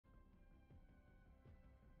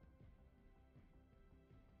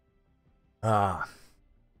Ah.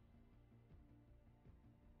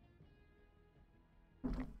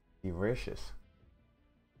 Delicious.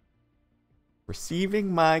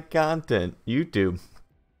 Receiving my content. YouTube.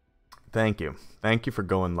 Thank you. Thank you for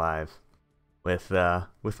going live with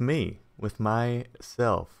me, with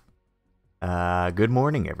myself. Good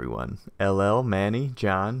morning, everyone. LL, Manny,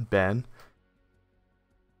 John, Ben.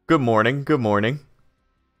 Good morning. Good morning.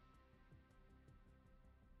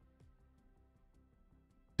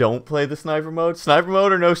 Don't play the sniper mode. Sniper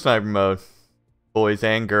mode or no sniper mode? Boys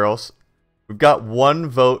and girls. We've got one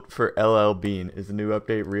vote for LL Bean. Is the new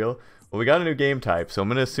update real? Well, we got a new game type, so I'm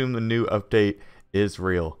going to assume the new update is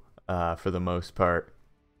real for the most part.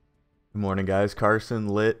 Good morning, guys. Carson,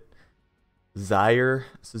 Lit, Zaire,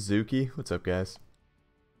 Suzuki. What's up, guys?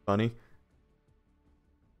 Funny.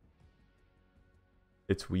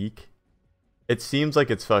 It's weak. It seems like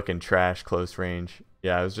it's fucking trash close range.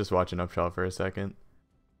 Yeah, I was just watching Upshaw for a second.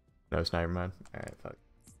 No sniper mode. Alright, fuck.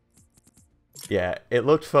 Yeah, it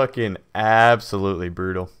looked fucking absolutely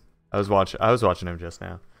brutal. I was watching him just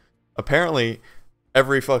now. Apparently,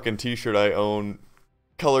 every fucking t-shirt I own,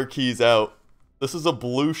 color keys out. This is a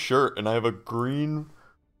blue shirt and I have a green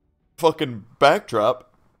fucking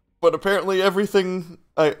backdrop. But apparently everything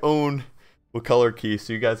I own will color key,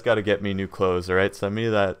 so you guys gotta get me new clothes, alright? Send me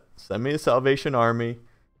that. Send me a Salvation Army.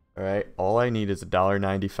 Alright, all I need is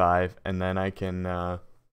 $1.95 and then I can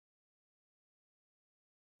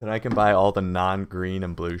buy all the non-green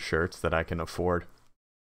and blue shirts that I can afford.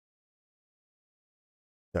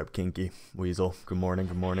 What's up, Kinky? Weasel. Good morning,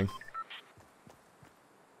 good morning.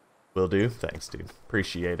 Will do. Thanks, dude.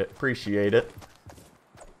 Appreciate it. Appreciate it.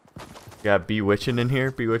 Got Bewitching in here.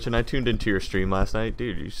 Bewitching, I tuned into your stream last night.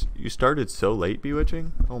 Dude, you started so late,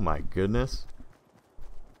 Bewitching? Oh my goodness.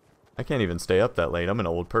 I can't even stay up that late. I'm an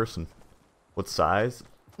old person. What size?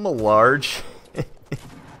 I'm a large.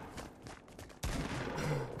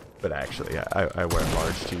 But actually, I wear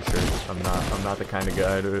large t-shirts. I'm not the kind of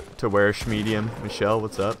guy to wear a medium. Michelle,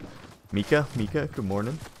 what's up? Mika, good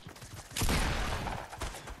morning.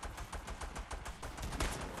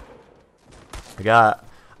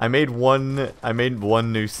 I made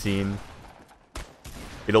one new scene.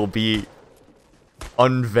 It'll be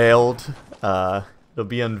unveiled. It'll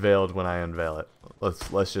be unveiled when I unveil it.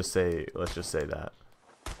 Let's just say that.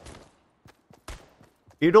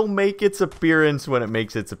 It'll make its appearance when it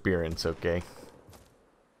makes its appearance, okay?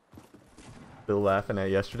 Still laughing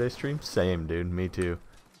at yesterday's stream? Same, dude. Me too.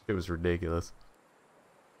 It was ridiculous.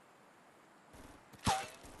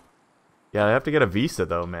 Yeah, I have to get a visa,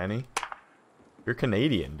 though, Manny. You're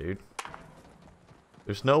Canadian, dude.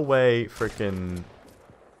 There's no way frickin'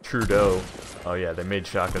 Trudeau... Oh, yeah, they made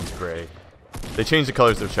shotguns gray. They changed the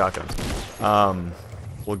colors of shotguns.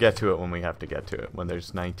 We'll get to it when we have to get to it. When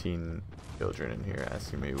there's 19... children in here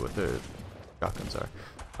asking me what the shotguns are.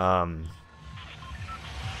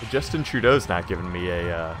 Justin Trudeau's not giving me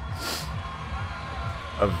a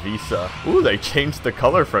visa. Ooh, they changed the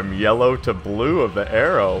color from yellow to blue of the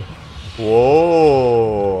arrow.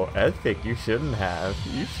 Whoa, Ethic, you shouldn't have.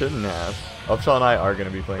 You shouldn't have. Upshaw and I are gonna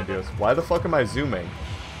be playing duos. Why the fuck am I zooming?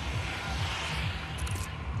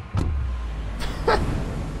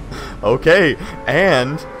 Okay,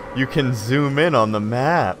 and you can zoom in on the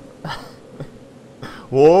map.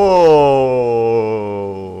 Whoa!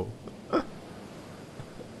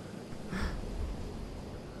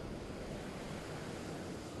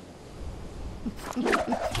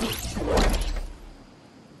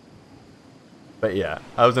 But yeah,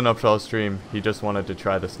 I was in Upshaw's stream. He just wanted to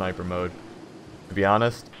try the sniper mode. To be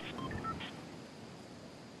honest,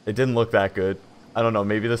 it didn't look that good. I don't know,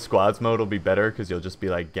 maybe the squads mode will be better because you'll just be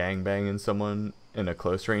like gangbanging someone in a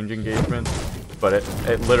close range engagement. But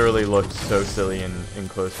it literally looked so silly in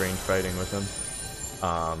close range fighting with him.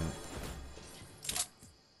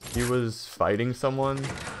 He was fighting someone,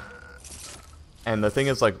 and the thing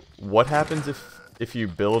is, like, what happens if you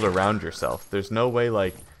build around yourself? There's no way,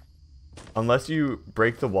 like, unless you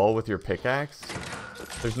break the wall with your pickaxe,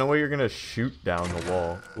 there's no way you're gonna shoot down the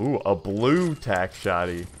wall. Ooh, a blue tack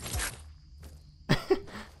shotty.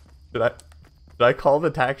 Did I call the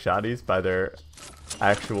tack shotties by their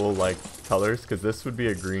actual, like, colors? Because this would be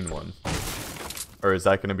a green one. Or is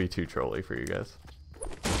that going to be too trolly for you guys?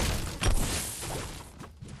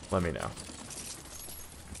 Let me know.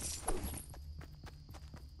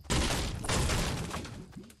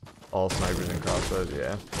 All snipers and crossbows,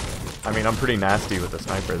 yeah. I mean, I'm pretty nasty with the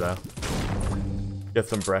sniper, though. Get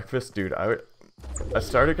some breakfast? Dude, I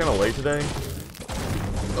started kind of late today.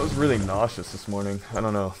 I was really nauseous this morning. I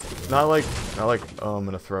don't know. Not like, oh, I'm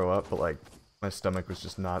going to throw up, but like, my stomach was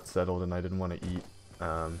just not settled and I didn't want to eat.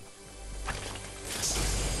 Cool.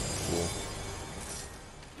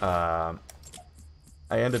 I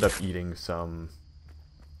ended up eating some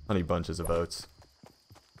honey bunches of oats.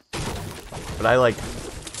 But I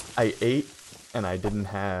ate and I didn't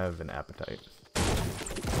have an appetite.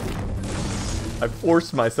 I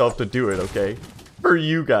forced myself to do it, okay? For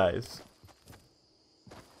you guys.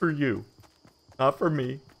 For you. Not for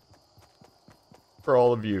me. For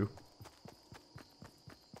all of you.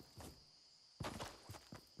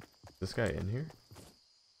 Is this guy in here?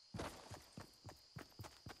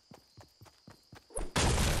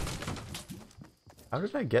 How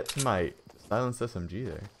did I get to my silenced SMG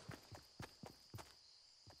there?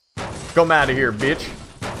 Come out of here, bitch.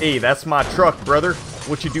 Hey, that's my truck, brother.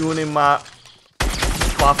 What you doing in my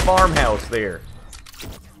farmhouse there?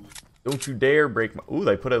 Don't you dare break my... Ooh,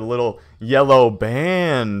 they put a little yellow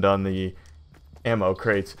band on the ammo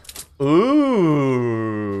crates. Ooh.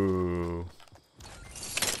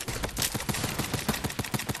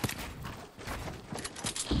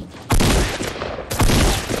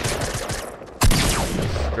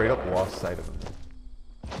 Straight up lost sight of him.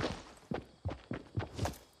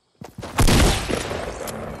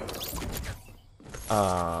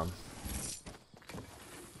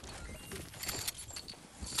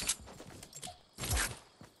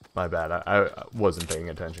 My bad. I wasn't paying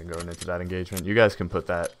attention going into that engagement. You guys can put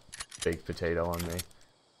that baked potato on me.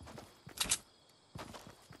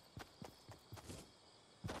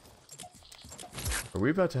 Are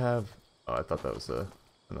we about to have... Oh, I thought that was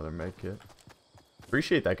another med kit.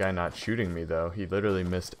 Appreciate that guy not shooting me, though. He literally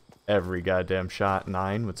missed every goddamn shot.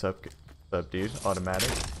 9, what's up, dude?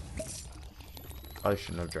 Automatic. Probably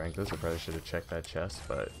shouldn't have drank this. I probably should have checked that chest,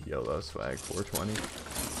 but YOLO swag 420.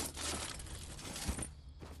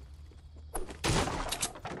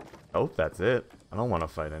 Oh, that's it. I don't want to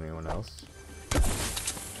fight anyone else.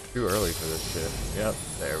 Too early for this shit. Yep,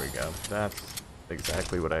 there we go. That's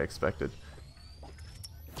exactly what I expected.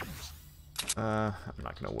 I'm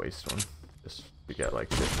not gonna waste one. Just to get like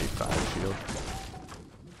 55 shield.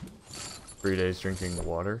 3 days drinking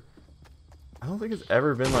water. I don't think it's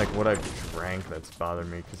ever been like what I've drank that's bothered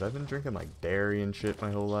me, because I've been drinking like dairy and shit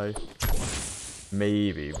my whole life.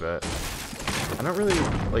 Maybe, but I don't really,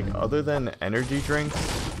 like, other than energy drinks,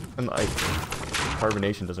 and like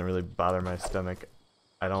carbonation doesn't really bother my stomach.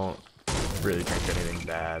 I don't really drink anything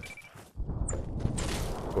bad.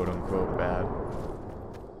 Quote unquote bad.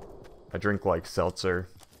 I drink like seltzer.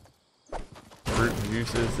 Fruit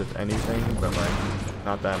juices, if anything, but like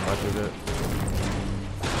not that much of it.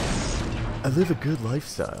 I live a good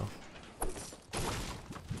lifestyle.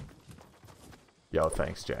 Yo,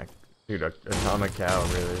 thanks, Jack. Dude, Atomic Cow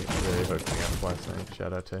really hooked me up last night.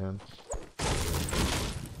 Shout out to him.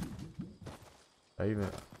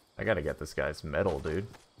 I gotta get this guy's medal, dude.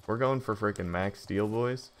 We're going for freaking max steel,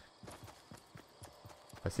 boys.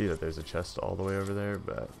 I see that there's a chest all the way over there,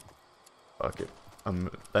 but fuck it.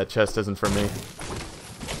 That chest isn't for me.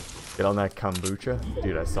 Get on that kombucha.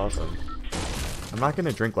 Dude, I saw some. I'm not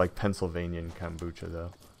gonna drink like Pennsylvanian kombucha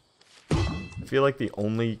though. I feel like the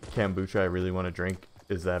only kombucha I really want to drink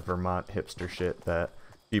is that Vermont hipster shit that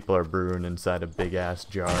people are brewing inside of big ass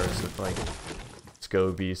jars with like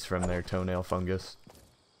scobies from their toenail fungus.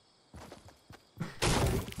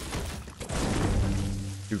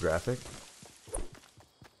 Too graphic.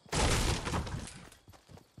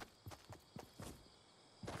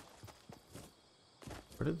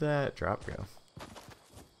 Where did that drop go?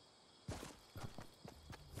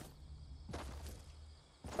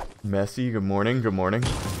 Messy, good morning, good morning.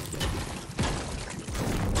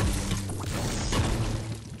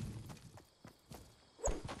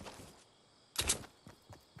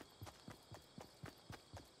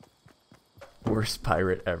 Worst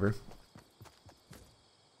pirate ever.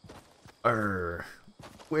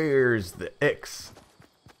 Where's the X?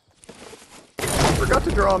 Forgot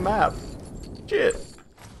to draw a map. Shit.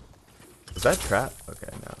 Was that trap? Okay,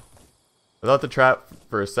 no. I thought the trap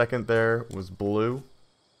for a second there was blue.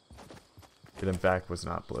 It in fact was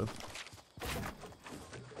not blue.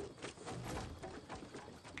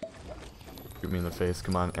 Shoot me in the face.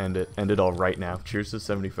 Come on, end it. End it all right now. Cheers to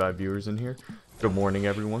 75 viewers in here. Good morning,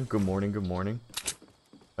 everyone. Good morning, good morning.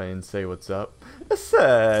 I didn't say what's up. What's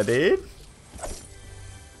up, dude?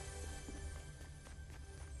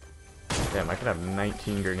 Damn, I could have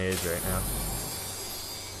 19 grenades right now.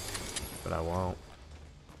 But I won't.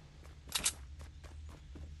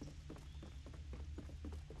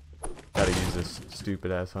 Gotta use this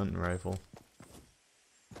stupid ass hunting rifle.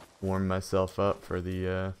 Warm myself up for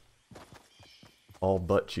the all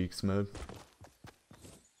butt cheeks mode.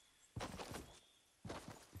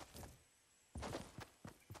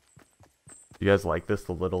 You guys like this?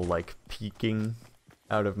 The little like peeking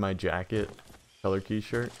out of my jacket color key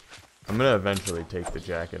shirt. I'm gonna eventually take the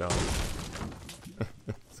jacket off.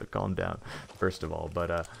 So calm down, first of all.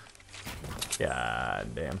 But yeah,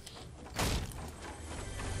 damn.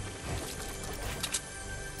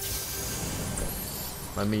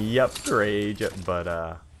 Let me upgrade you, but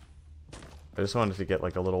I just wanted to get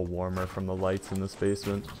like a little warmer from the lights in this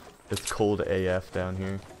basement. It's cold AF down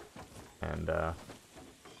here, and I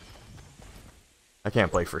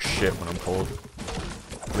can't play for shit when I'm cold.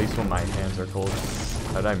 At least when my hands are cold.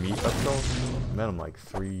 How did I meet Upsell? I met him like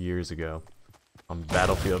 3 years ago on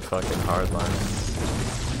Battlefield fucking Hardline.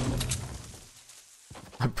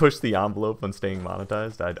 I push the envelope when staying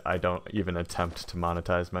monetized. I don't even attempt to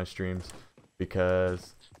monetize my streams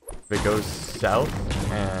because if it goes south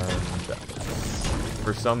and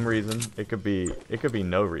for some reason it could be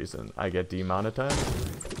no reason I get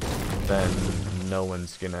demonetized, then no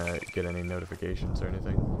one's gonna get any notifications or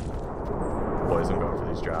anything. Boys, I'm going for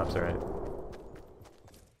these drops, alright?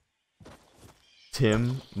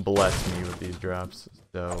 Tim blessed me with these drops,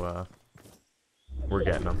 so we're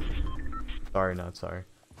getting them. Sorry, not sorry.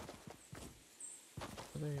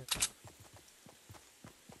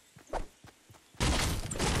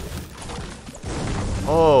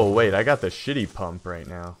 Oh, wait, I got the shitty pump right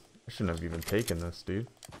now. I shouldn't have even taken this, dude.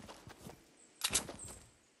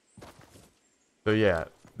 So yeah,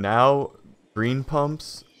 now green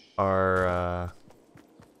pumps are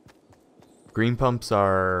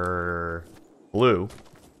blue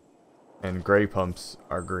and gray pumps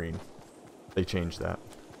are green. They changed that.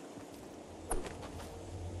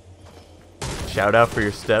 Shout out for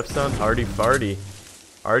your stepson, Arty Farty.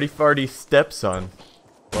 Arty Farty stepson.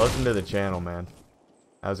 Welcome to the channel, man.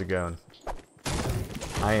 How's it going?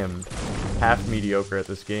 I am half mediocre at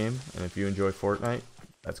this game, and if you enjoy Fortnite,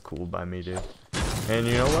 that's cool by me, dude. And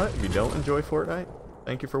you know what? If you don't enjoy Fortnite,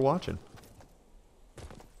 thank you for watching.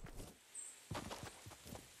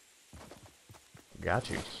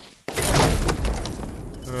 Got you.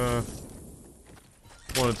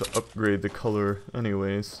 Wanted to upgrade the color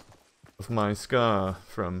anyways of my scar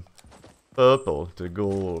from purple to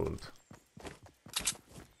gold.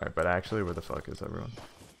 Alright, but actually, where the fuck is everyone?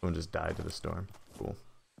 Someone just died to the storm. Cool.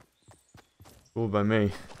 Cool by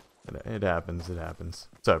me. It happens, it happens.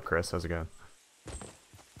 What's up, Chris? How's it going?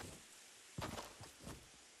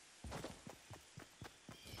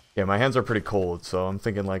 Yeah, my hands are pretty cold, so I'm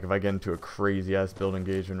thinking like if I get into a crazy ass build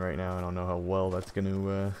engagement right now, I don't know how well that's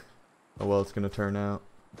gonna it's gonna turn out.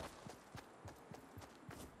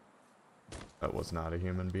 That was not a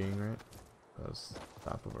human being, right? That was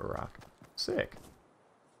top of a rock. Sick.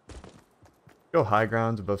 Go high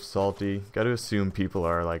grounds above salty. Got to assume people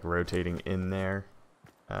are like rotating in there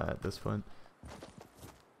at this point.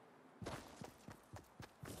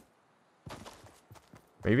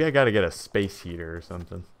 Maybe I gotta get a space heater or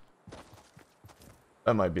something.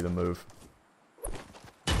 That might be the move.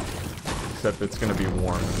 Except it's gonna be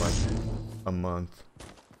warm in like a month.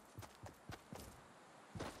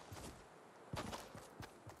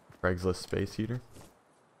 Craigslist space heater.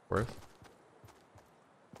 Worth.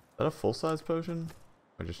 Is that a full-size potion?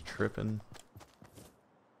 Or just tripping?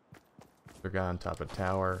 Is there a guy on top of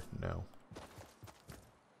tower? No.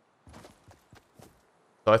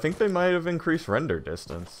 So I think they might have increased render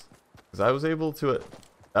distance. Because I was able to...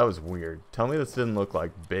 That was weird. Tell me this didn't look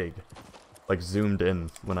like big. Like zoomed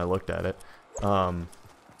in when I looked at it. How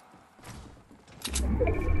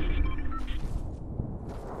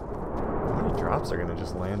many drops are going to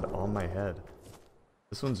just land on my head?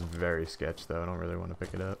 This one's very sketch though. I don't really want to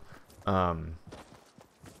pick it up.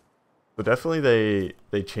 But definitely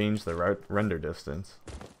they changed the render distance.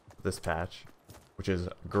 This patch. Which is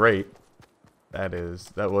great. That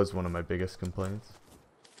was one of my biggest complaints.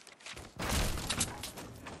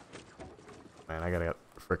 Man, I gotta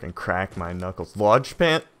freaking crack my knuckles. Launch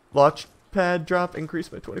pad drop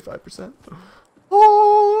increased by 25%.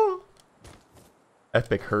 Oh!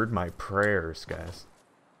 Epic heard my prayers, guys.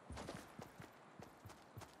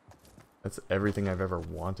 That's everything I've ever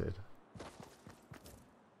wanted.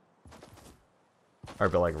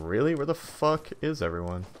 Alright, but like, really? Where the fuck is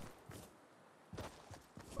everyone?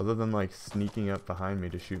 Other than like sneaking up behind me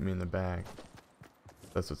to shoot me in the back.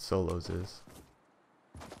 That's what solos is.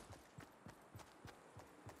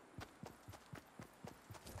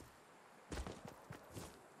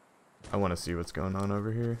 I want to see what's going on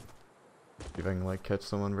over here. See if I can like catch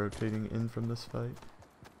someone rotating in from this fight.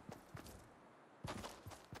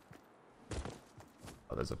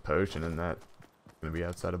 Oh, there's a potion in that. It's gonna be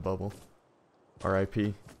outside a bubble.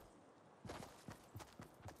 RIP.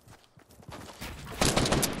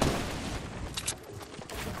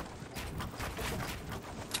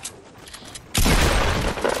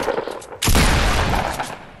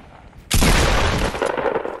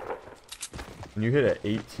 Can you hit an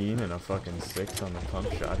 18 and a fucking 6 on the pump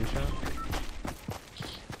shotty shot?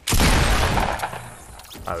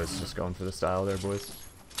 I was just going for the style there, boys.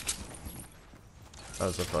 That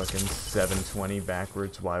was a fucking 720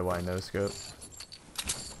 backwards YY no scope.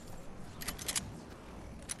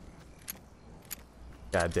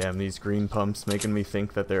 God damn, these green pumps making me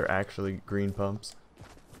think that they're actually green pumps.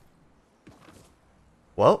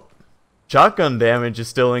 Well, shotgun damage is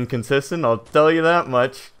still inconsistent, I'll tell you that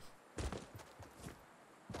much.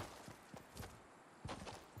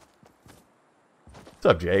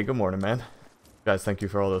 What's up, Jay? Good morning, man. Guys, thank you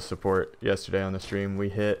for all the support yesterday on the stream. We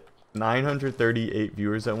hit 938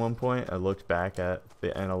 viewers at one point. I looked back at the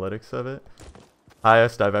analytics of it.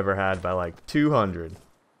 Highest I've ever had by like 200.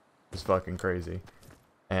 It's fucking crazy.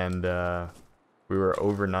 And we were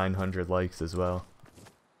over 900 likes as well,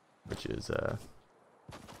 which is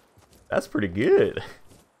that's pretty good.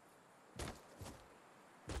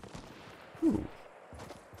 Ooh.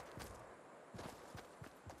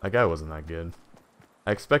 That guy wasn't that good. I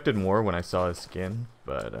expected more when I saw his skin,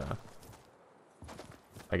 but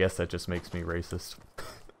I guess that just makes me racist.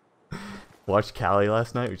 Watched Callie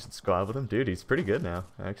last night. We should squad with him. Dude, he's pretty good now,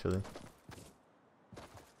 actually.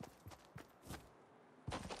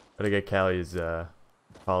 Gotta get Callie's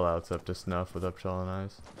call-outs up to snuff with Upshaw and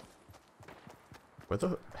Eyes. Where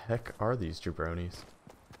the heck are these jabronis?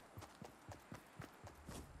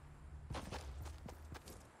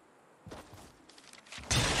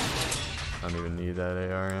 I don't even need that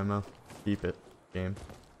AR ammo. Keep it, game.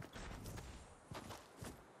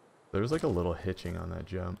 There's like a little hitching on that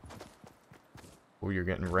jump. Oh, you're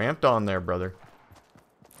getting ramped on there, brother.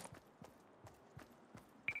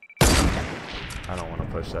 I don't want to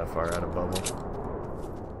push that far out of bubble.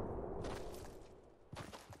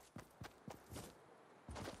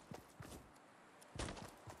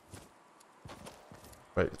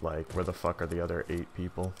 But like, where the fuck are the other 8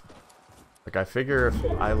 people? Like, I figure if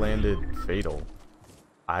I landed fatal,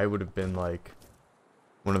 I would have been like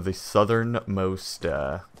one of the southernmost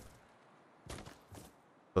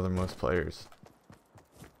players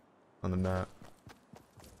on the map.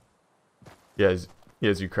 Yeah, he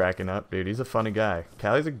has you cracking up, dude. He's a funny guy.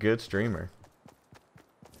 Callie's a good streamer.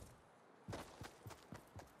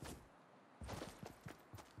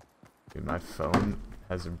 Dude, my phone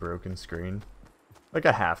has a broken screen. Like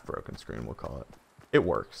a half broken screen, we'll call it. It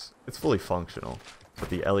works. It's fully functional. But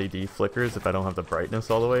the LED flickers if I don't have the brightness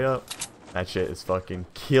all the way up. That shit is fucking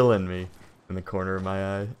killing me in the corner of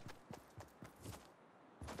my eye.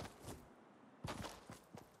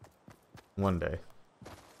 One day.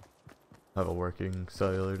 I'll have a working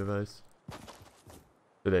cellular device.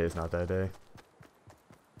 Today is not that day.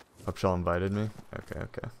 Upshaw invited me? Okay,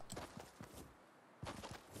 okay.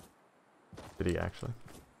 Did he actually?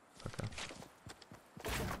 Okay.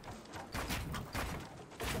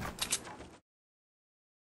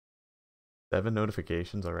 Seven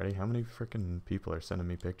notifications already? How many freaking people are sending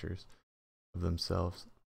me pictures of themselves?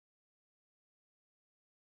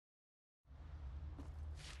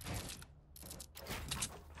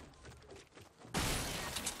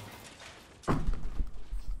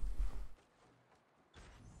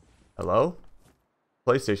 Hello?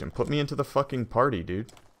 PlayStation, put me into the fucking party,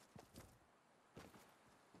 dude.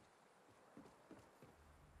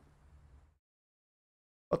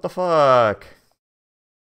 What the fuck?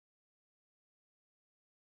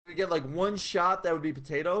 We get like one shot that would be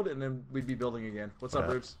potatoed, and then we'd be building again. What's up,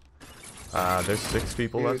 Roots? There's 6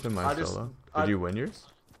 people left in my solo. Did you win yours?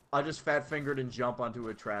 I just fat fingered and jump onto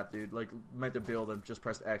a trap, dude. Like, meant to build and just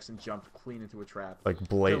pressed X and jumped clean into a trap. Like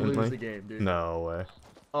blatantly? To lose the game, dude. No way.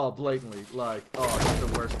 Oh, blatantly. Like, oh,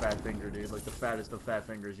 it's the worst fat finger, dude. Like the fattest of fat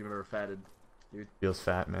fingers you've ever fatted, dude. Feels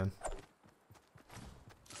fat, man.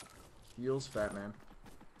 Feels fat, man.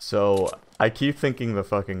 So, I keep thinking the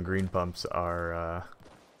fucking green pumps are,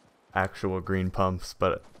 actual green pumps,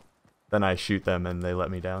 but then I shoot them and they let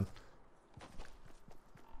me down.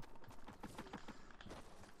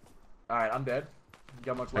 Alright, I'm dead. You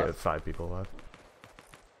got much left? I got 5 people left.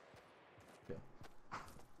 Okay.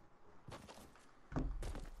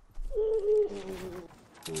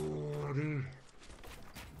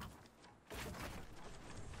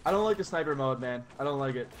 I don't like the sniper mode, man. I don't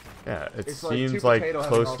like it. Yeah, it it's seems like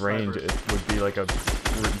close range it would be like a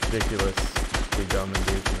ridiculously dumb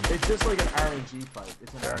engagement. It's just like an RNG fight.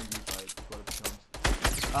 It's an RNG fight. That's what it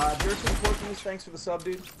becomes. Jerson Fortunes, thanks for the sub,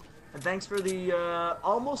 dude. And thanks for the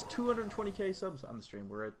almost 220k subs on the stream.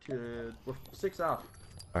 We're at we're 6 out.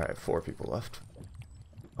 Alright, 4 people left.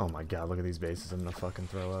 Oh my god, look at these bases. I'm gonna fucking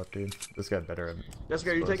throw up, dude. This guy better have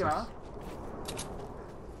Jessica, are you taking off?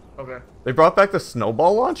 Okay. They brought back the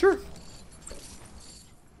snowball launcher?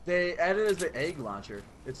 They added it as the egg launcher.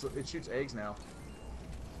 It shoots eggs now.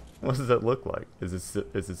 What does that look like? Is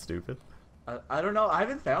it stupid? I don't know. I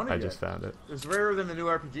haven't found it yet. I just found it. It's rarer than the new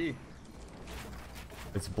RPG.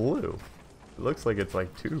 It's blue. It looks like it's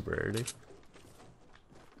like too birdy.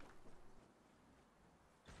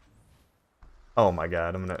 Oh my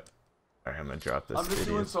god, alright, I'm gonna drop this. I'm just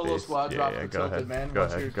doing solo space. squad drop for go tilted, ahead. man. Go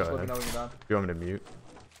Once ahead, you're go just ahead. let me know when you're done. Do you want me to mute?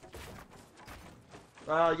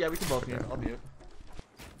 Yeah, we can both mute. I'll mute.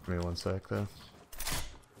 Give me 1 sec though.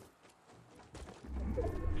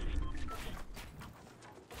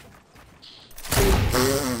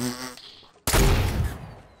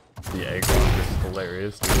 The egg launcher is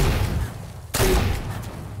hilarious, dude.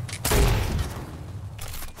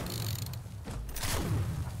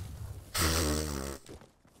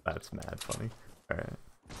 That's mad funny. Alright.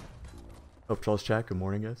 Hope Trolls chat. Good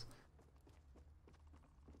morning, guys.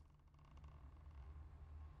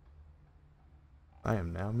 I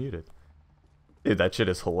am now muted. Dude, that shit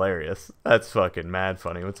is hilarious. That's fucking mad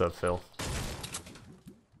funny. What's up, Phil?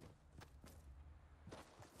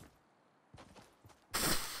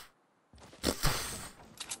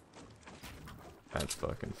 That's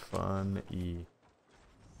fucking fun-y.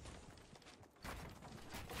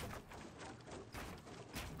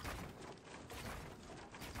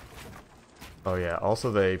 Oh yeah,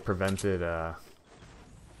 also they prevented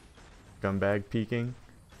gumbag peeking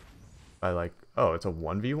by like, oh, it's a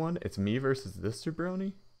 1v1? It's me versus this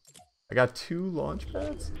jabroni? I got 2 launch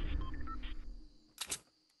pads?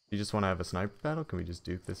 You just want to have a sniper battle? Can we just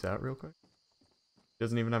duke this out real quick?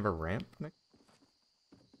 Doesn't even have a ramp, Nick?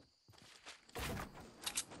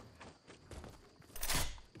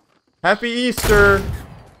 Happy Easter!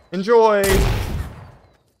 Enjoy!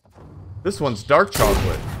 This one's dark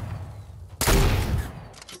chocolate.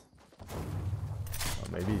 Oh,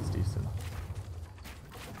 maybe he's decent.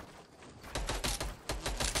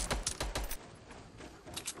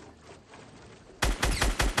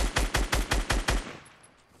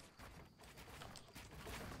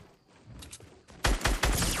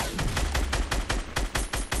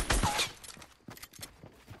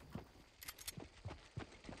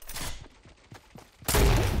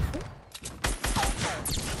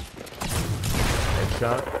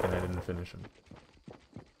 Shot, and I didn't finish him.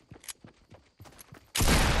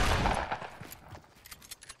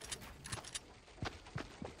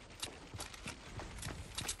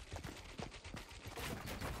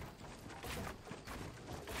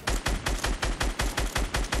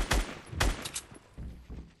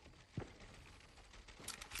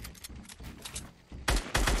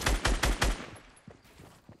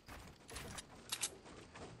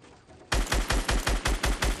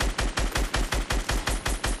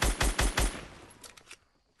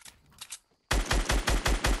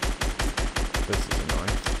 This is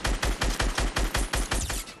annoying.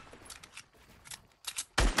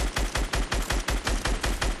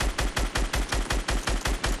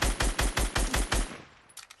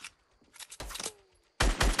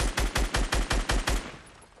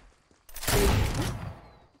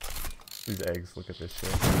 These eggs, look at this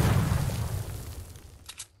shit.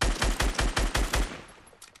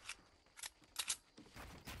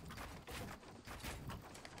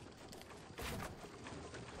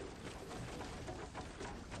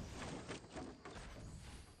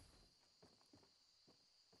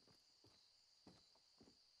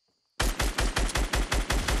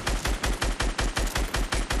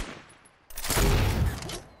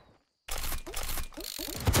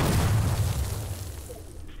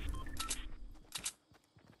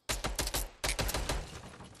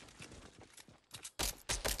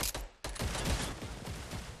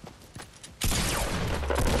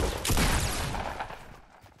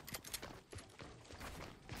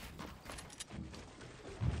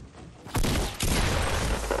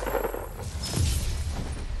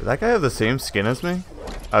 Did that guy have the same skin as me?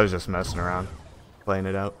 I was just messing around, playing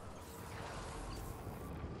it out.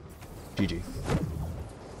 GG.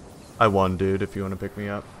 I won, dude, if you want to pick me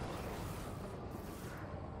up.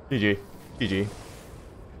 GG. GG. Did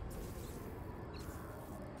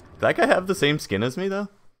that guy have the same skin as me, though?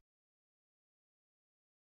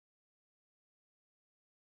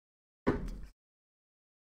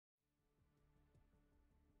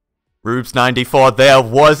 Rubes94 there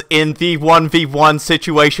was in the 1v1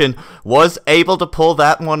 situation, was able to pull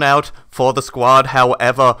that one out for the squad.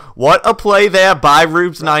 However, what a play there by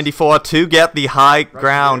Rubes94 to get the high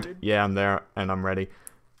ground. Yeah, I'm there and I'm ready.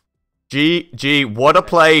 GG, what a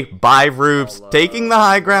play by Rubes, taking the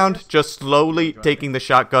high ground, just slowly taking the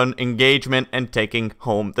shotgun engagement and taking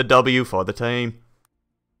home the W for the team.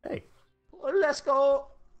 Hey. Let's go.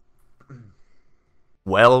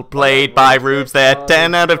 Well played by Rubes there.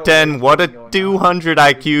 10 out of 10. What a 200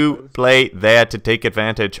 IQ play there to take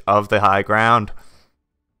advantage of the high ground.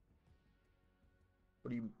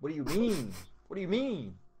 What do you mean? What do you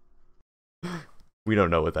mean? We don't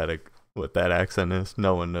know what that accent is.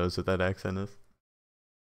 No one knows what that accent is.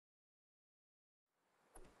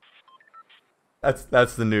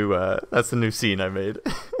 That's the new scene I made.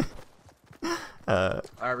 Alright,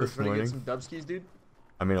 we're gonna get some dubskis, dude.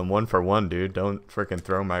 I mean, I'm 1 for 1, dude. Don't freaking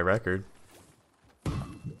throw my record.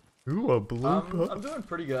 Ooh, a blue I'm doing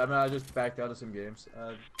pretty good. I mean, I just backed out of some games.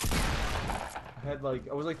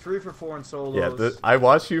 I was like 3 for 4 in solos. Yeah, I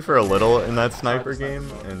watched you for a little in that sniper game,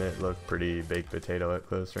 and it looked pretty baked potato at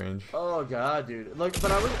close range. Oh god, dude! Like,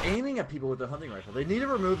 but I was aiming at people with the hunting rifle. They need to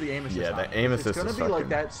remove the aim assist. Yeah, the aim assist is gonna be like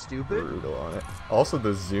that stupid. Brutal on it. Also,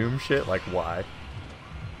 the zoom shit. Like, why?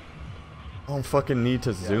 I don't fucking need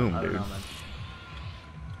to zoom, I don't dude. know, man.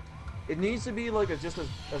 It needs to be like just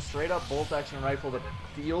a straight up bolt action rifle that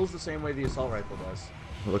feels the same way the assault rifle does.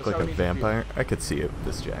 Look like a vampire. I could see it with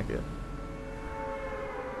this jacket.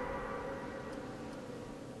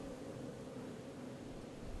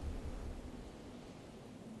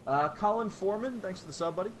 Colin Foreman, thanks for the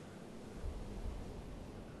sub, buddy.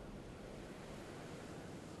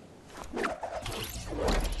 I'm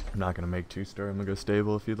not gonna make 2-star. I'm gonna go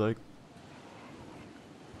stable if you'd like.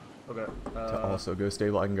 Okay. To also go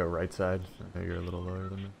stable, I can go right side. I know you're a little lower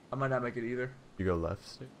than me. I might not make it either. You go left,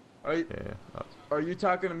 Steve? Are you, Yeah. Oh. are you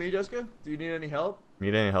talking to me, Jessica? Do you need any help?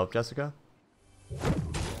 Need any help, Jessica? You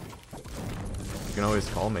can always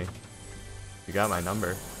call me. You got my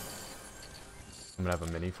number. I'm gonna have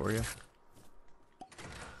a mini for you.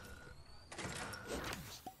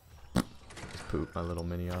 Just poop my little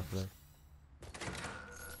mini off there.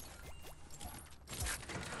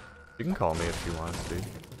 You can call me if you want, dude.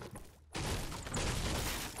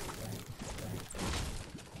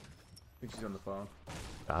 I think she's on the phone.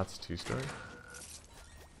 That's 2-star.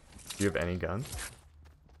 Do you have any guns?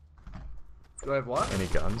 Do I have what? Any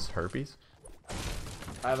guns? Herpes?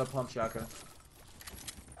 I have a pump shotgun.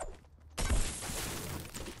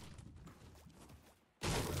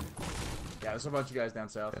 Yeah, there's a bunch of guys down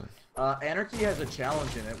south. Yeah. Anarchy has a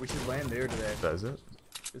challenge in it. We should land there today. Does it?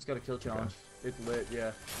 It's got a kill challenge. Okay. It's lit,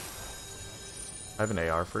 yeah. I have an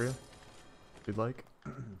AR for you, if you'd like.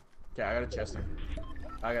 Okay, I got a chester.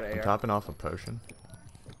 I got an AR. I'm topping off a potion.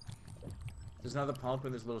 There's another pump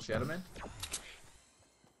in this little shadow man.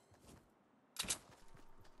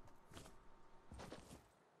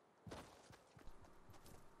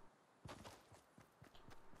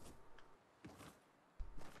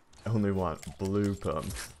 I only want blue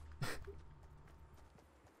pumps.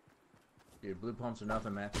 Dude, blue pumps are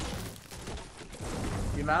nothing, man.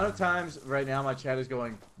 The amount of times right now my chat is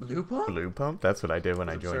going, blue pump? Blue pump? That's what I did when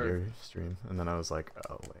I joined absurd. your stream. And then I was like,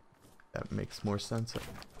 oh wait, that makes more sense.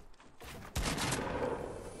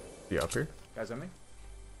 You up here? Guys on me?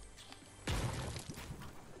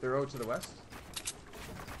 They're over to the west.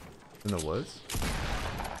 In the woods?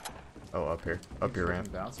 Oh, up here. Up your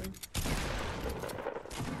ramp. Bouncing.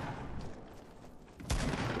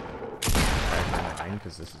 Back in 9,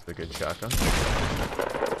 because this is the good shotgun.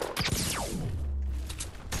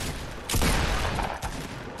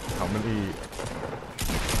 How many?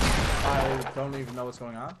 I don't even know what's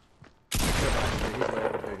going on.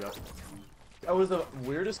 There you go. That was the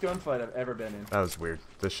weirdest gunfight I've ever been in. That was weird.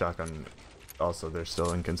 This shotgun, also, they're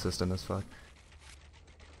still inconsistent as fuck.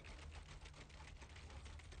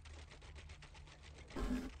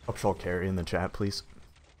 Upshall carry in the chat, please.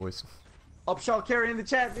 Boys. Upshall carry in the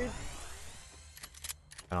chat, dude.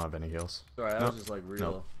 I don't have any heals. Sorry, that was just like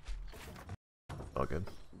real. All good.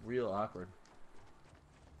 Real awkward.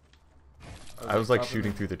 I was like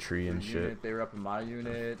shooting through the tree and shit. Unit, they were up in my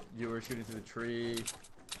unit. You were shooting through the tree.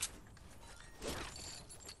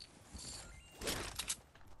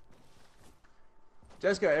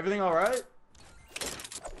 Jessica, everything all right?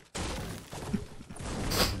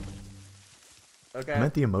 Okay. I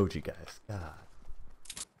meant the emoji, guys. God.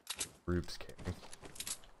 Groups carry.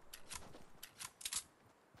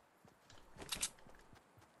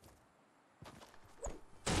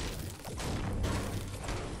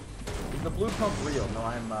 Is the blue pump real? No,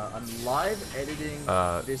 I'm live editing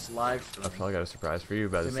this live stream. I've probably got a surprise for you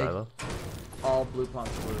by the silo. All blue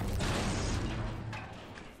pumps blue.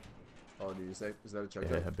 Oh, dude, is that a choke?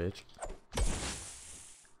 Yeah, bitch.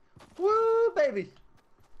 Woo, baby!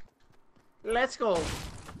 Let's go!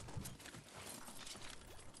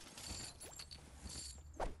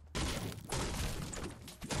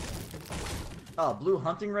 Oh, blue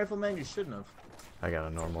hunting rifle, man? You shouldn't have. I got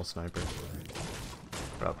a normal sniper.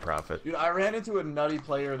 About profit. Dude, I ran into a nutty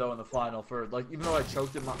player though in the final for like, even though I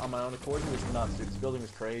choked him on my own accord, he was nuts, dude. This building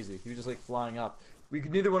was crazy. He was just like flying up.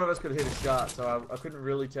 Neither one of us could hit a shot, so I couldn't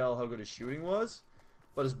really tell how good his shooting was.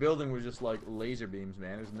 But his building was just like laser beams,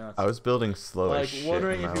 man. It was nuts. I was building slow like, as shit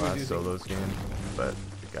in my last using... solos game, but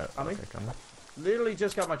it got coming. Okay, coming. Literally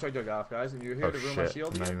just got my chug jug off, guys, and you're here to ruin my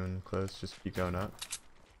shield. I'm not even close. Just keep going up.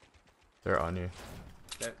 They're on you.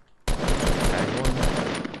 Okay. Tag one.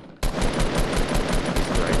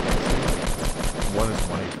 Right next to you. One is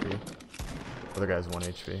 1 HP. Other guy's 1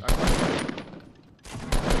 HP.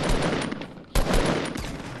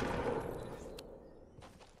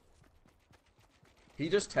 He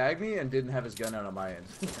just tagged me and didn't have his gun out on my end.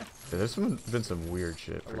 Yeah, there's been some weird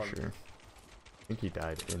shit for sure. It. I think he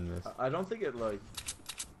died in this. I don't think it like.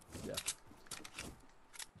 Yeah.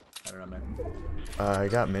 I don't know, man. I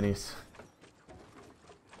got minis.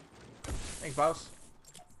 Thanks, boss.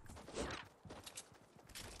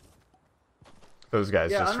 Those guys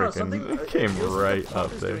just freaking came right like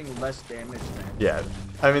up there. Doing less damage, man. Yeah,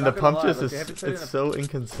 I mean the pump lie, just like, is so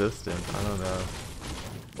inconsistent. I don't know.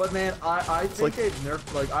 But man, I think like, they've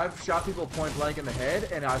nerfed. Like I've shot people point blank in the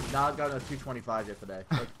head, and I've not gotten a 225 yet today.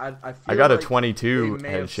 Like I feel I got like a 22 headshot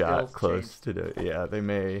headshot close to the. Yeah, they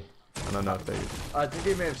may. I don't know if they. I think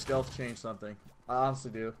they may have stealth changed something. I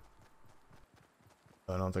honestly do.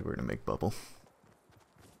 I don't think we're gonna make bubble.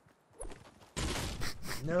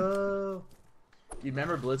 No. You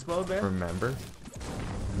remember Blitz mode, man? Remember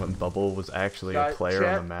when Bubble was actually Guys, a player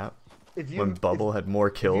chat, on the map? When Bubble had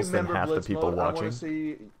more kills than half the people watching?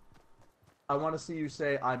 I want to see you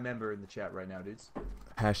say "I member" in the chat right now, dudes.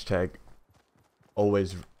 Hashtag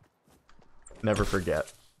always never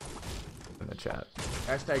forget in the chat.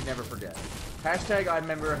 Hashtag never forget. Hashtag I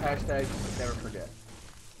member. Hashtag never forget.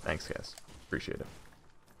 Thanks, guys. Appreciate it.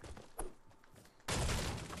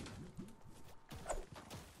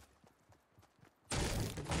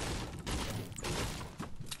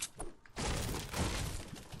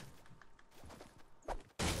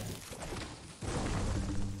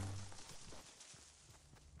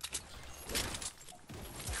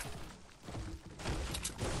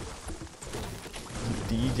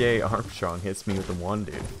 DJ Armstrong hits me with the 1,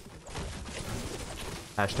 dude.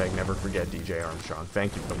 Hashtag never forget DJ Armstrong.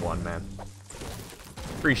 Thank you for the 1, man.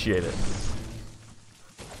 Appreciate it.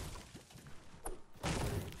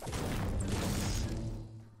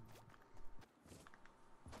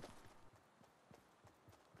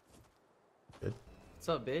 Good. What's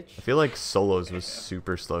up, bitch? I feel like solos was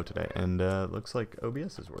super slow today, and looks like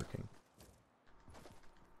OBS is working.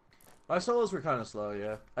 My solos were kind of slow,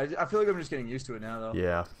 yeah. I feel like I'm just getting used to it now, though.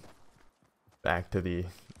 Yeah. Back to the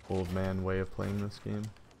old man way of playing this game.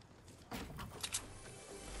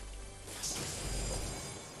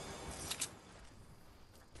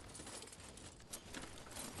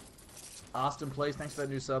 Austin Plays, thanks for that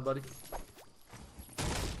new sub, buddy.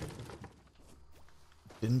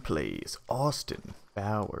 Austin Plays. Austin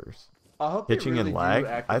Bowers. I hope hitching really and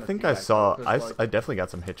lag. I think I saw. though, I definitely got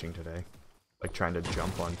some hitching today. Like trying to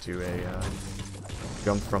jump onto a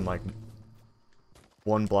jump from like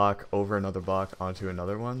one block over another block onto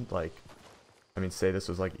another one. Like, I mean, say this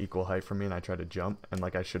was like equal height for me, and I tried to jump, and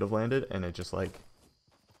like I should have landed, and it just like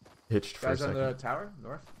hitched for a second. Guys on the tower,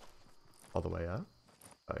 north. All the way up.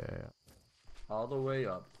 Oh yeah, yeah. All the way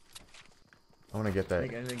up. I want to get that.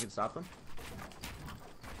 Think anything can stop them?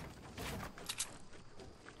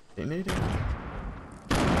 Detonating.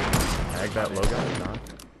 Tag that low guy. Not.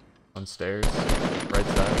 On stairs, right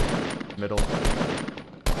side, middle,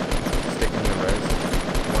 sticking to res,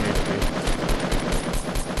 1 HP.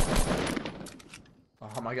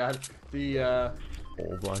 Oh my god, the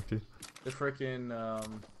Whole blocked you. the frickin'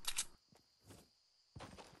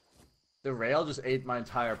 the rail just ate my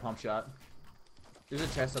entire pump shot. There's a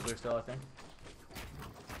chest up there still, I think.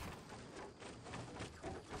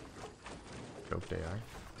 Choked AR.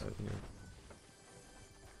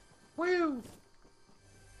 Woo!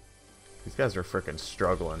 These guys are freaking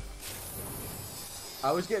struggling.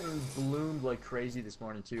 I was getting bloomed like crazy this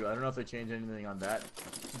morning too. I don't know if they changed anything on that,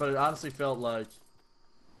 but it honestly felt like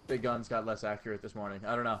the guns got less accurate this morning.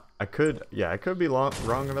 I don't know. I could be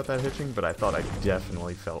wrong about that hitching, but I thought I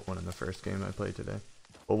definitely felt one in the first game I played today.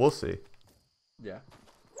 Well, we'll see. Yeah.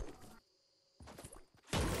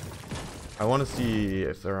 I want to see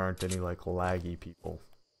if there aren't any like laggy people.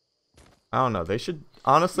 I don't know. They should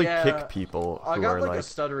honestly kick people who are like a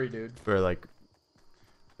stuttery dude. Who are like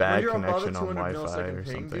bad connection on Wi-Fi or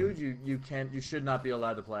ping, something. Dude, you should not be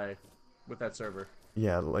allowed to play with that server.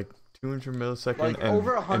 Yeah, like 200 millisecond like and,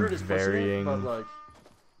 over 100 and is varying. pushing it,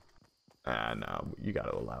 but like no, you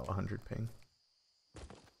gotta allow 100 ping.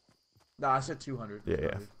 No, I said 200.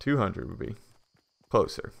 Yeah. 200 would be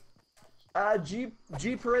closer. G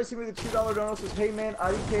Perez with a $2 donut says, hey man,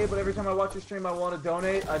 IDK, but every time I watch your stream, I want to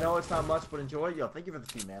donate. I know it's not much, but enjoy. Yo, thank you for the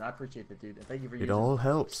tea, man. I appreciate that, dude. And thank you for using all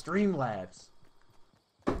helps. Streamlabs.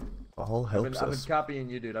 All helps us. I've been copying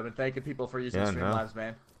you, dude. I've been thanking people for using Streamlabs,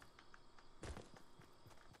 man.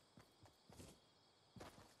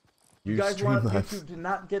 You guys want YouTube to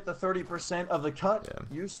not get the 30% of the cut?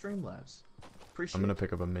 Yeah. Use Streamlabs. Appreciate it. I'm gonna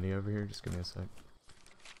pick up a mini over here. Just give me a sec.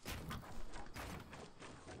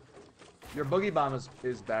 Your boogie bomb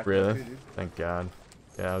is back. Really? Too, dude. Thank God.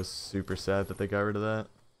 Yeah, I was super sad that they got rid of that,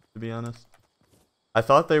 to be honest. I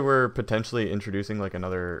thought they were potentially introducing like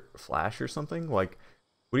another flash or something. Like,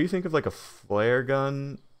 what do you think of like a flare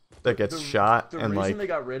gun that gets shot and like? The reason they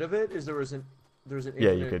got rid of it is there was an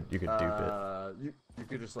yeah, you could dupe it. You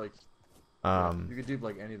could just like you could dupe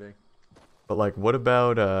like anything. But like, what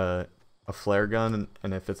about a flare gun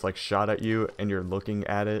and if it's like shot at you and you're looking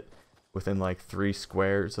at it within like 3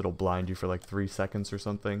 squares, it'll blind you for like 3 seconds or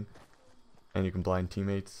something, and you can blind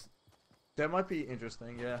teammates. That might be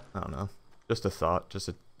interesting. Yeah. I don't know. Just a thought.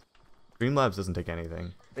 Streamlabs doesn't take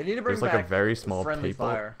anything. They need to bring There's back like a very small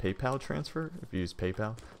fire. PayPal transfer if you use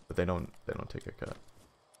PayPal, but they don't take a cut.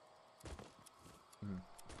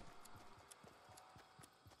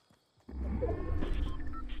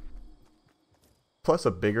 Plus,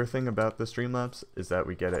 a bigger thing about the Streamlabs is that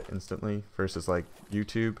we get it instantly versus like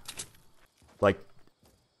YouTube. Like,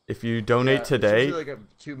 if you donate today, it's like a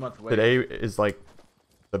 2-month wait. Today is like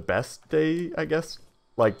the best day, I guess.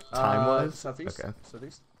 Like time wise. Southeast. Okay.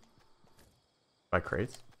 Southeast. By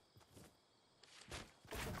crates.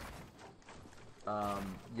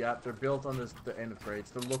 Yeah, they're built on the end of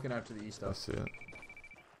crates. They're looking after the east stuff. I see it.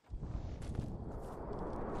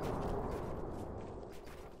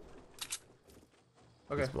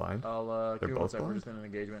 Okay. It's blind. I'll They're give both We're blind? just in an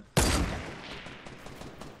engagement.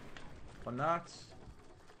 One knocked.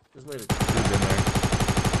 Just leave it. Who's in there?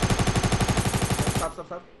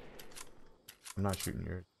 Stop. I'm not shooting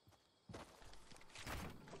yours.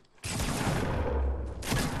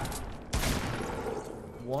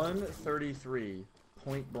 $133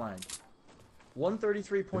 point blank.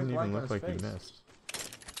 133 point Didn't blank even on look his like face. you missed.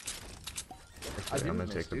 I Actually, I'm didn't gonna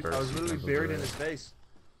miss, take the dude. burst. I was literally buried in his face.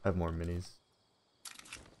 I have more minis.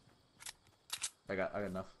 I got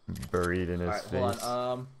enough. Buried in his face. Hold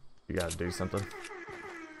on. You gotta do something.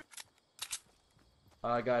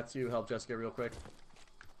 I got to help Jessica real quick.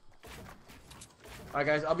 Alright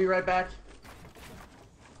guys, I'll be right back.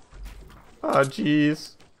 Oh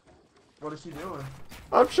jeez. What is she doing?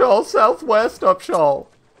 Upshaw, southwest Upshaw.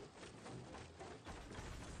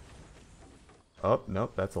 Oh,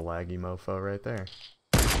 nope, that's a laggy mofo right there.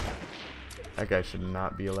 That guy should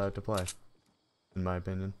not be allowed to play, in my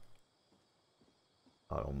opinion.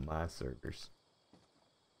 Oh, my servers.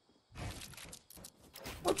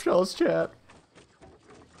 Upshaw's chat.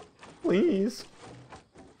 Please.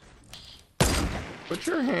 Put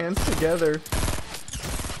your hands together.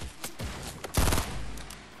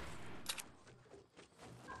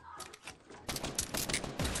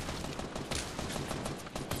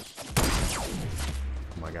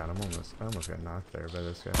 Oh my god, I almost got knocked there by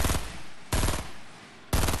this guy.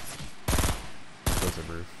 Builds a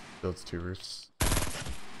roof. Builds 2 roofs.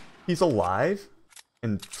 He's alive?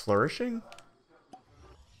 And flourishing?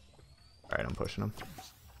 Alright, I'm pushing him.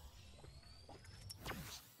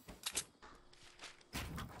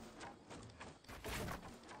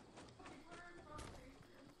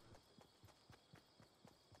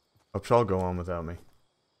 Upshaw, go on without me.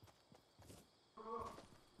 Are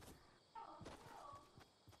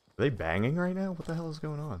they banging right now? What the hell is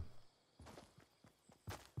going on?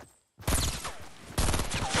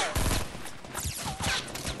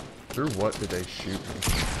 Through what did they shoot me?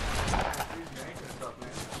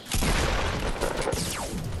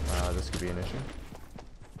 This could be an issue.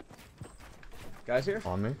 Guys here?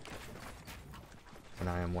 On me. And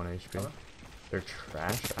I am 1 HP. Hello? They're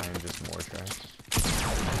trash. I am just more trash.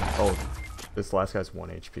 Oh, this last guy's 1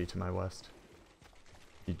 HP to my west.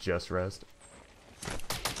 He just rezzed.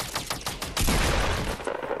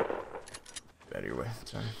 Out of your way.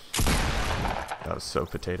 Sorry. That was so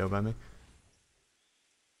potato by me.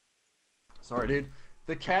 Sorry, dude.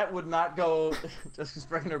 The cat would not go. Just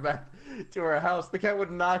bringing her back to her house. The cat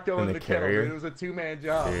would not go in the kennel. Dude. It was a 2-man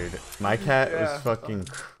job. Dude, my cat was fucking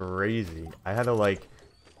crazy. I had to like,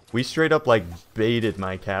 we straight up like baited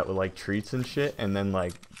my cat with like treats and shit, and then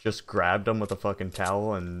like just grabbed him with a fucking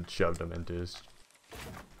towel and shoved him into his.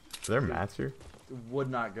 Is there mats here? Would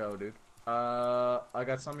not go, dude. I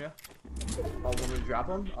got some, yeah. Oh, want me to drop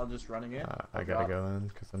them? I'm just running in. I gotta go in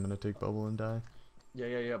because I'm gonna take bubble and die.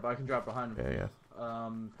 Yeah. But I can drop behind him. Yeah.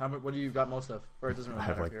 How much? What do you got most of? Or it doesn't really I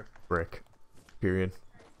have matter like here. brick. Period.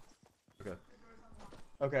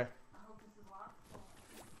 Okay.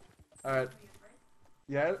 All right.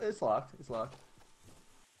 Yeah, it's locked. It's locked.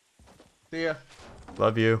 See ya.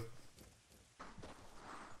 Love you.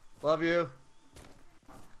 Love you.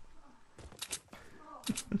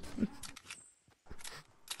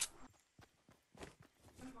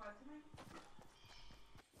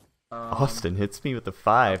 Austin hits me with the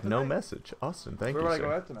 5. No message. Austin, thank you, Where would I sir.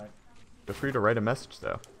 go out tonight? Feel free to write a message,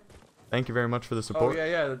 though. Thank you very much for the support. Oh,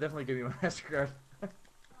 yeah. They'll definitely give me my MasterCard.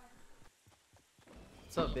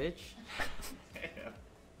 What's up, bitch?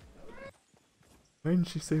 Why didn't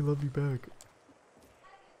she say love you back?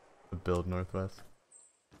 The build Northwest.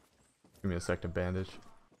 Give me a sec to bandage.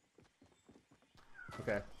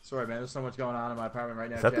 Okay. Sorry, man. There's so much going on in my apartment right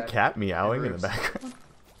now. Is that the chat. cat meowing in the background?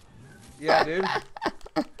 Yeah, dude.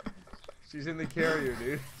 She's in the carrier,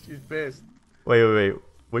 dude. She's pissed. Wait.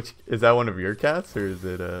 Which is that one of your cats or is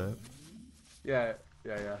it Yeah.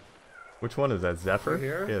 Which one is that? Zephyr? Right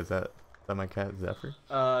here? Yeah, is that my cat Zephyr?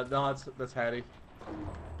 No, that's Hattie.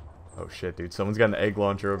 Oh shit, dude. Someone's got an egg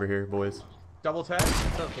launcher over here, boys. Double tag.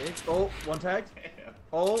 What's up, bitch? Oh, one tag.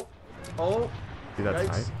 Oh. See that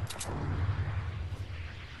Yikes. snipe?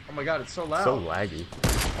 Oh my god, it's so loud. So laggy.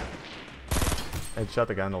 Headshot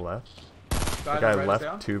the guy on the left. The Guy guy that left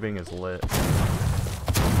down? tubing is lit. It's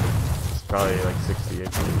probably like 68.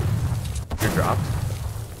 You're dropped.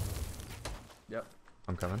 Yep.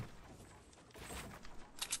 I'm coming.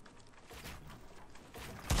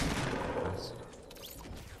 Nice.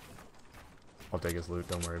 I'll take his loot,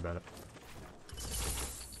 don't worry about it.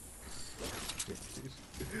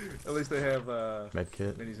 At least they have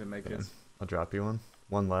Medkit. minis and Yeah. medkits. I'll drop you one.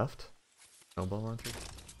 One left. Snowball launcher.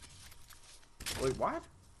 Wait, what?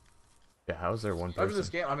 Yeah, how is there one After this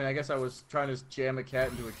person? game, I mean, I guess I was trying to jam a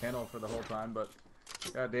cat into a kennel for the whole time, but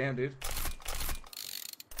god damn, dude.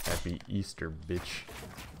 Happy Easter, bitch.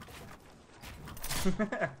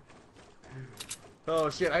 Oh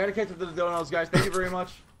shit, I gotta catch up to the donuts, guys. Thank you very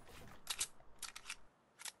much.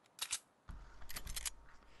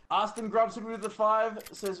 Austin grabs me with the 5,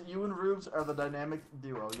 says you and Rubes are the dynamic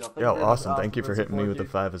duo. Yo, Austin, thank you for hitting me with the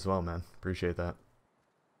 5 as well, man. Appreciate that.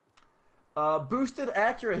 Boosted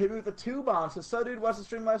Acura hit me with a 2 bomb. Says, so dude, watched the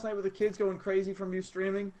stream last night with the kids going crazy from you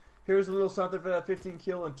streaming. Here's a little something for that 15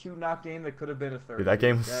 kill and 2 knock game that could have been a 30. Dude, that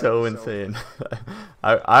game was That so was insane.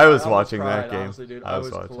 I was watching cried, that game. honestly, dude. I I was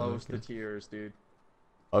was watching close that to game. tears, dude.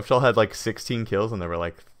 Upshall had like 16 kills and there were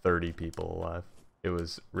like 30 people alive. It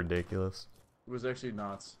was ridiculous. It was actually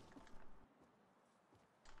nuts.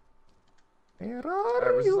 Where Alright,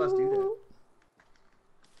 are where's this last dude at? you?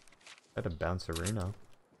 I had to bounce Arena.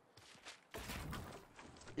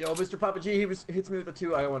 Yo, Mr. Papa G, hits me with a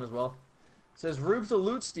 2. I got one as well. Says, Rube's a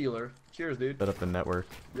loot stealer. Cheers, dude. Set up the network.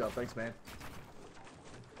 Yo, thanks, man.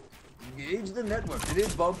 Engage the network. It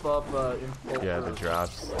did bump up in Yeah, the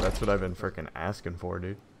drops. That's what I've been freaking asking for,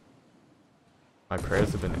 dude. My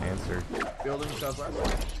prayers have been answered. Building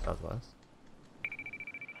southwest. Southwest.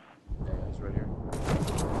 Yeah, he's right here.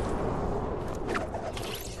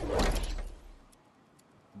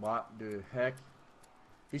 What the heck?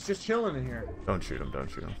 He's just chilling in here. Don't shoot him, don't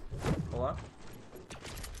shoot him. Hold on.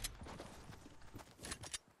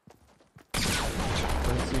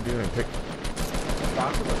 What's he doing? Pick.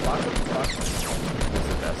 Box him, box him, box him. That's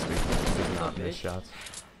the best, dude. He does not miss bitch? shots.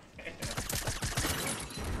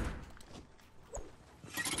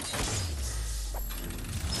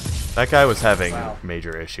 That guy was having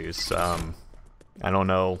major issues. I don't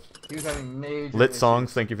know. He was having major Lit issues.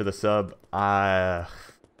 Songs, thank you for the sub. I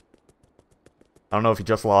don't know if he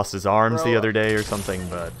just lost his arms the other day or something,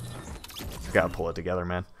 but you gotta pull it together,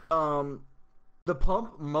 man. The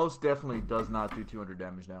pump most definitely does not do 200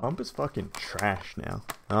 damage now. Pump is fucking trash now.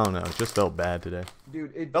 I don't know. It just felt bad today.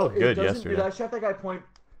 Dude, it felt good doesn't, yesterday. Dude, I shot that guy point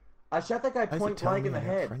Why is it blank telling in me the I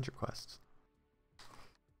have head. friend requests?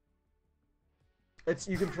 It's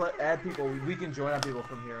you can add people. We can join on people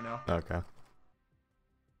from here now. Okay.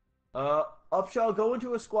 Upshall, go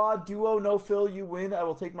into a squad duo, no fill, you win. I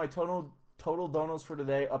will take my total donos for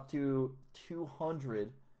today up to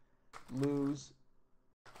 200. Lose.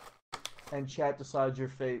 And chat decides your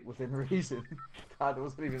fate within reason. God, what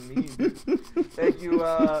does that even mean? Thank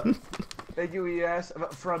you, ES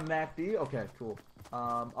from MacD. Okay, cool.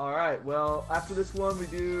 All right. Well, after this one, we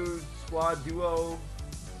do squad duo.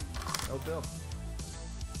 No fill.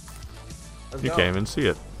 Let's You go. can't even see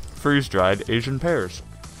it. Freeze-dried Asian pears.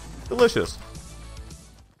 Delicious.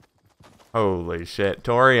 Holy shit.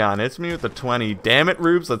 Torion, it's me with the 20. Damn it,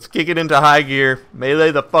 Rubes. Let's kick it into high gear.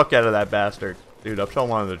 Melee the fuck out of that bastard. Dude, Upshall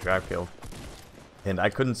wanted the trap kill. And I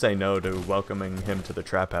couldn't say no to welcoming him to the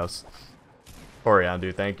trap house. Orion,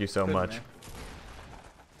 dude, thank you so much. Man.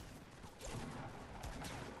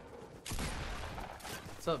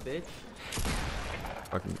 What's up, bitch?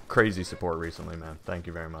 Fucking crazy support recently, man. Thank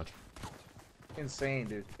you very much. Insane,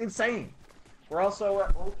 dude. Insane. We're also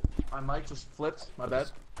at... Oh, my mic just flipped. My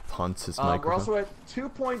bad. Punts his microphone. We're also at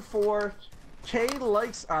 2.4K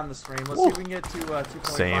likes on the stream. Let's see if we can get to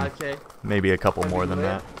 2.5K. Maybe a couple more than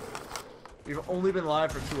that. We've only been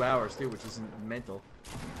live for 2 hours, too, which is mental.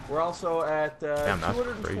 We're also at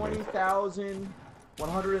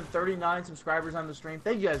 220,139 subscribers on the stream.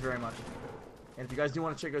 Thank you guys very much. And if you guys do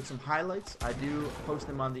want to check out some highlights, I do post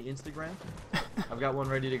them on the Instagram. I've got one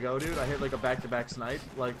ready to go, dude. I hit like a back-to-back snipe,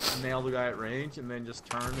 like nailed a guy at range, and then just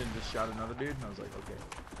turned and just shot another dude. And I was like, okay.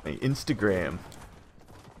 Hey, Instagram.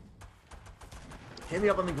 Hit me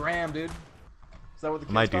up on the gram, dude. Is that what the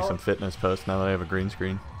kids Might do call some it? fitness posts now that I have a green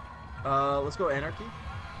screen. Let's go Anarchy.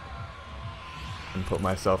 And put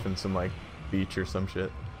myself in some, like, beach or some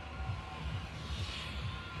shit.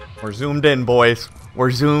 We're zoomed in, boys. We're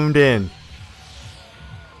zoomed in.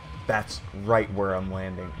 That's right where I'm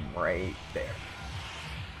landing. Right there.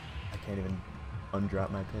 I can't even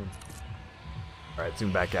undrop my pin. Alright,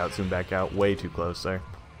 zoom back out, zoom back out. Way too close there.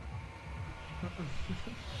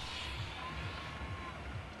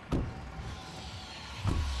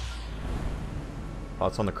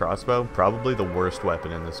 Thoughts on the crossbow? Probably the worst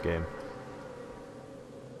weapon in this game.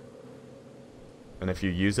 And if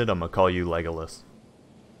you use it, I'm gonna call you Legolas.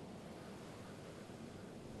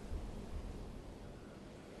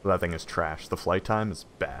 That thing is trash. The flight time is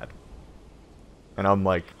bad. And I'm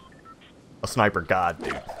like a sniper god,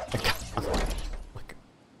 dude. Like,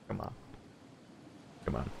 come on.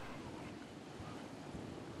 Come on.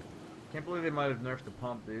 Can't believe they might have nerfed the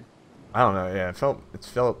pump, dude. I don't know, yeah, it felt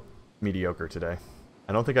mediocre today.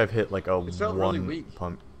 I don't think I've hit like a really weak.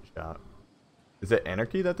 pump shot. Is it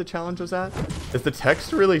Anarchy that the challenge was at? Is the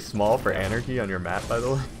text really small for Anarchy on your map, by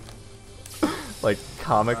the way? Like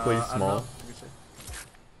comically small.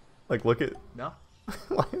 Like, look at... No?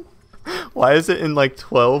 Why is it in, like,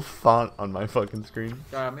 12 font on my fucking screen?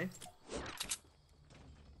 Guy on me.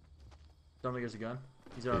 Don't think there's a gun.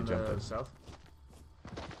 He's on the south.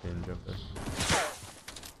 Didn't jump in.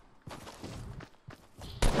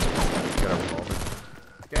 Got a revolver.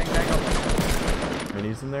 Gang up.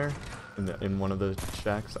 Minis in there? In one of the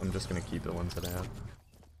shacks? I'm just gonna keep the ones that I have.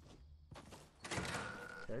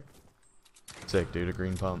 Okay. Sick, dude. A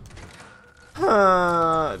green pump.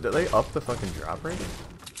 Did they up the fucking drop rate?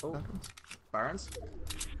 Oh, Barons?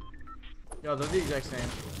 Yo, they're the exact same.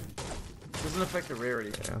 Doesn't affect the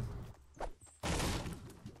rarity. Yeah.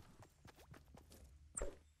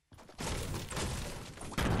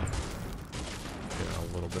 Getting a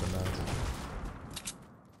little bit of that.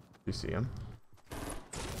 You see him?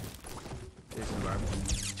 He's in the barn.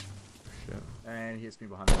 Shit. And he hits me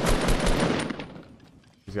behind me.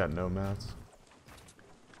 He's got no mats.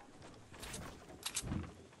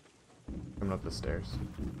 Coming up the stairs.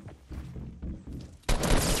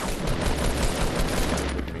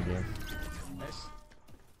 Big me game. Nice.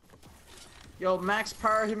 Yo, Max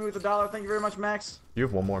Power hit me with $1. Thank you very much, Max. You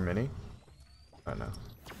have one more mini? Oh no.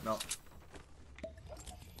 No.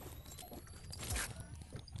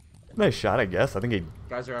 Nice shot, I guess. I think he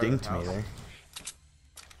Guys are out dinked of the me house. there.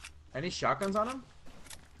 Any shotguns on him?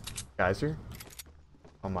 Geyser?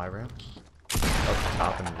 On my ramp? Up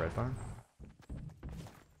top in the red barn?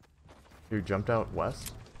 Dude jumped out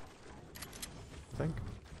west? I think.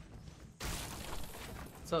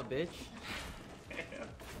 What's up, bitch?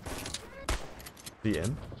 The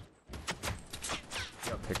in?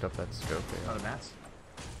 Yep, picked up that scope. Out of mats.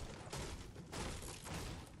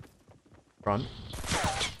 Front.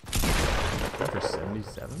 For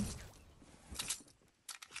 77?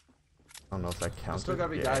 I don't know if that counts. Still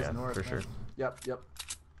gotta be guys north. For sure. Yep.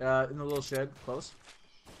 In the little shed, close.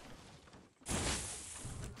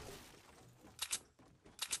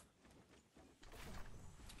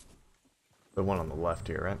 The one on the left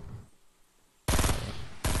here, right?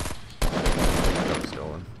 Oh,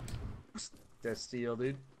 stolen. That's steel,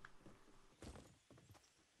 dude.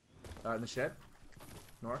 In the shed.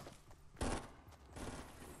 North.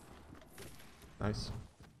 Nice.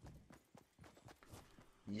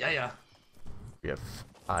 Yeah. We have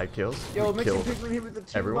 5 kills. Yo, We Mixing killed Pigman here with the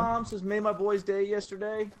 2 everyone. bombs. Says made my boy's day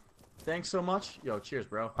yesterday. Thanks so much. Yo, cheers,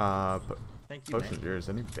 bro. Thank you, man. yours.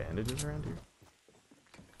 Any bandages around here?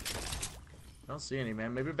 I don't see any,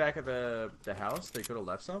 man. Maybe back at the house they could have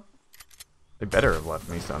left some. They better have left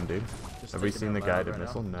me some, dude. Just Have we thinking seen the out loud guided right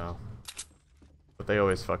missile? No. But they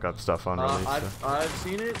always fuck up stuff on release. So. I've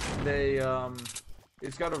seen it. They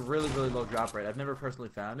It's got a really, really low drop rate. I've never personally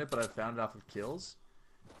found it, but I've found it off of kills.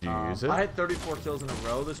 Do you use it? I had 34 kills in a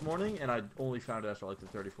row this morning, and I only found it after like the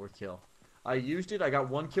 34th kill. I used it. I got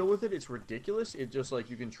 1 kill with it. It's ridiculous. It just like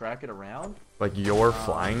you can track it around. Like you're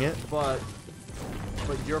flying it? But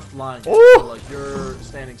you're flying. Ooh! So, like you're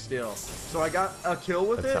standing still. So I got a kill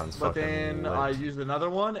with That it, sounds but fucking then I used another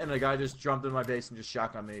one, and the guy just jumped in my base and just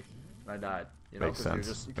shotgunned me, and I died. You know, Makes because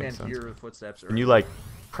sense. you can't hear the footsteps. Or Can you like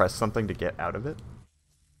press something to get out of it?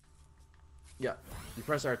 Yeah, you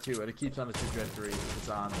press R2 and it keeps on the trajectory. It's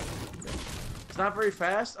on. It's not very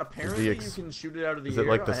fast. Apparently, you can shoot it out of the air. Is it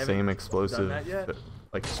like the I same haven't explosive, done that yet.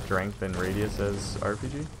 like strength and radius as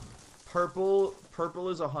RPG? Purple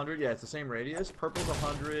is 100. Yeah, it's the same radius. Purple's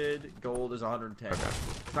 100. Gold is 110. Okay.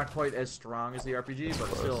 It's not quite as strong as the RPG,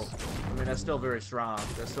 but still, I mean, that's still very strong.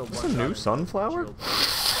 That's still. Is this a new sunflower?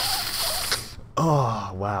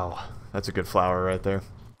 Oh wow, that's a good flower right there.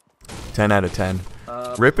 10 out of 10.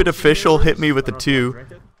 Rip It Official hit me with a 2.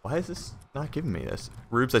 Why is this not giving me this?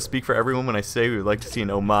 Rubes, I speak for everyone when I say we would like to see an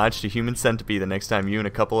homage to Human Centipede the next time you and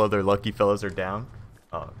a couple other lucky fellas are down.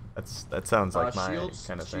 Oh, that sounds like my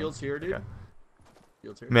kind of thing. Shields here, dude. Okay.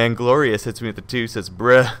 Shields here. Man Glorious hits me with a 2, says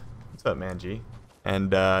bruh. What's up, man G?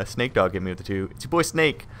 And Snake Dog hit me with a 2. It's your boy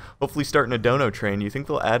Snake. Hopefully starting a dono train. You think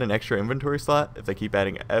they'll add an extra inventory slot if they keep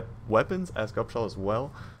adding weapons? Ask Upshaw as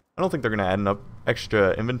well. I don't think they're going to add an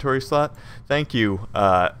extra inventory slot. Thank you,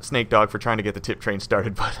 Snake Dog, for trying to get the tip train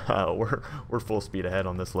started, but we're full speed ahead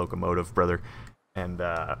on this locomotive, brother. And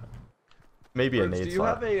maybe a nade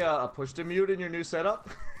slot. Do you have a push to mute in your new setup?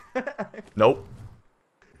 Nope.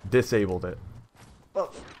 Disabled it.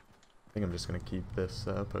 Oh. I think I'm just going to keep this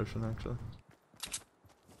potion, actually.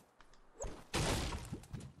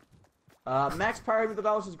 Max Pirate with the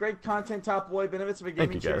dollars is great content, top boy, benefits of a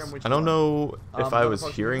gaming chair. Thank you, guys. I don't know if I was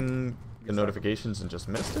hearing the notifications and just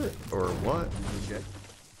missed it, or what.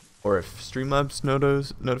 Or if Streamlabs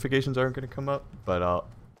notifications aren't going to come up, but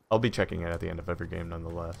I'll be checking it at the end of every game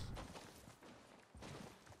nonetheless.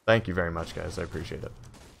 Thank you very much, guys. I appreciate it.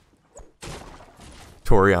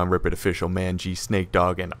 Torion, Rip It Official, Man G, Snake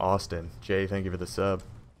Dog, and Austin. Jay, thank you for the sub.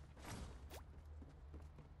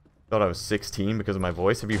 Thought I was 16 because of my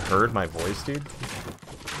voice. Have you heard my voice, dude?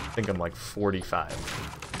 I think I'm like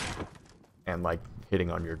 45. And like hitting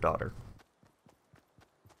on your daughter.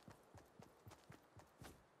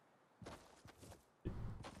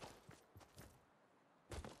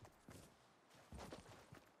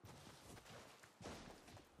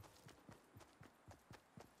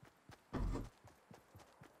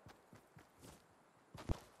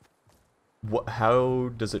 How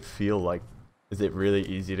does it feel like? Is it really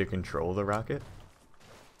easy to control the rocket?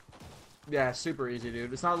 Yeah, super easy,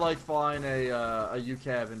 dude. It's not like flying a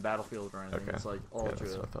UCAV in Battlefield or anything. Okay. It's like ultra, yeah,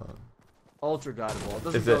 that's what I thought. ultra guidable. It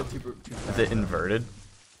doesn't go too fast. Is it inverted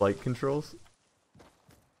flight controls?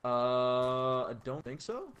 I don't think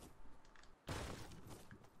so.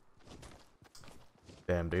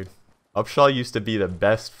 Damn, dude. Upshaw used to be the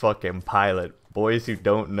best fucking pilot. Boys who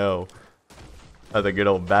don't know. The good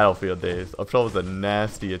old Battlefield days. Upshaw was a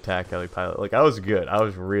nasty attack heli pilot. Like, I was good. I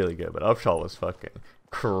was really good. But Upshaw was fucking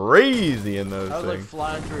crazy in those things. Like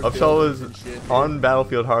flying through Upshaw was shit, on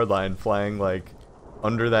Battlefield Hardline flying, like,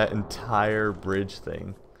 under that entire bridge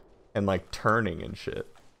thing. And, like, turning and shit.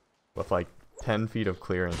 With, like, 10 feet of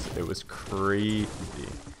clearance. It was crazy.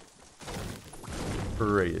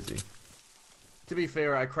 Crazy. To be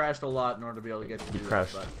fair, I crashed a lot in order to be able to get to do that.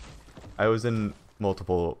 But I was in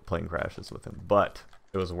multiple plane crashes with him, but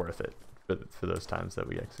it was worth it for those times that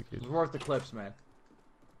we executed. It was worth the clips, man.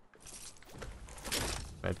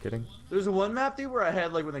 Mad kidding? There's a one map, dude, where I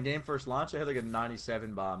had, like, when the game first launched, I had, like, a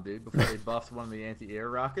 97 bomb, dude, before they buffed one of the anti-air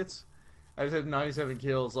rockets. I just had 97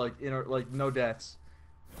 kills, like, like, no deaths.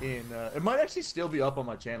 In, it might actually still be up on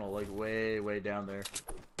my channel, like, way, way down there.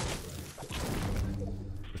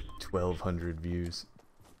 1,200 views.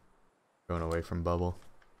 Going away from bubble.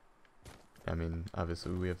 I mean,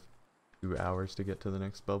 obviously we have 2 hours to get to the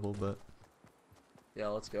next bubble, but... Yeah,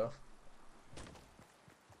 let's go.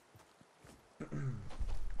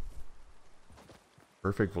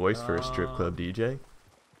 Perfect voice for a strip club DJ.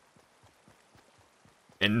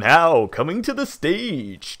 And now, coming to the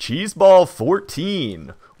stage, Cheeseball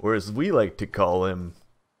 14, or as we like to call him,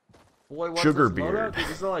 Boy, Sugarbeard. This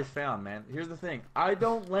is all I found, man. Here's the thing. I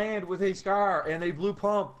don't land with a scar and a blue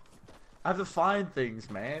pump. I have to find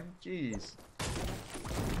things, man. Jeez.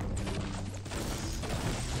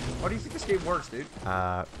 How do you think this game works, dude?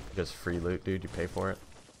 Just free loot, dude. You pay for it.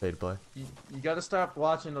 Pay to play. You gotta stop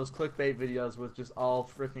watching those clickbait videos with just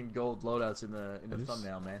all freaking gold loadouts in the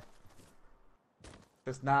thumbnail, man.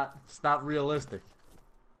 It's not realistic.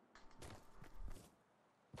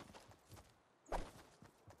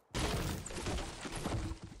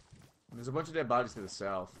 There's a bunch of dead bodies to the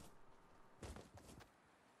south.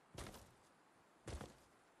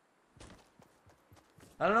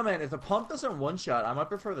 I don't know, man. If the pump doesn't one-shot, I might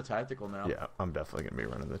prefer the tactical now. Yeah, I'm definitely gonna be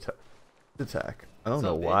running the tac. I don't What's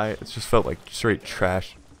know up, why. bitch? It just felt like straight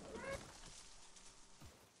trash.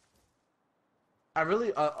 I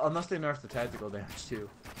really, unless they nerf the tactical damage too.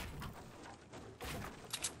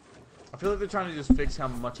 I feel like they're trying to just fix how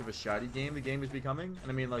much of a shoddy game the game is becoming.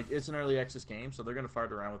 And I mean, like, it's an early access game, so they're gonna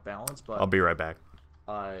fart around with balance. But I'll be right back.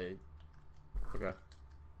 Okay.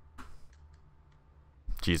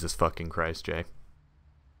 Jesus fucking Christ, Jay.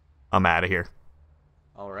 I'm out of here.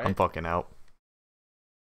 All right. I'm fucking out.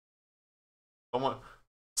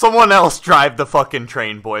 Someone else drive the fucking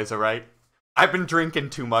train, boys, alright? I've been drinking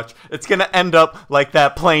too much. It's gonna end up like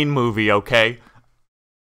that plane movie, okay?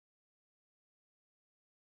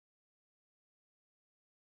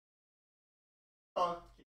 Fuck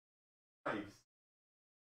Christ.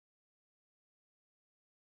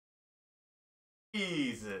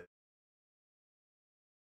 Jesus.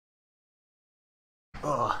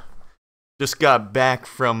 Ugh. Just got back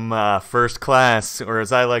from first class, or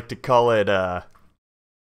as I like to call it,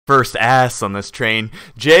 first ass on this train.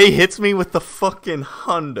 Jay hits me with the fucking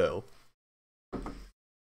hundo.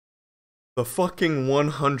 The fucking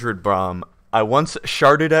 100 bomb. I once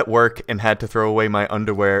sharded at work and had to throw away my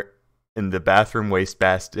underwear in the bathroom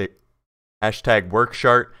wastebasket. Hashtag work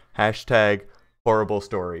shart. Hashtag horrible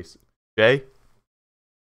stories. Jay?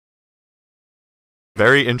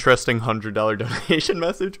 Very interesting $100 donation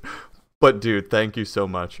message. But dude, thank you so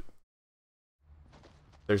much.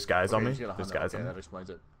 There's guys on me. There's guys on me. That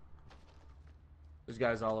explains it. There's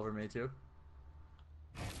guys all over me too.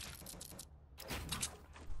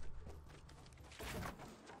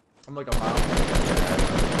 I'm like a mile.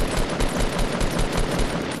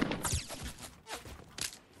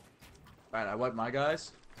 Alright, I wiped my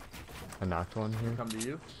guys. I knocked one here. Come to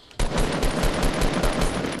you.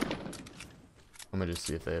 I'm gonna just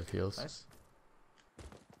see if they have heals. Nice.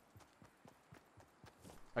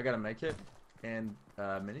 I got a med kit and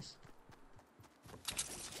minis.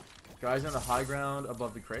 Guys on the high ground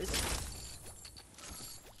above the crate.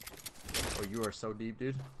 Oh, you are so deep,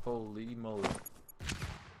 dude. Holy moly.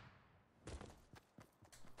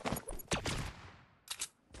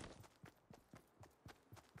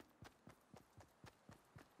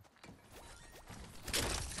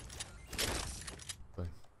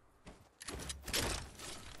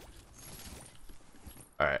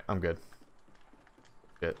 Alright, I'm good.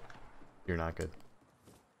 Shit. You're not good.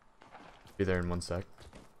 Be there in 1 sec.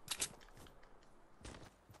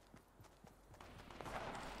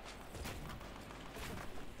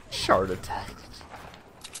 Shard attack.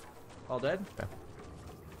 All dead? Okay.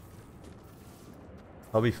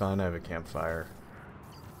 I'll be fine. I have a campfire.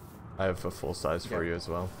 I have a full size for you as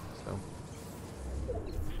well. So.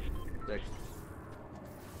 Sick.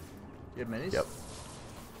 You have minis? Yep.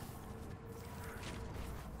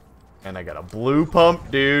 And I got a blue pump,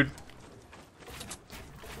 dude.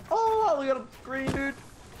 Oh, we got a green dude.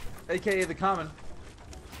 AKA the common.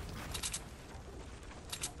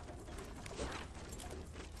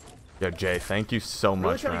 Yo, Jay, thank you so Really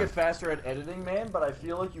much, trying man. to get faster at editing, man, but I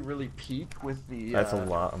feel like you really peak with the... That's a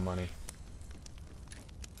lot of money.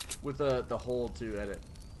 With the hold to edit.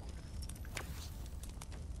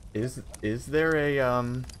 Is there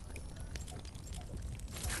a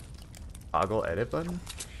toggle edit button?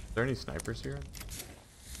 Is there any snipers here?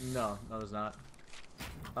 No, there's not.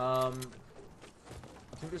 I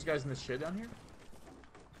think there's guys in this shed down here.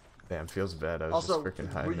 Damn, feels bad. I was Also, just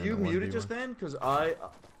freaking hiding. were you in the muted 1v1. just then? Because I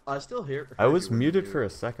still hear. I was muted for a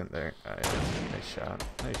second there. Nice shot.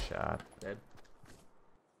 Nice shot. Dead.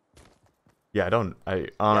 Yeah, I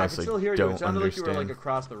honestly I can still hear you. don't It sounded like you understand. were like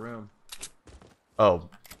across the room. Oh,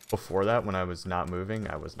 before that, when I was not moving,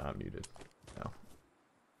 I was not muted. No.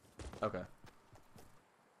 Okay.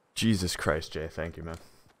 Jesus Christ, Jay. Thank you, man.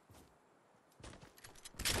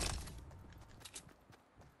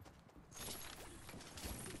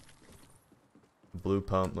 Blue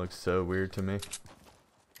pump looks so weird to me.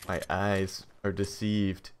 My eyes are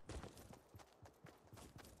deceived.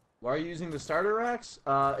 Why are you using the starter racks?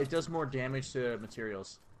 It does more damage to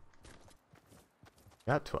materials.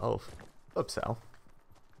 Got 12. What's up, Sal?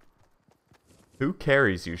 Who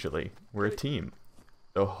carries usually? We're a team.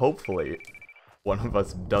 So hopefully one of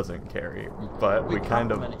us doesn't carry, but we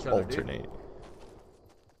kind of complement each other, alternate.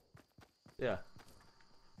 Yeah.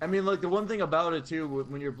 I mean, like, the one thing about it, too,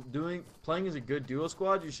 when you're playing as a good duo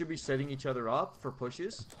squad, you should be setting each other up for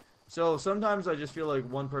pushes. So sometimes I just feel like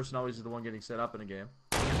one person always is the one getting set up in a game.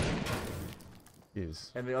 Jeez.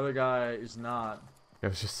 And the other guy is not. I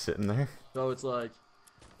was just sitting there. So it's like,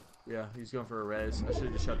 Yeah, he's going for a res. I should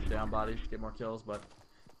have just shut the down body to get more kills, but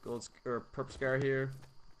gold or purple scar here,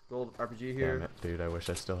 gold RPG here. Damn it, dude! I wish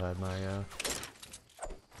I still had my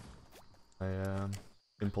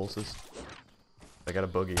impulses. I got a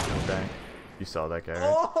boogie. Bang. You saw that guy, right?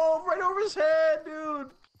 Oh, right over his head, dude.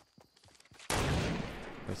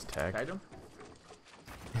 Nice tag. Tagged him.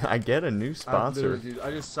 I get a new sponsor. Dude,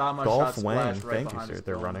 I just saw my Golf shot splash Wang. right Thank you, behind sir. his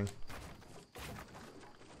They're dome. running.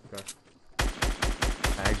 Okay.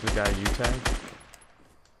 Tag the guy you tagged.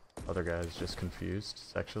 Other guy's just confused,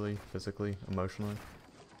 sexually, physically, emotionally.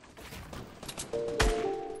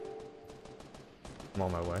 I'm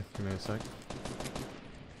on my way. Give me a sec.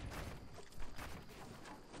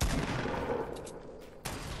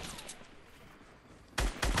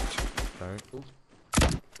 Alright.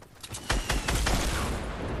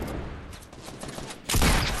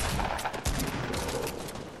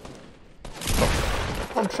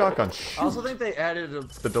 Pump shotgun. Shoot. I also think they added a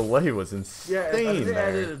The delay was insane. I think they there.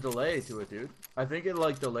 added a delay to it, dude. I think it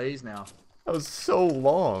like delays now. That was so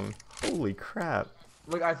long. Holy crap.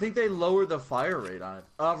 Like I think they lowered the fire rate on it.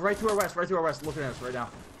 Right to our west, looking at us right now.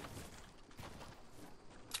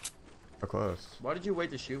 How close? Why did you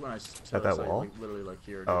wait to shoot when I said At that I saw you, wall? like, literally like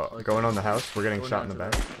here? Dude. Oh, Like, going on the house? We're getting going shot in the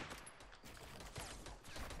down back. to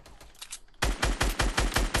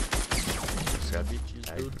Just got Bitches,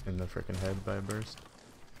 tagged dude. in the freaking head by a burst.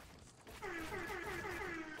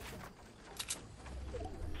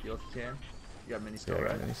 You if you can. You got mini Yeah, skill, I got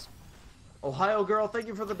right? minis. Ohio girl, thank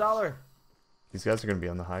you for the $1. These guys are going to be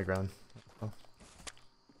on the high ground. Oh.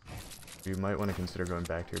 You might want to consider going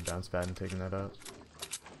back to your bounce pad and taking that out.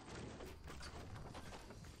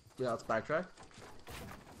 Yeah, let's backtrack.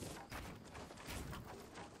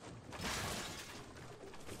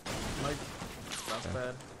 Mike, bounce Okay.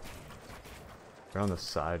 pad. They're on the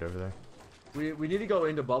side over there. We need to go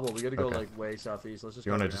into bubble. We got to go Okay. like way southeast. Let's just.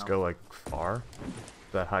 You go want to right just now. go like far?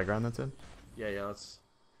 That high ground that's in? Yeah, let's.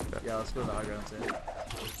 Okay. Yeah, let's go to the high ground.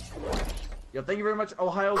 Yeah, thank you very much,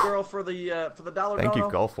 Ohio girl, for the $1. Thank you, dono.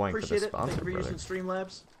 Golf Wang, for the Appreciate it. sponsor, Thank you for brother. using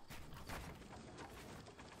Streamlabs.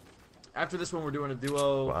 After this one, we're doing a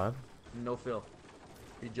duo. What? No fill.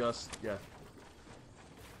 He just yeah.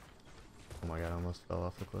 Oh my god, I almost fell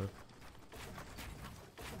off the cliff.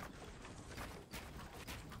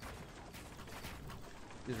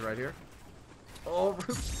 He's right here. Oh,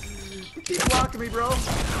 Roops. Keep blocking me, bro.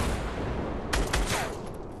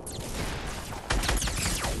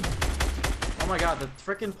 Oh my god, the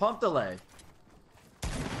freaking pump delay.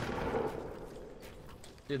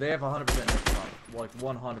 Dude, they have 100% next pump. Like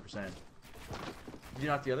 100%. Did you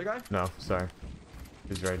knock the other guy? No, sorry.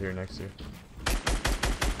 He's right here next to you.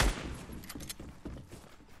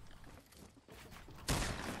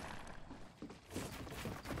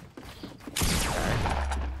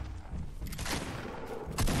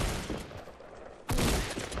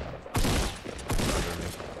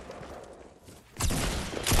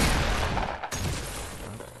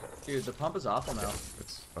 Dude, the pump is awful now.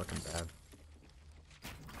 It's fucking bad.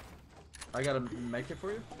 I gotta make it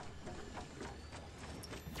for you.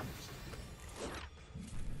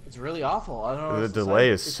 It's really awful. I don't know. The what to delay say.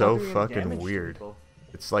 is It's so not doing any fucking damage to weird. people.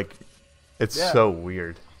 It's like, it's Yeah. so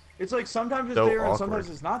weird. It's like sometimes it's So there and awkward. sometimes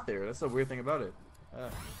it's not there. That's the weird thing about it.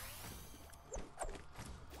 I'm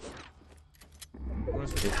gonna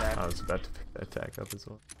switch it back. I was about to pick that attack up as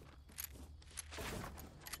well.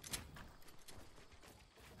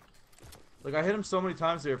 Like I hit him so many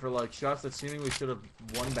times there for like shots that seemingly should have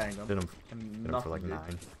one banged him. Hit him, And hit him nothing for like did.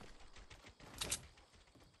 9.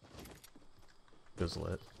 It was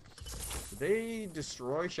lit. Did they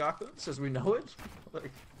destroy shotguns as we know it? Like,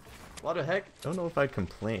 what the heck? Don't know if I'd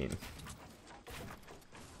complain.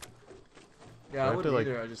 Yeah, I I have wouldn't to, like,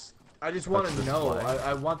 either. I just want touch to this know. flag.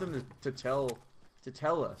 I want them to tell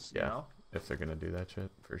us. Yeah. You know, If they're gonna do that shit,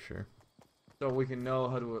 for sure. so we can know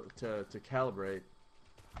how to calibrate.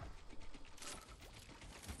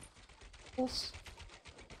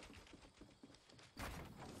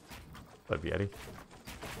 But Yeti.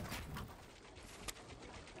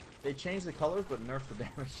 They changed the colors but nerfed the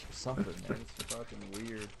damage or something, man. It's fucking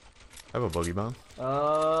weird. I have a boogie bomb.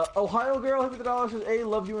 Ohio girl, hit me the $1. Says, "Hey,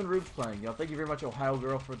 love you and Rubes playing." Yo, thank you very much, Ohio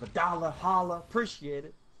girl, for the $1. Holla, appreciate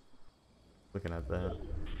it. Looking at that.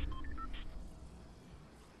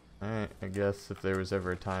 Alright, I guess if there was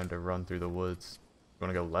ever a time to run through the woods. You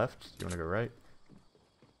wanna go left? You wanna go right?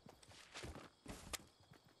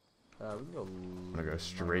 We can go. I'm gonna go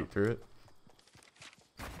straight through it.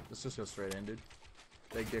 Let's just go straight in, dude.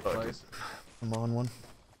 Big dick Fuck plays. it. I'm on one.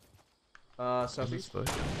 Southeast. Bush.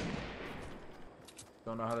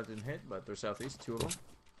 Don't know how that didn't hit, but they're southeast. 2 of them.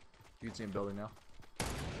 You can see them building now.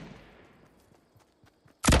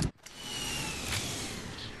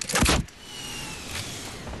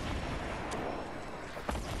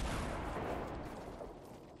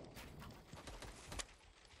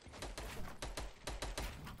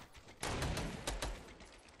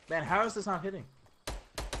 Man, how is this not hitting?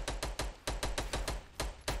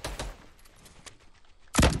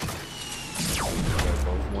 Both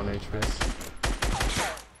 1 HP.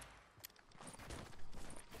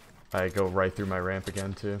 I go right through my ramp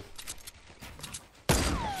again too.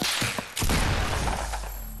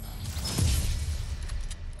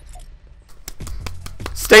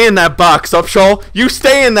 Stay in that box, Upshaw! You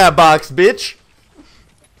stay in that box, bitch!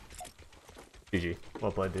 GG.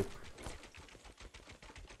 Well played, dude.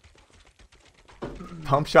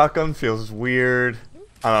 Pump shotgun feels weird.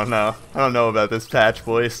 I don't know. I don't know about this patch,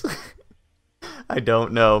 boys. I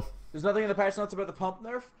don't know. There's nothing in the patch notes about the pump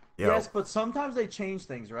nerf? Yo. Yes, but sometimes they change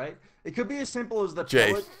things, right? It could be as simple as the Jay,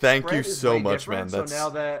 pellet thank you spread is so way much, man. different, That's so now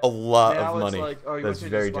that, a lot now of it's money. like, oh, you That's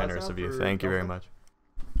want to very change the squad generous sound of you. for Thank you very Alpha? much.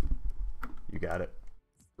 You got it.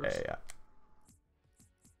 Oops. Yeah.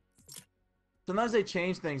 Sometimes they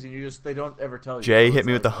change things and they don't ever tell you. Jay So hit it's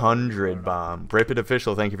me with the like, oh, I don't 100 know. bomb. Rip it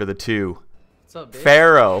official. Thank you for the 2. What's up, bitch?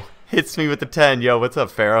 Pharaoh hits me with the 10. Yo, what's up,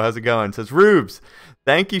 Pharaoh? How's it going? Says Rubes.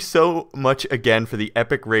 Thank you so much again for the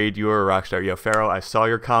epic raid. You are a rock star. Yo, Pharaoh, I saw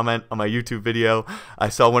your comment on my YouTube video. I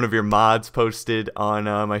saw one of your mods posted on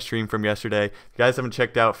my stream from yesterday. If you guys haven't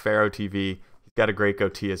checked out Pharaoh TV, he's got a great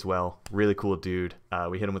goatee as well. Really cool dude.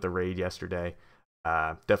 We hit him with a raid yesterday.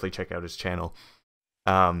 Definitely check out his channel.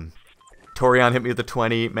 Torian hit me with the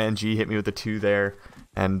 20. Man G hit me with the 2 there.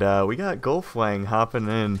 And we got Golfwang hopping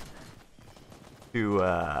in to...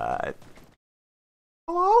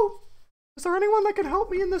 Hello? Is there anyone that can help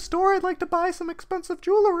me in the store? I'd like to buy some expensive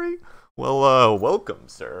jewelry. Well, welcome,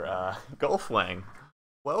 sir. Golfwang.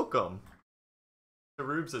 Welcome to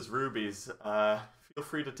Rubes' Rubies. Feel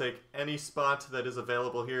free to take any spot that is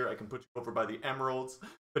available here. I can put you over by the emeralds,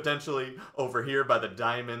 potentially over here by the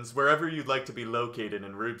diamonds, wherever you'd like to be located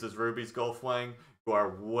in Rubes' Rubies, Golfwang. You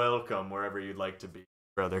are welcome wherever you'd like to be,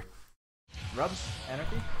 brother. Rubs?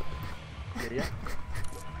 Anarchy? Yeah.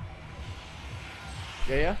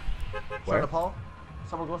 Yeah. Where? Sorry, Paul.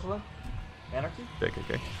 Someone goes for them? Anarchy?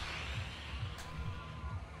 Okay.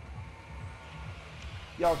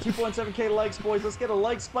 Yo, 2.7k likes, boys. Let's get a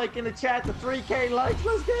like spike in the chat to 3k likes.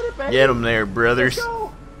 Let's get it, baby. Get them there, brothers. Let's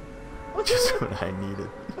go. Let's Just do it. what I needed.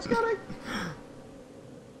 Let's get it.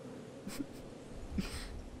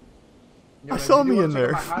 I saw me in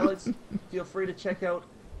there. My highlights, feel free to check out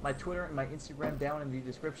my Twitter and my Instagram down in the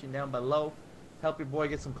description down below. Help your boy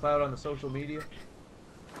get some clout on the social media.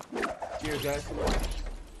 Cheers, guys.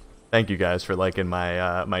 Thank you guys for liking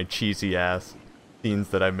my my cheesy ass scenes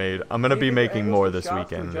that I made. I'm gonna be making more this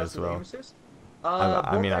weekend as well.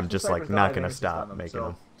 I mean, I'm just like not gonna stop making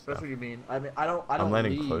them. So. That's what you mean. I mean, I don't. I'm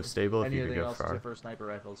letting need close stable if you could anything go else far. except for sniper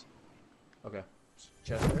rifles. Okay.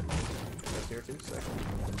 Chest there. Chest here too. Sick.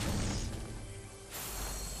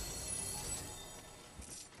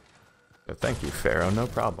 Thank you, Pharaoh. No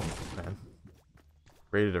problem, man.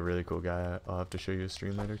 Rated a really cool guy. I'll have to show you a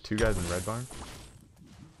stream later. 2 guys in Red Barn.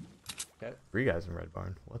 Okay. 3 guys in Red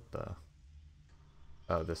Barn. What the?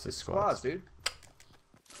 Oh, this is It's squads. squads, dude.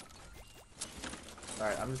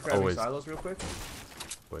 Alright, I'm just grabbing Always. silos real quick.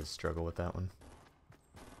 Always struggle with that one.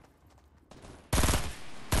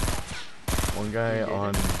 One guy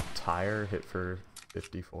on tire hit for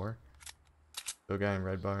 54. The guy in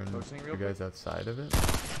Red Barn. Posting real 2 guys quick. outside of it.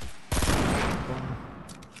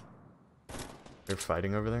 They're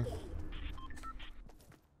fighting over there.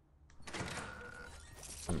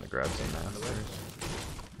 I'm gonna grab some masters.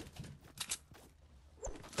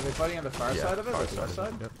 Are they fighting on the far side of it? far Or the west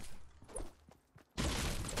side? Yep.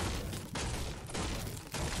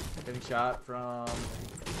 Getting shot from...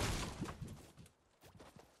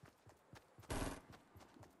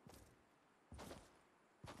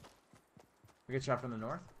 We get shot from the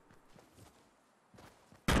north?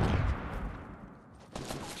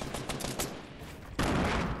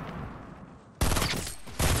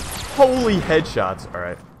 Holy headshots!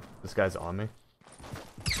 Alright, this guy's on me.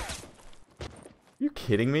 You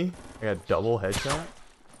kidding me? I got double headshot?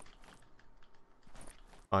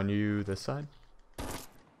 On you this side?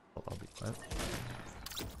 Oh, I'll be quiet.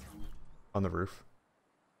 On the roof.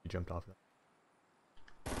 He jumped off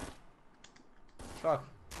that. Fuck.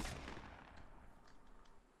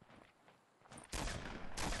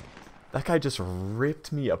 That guy just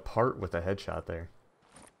ripped me apart with a headshot there.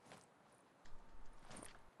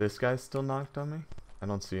 This guy's still knocked on me. I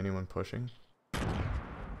don't see anyone pushing.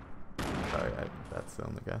 Sorry, that's the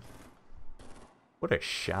only guy. What a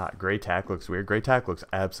shot. Gray tack looks weird. Gray tack looks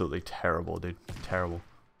absolutely terrible, dude. Terrible.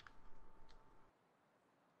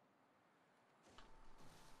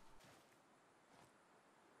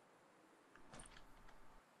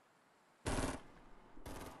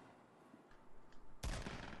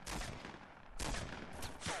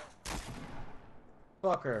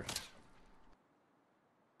 Fucker.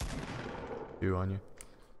 2 on you.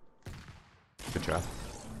 Good try.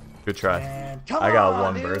 Good try. Man, come I got on,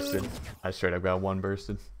 one dude. bursted. I straight up got one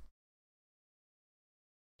bursted.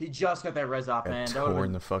 He just got that res op, man. Got That would've torn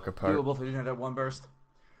been the fuck apart. doable if he didn't have that one burst.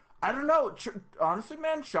 I don't know. Honestly,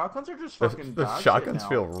 man, shotguns are just The, fucking the dog shotguns shit now.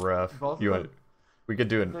 feel rough. Both of You them. want? We could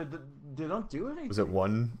do it. They don't do anything. Was it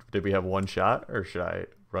one? Did we have one shot, or should I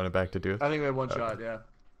run it back to do it? I think we had one Okay. shot. Yeah.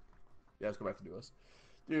 Yeah, let's go back to do us,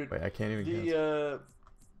 dude. Wait, I can't even. cancel.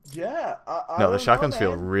 Yeah. I No, don't the shotguns know,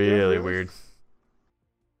 feel man. really weird.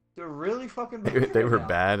 They're really fucking. They, bad they right were now.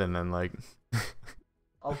 bad, and then like.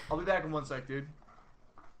 I'll be back in 1 sec, dude.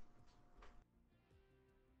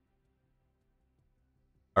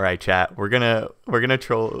 All right, chat. We're gonna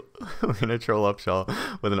troll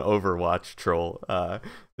Upshaw with an Overwatch troll.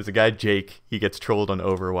 There's a guy Jake. He gets trolled on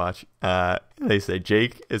Overwatch. They say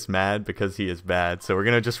Jake is mad because he is bad. So we're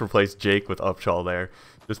gonna just replace Jake with Upshaw there.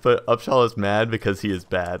 Just put Upshaw is mad because he is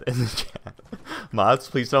bad in the chat. Mods,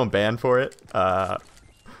 please don't ban for it.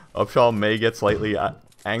 Upshaw may get slightly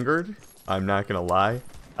angered. I'm not gonna lie.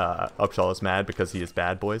 Upshaw is mad because he is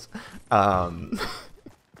bad, boys.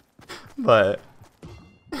 But.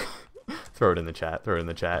 Throw it in the chat. Throw it in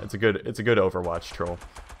the chat. It's a good Overwatch troll.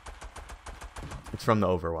 It's from the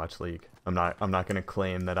Overwatch League. I'm not gonna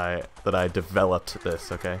claim that I developed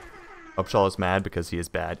this, okay? Upshaw is mad because he is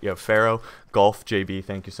bad. You have Pharaoh, Golf, JB,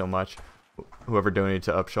 thank you so much. Whoever donated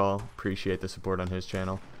to Upshaw, appreciate the support on his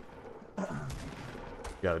channel. You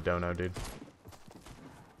got a dono, dude.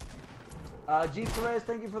 G Perez,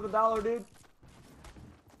 thank you for the $1, dude.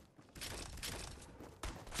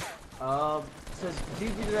 Says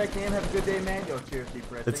GG that I can have a good day, man. Yo, cheers, G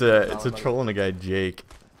Perez. It's a troll and a guy Jake.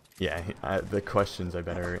 Yeah, the questions I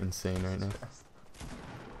bet are insane right now.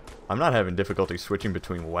 I'm not having difficulty switching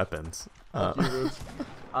between weapons. Let's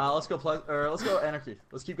go Anarchy.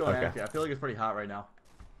 Let's keep going Okay. Anarchy. I feel like it's pretty hot right now.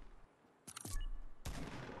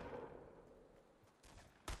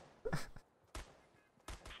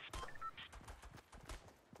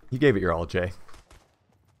 You gave it your all, Jay.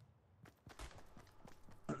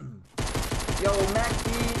 Yo, Mac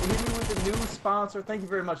D, hit me with a new sponsor. Thank you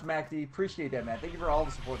very much, Mac D. Appreciate that, man. Thank you for all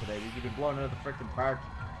the support today. You've been blowing out of the freaking park.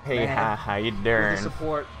 Hey, man, how you with doing? the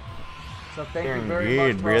support. So thank you Doing very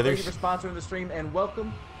good, much, bro. Thank brothers. you for sponsoring the stream, and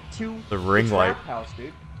welcome to The ring Trap light. House,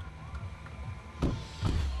 dude.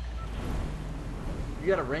 You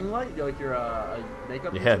got a ring light? You like your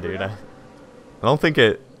makeup? Yeah, YouTuber dude. now? I don't think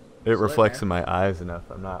it lit, reflects man. in my eyes enough.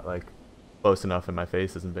 I'm not like close enough, and my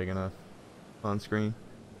face isn't big enough on screen.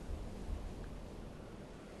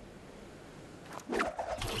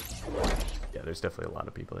 Yeah, there's definitely a lot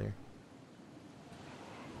of people here.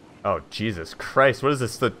 Oh, Jesus Christ. What is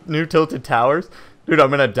this? The new Tilted Towers? Dude,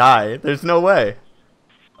 I'm gonna die. There's no way.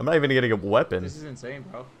 I'm not even gonna get weapons. This is insane,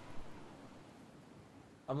 bro.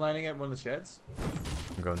 I'm landing at one of the sheds.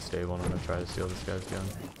 I'm going stable and I'm gonna try to steal this guy's gun.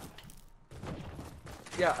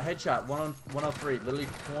 Yeah, headshot, 103, literally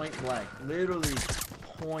point blank. Literally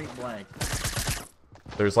point blank.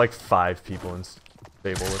 There's like 5 people in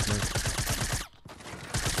stable with me.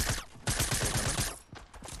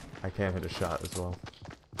 I can't hit a shot as well.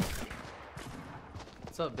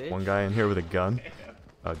 What's up, bitch? One guy in here with a gun.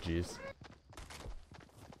 Oh, jeez.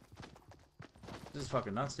 This is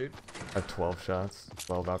fucking nuts, dude. I have 12 shots,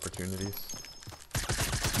 12 opportunities.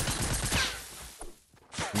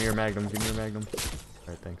 Give me your magnum, give me your magnum.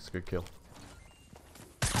 Alright, thanks, good kill.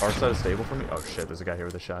 Far side is stable for me? Oh shit, there's a guy here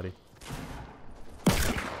with a shotty.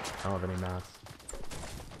 I don't have any mats.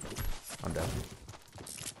 I'm dead.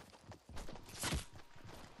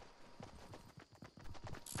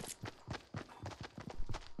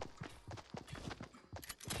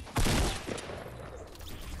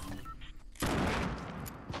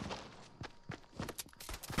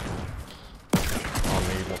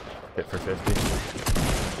 Hit for 50.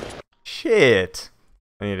 Shit!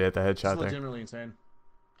 I need to hit the This is headshot there. legitimately insane.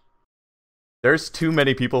 There's too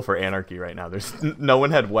many people for anarchy right now. There's no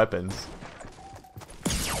one had weapons.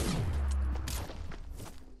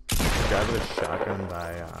 Guy with a shotgun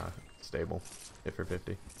by stable. Hit for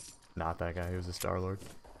 50. Not that guy. He was a Star-Lord.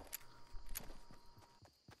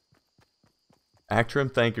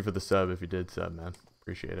 Actrim, thank you for the sub if you did sub, man.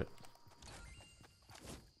 Appreciate it.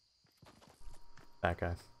 That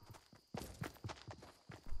guy.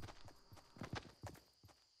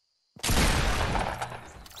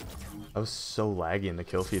 I was so laggy in the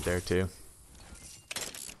kill feed there too.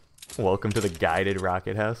 Welcome to the guided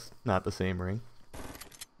rocket house. Not the same ring.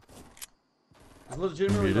 There's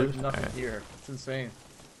legitimately like Muted? nothing Alright. here. It's insane.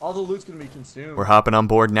 All the loot's gonna be consumed. We're hopping on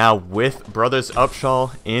board now with Brothers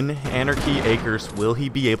Upshaw in Anarchy Acres. Will he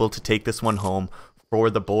be able to take this one home for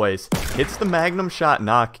the boys. Hits the magnum shot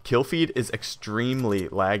knock. Kill feed is extremely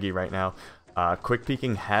laggy right now. Quick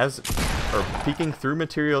peeking peeking through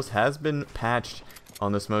materials has been patched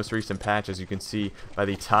on this most recent patch, as you can see by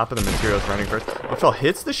the top of the materials running first. Upshall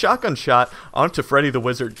hits the shotgun shot onto Freddy the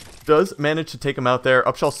Wizard. Does manage to take him out there.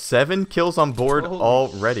 Upshall 7 kills on board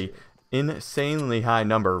already. Shit. Insanely high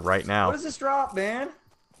number right now. What does this drop, man?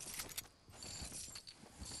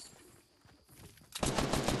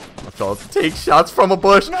 Upshall takes shots from a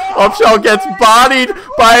bush. No! Upshall gets bodied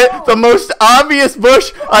by the most obvious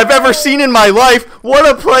bush I've ever seen in my life. What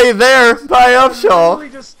a play there by Upshall.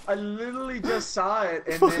 I literally just saw it,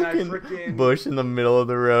 and fucking then I freaking bush in the middle of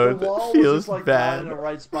the road. The wall feels was just like bad. not in the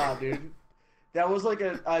right spot, dude. That was like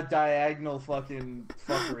a diagonal fucking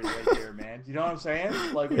fuckery right there, man. You know what I'm saying?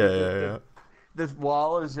 Like yeah. This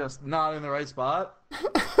wall is just not in the right spot.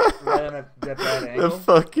 Right on that bad angle. The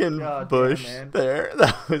fucking God bush damn, there.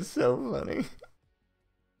 That was so funny.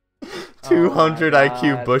 200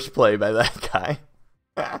 IQ bush play by that guy.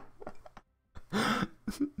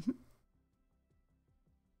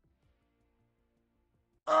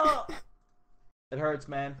 It hurts,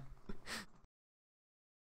 man.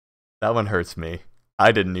 That one hurts me.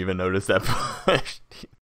 I didn't even notice that push.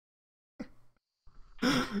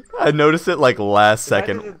 I noticed it like last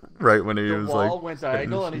second, right when he was like. The wall went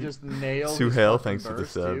diagonal and he just nailed. Suhail, thanks for the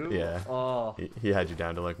sub. Too. Yeah. Oh. He had you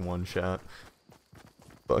down to like 1 shot.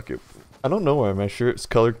 Fuck it. I don't know why my shirt's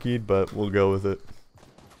color keyed, but we'll go with it.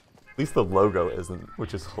 At least the logo isn't,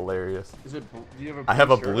 which is hilarious. Is it? Do you have I have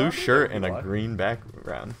a blue shirt and a green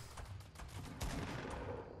background.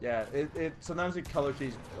 Yeah, it sometimes it color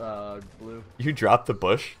keys blue. You dropped the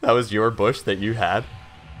bush? That was your bush that you had?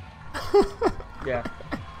 Yeah.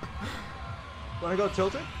 Wanna go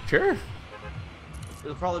tilted? Sure.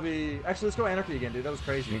 It'll probably be. Actually, let's go anarchy again, dude. That was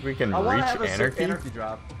crazy. Think we can I reach have anarchy? Anarchy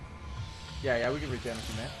drop. Yeah, we can reach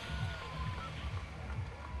anarchy, man.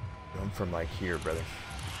 I'm from like here, brother.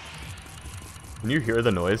 Can you hear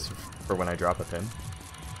the noise for when I drop a pin?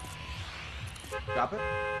 Drop it?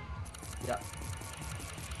 Yeah.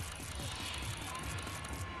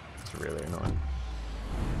 It's really annoying.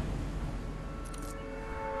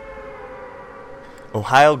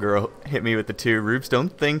 Ohio Girl hit me with the 2. Rubes,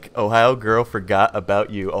 don't think Ohio Girl forgot about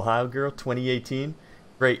you. Ohio Girl 2018,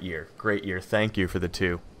 great year. Great year. Thank you for the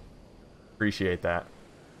 2. Appreciate that.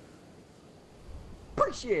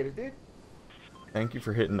 Appreciate it, dude. Thank you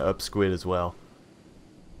for hitting up Squid as well.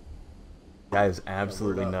 Guy is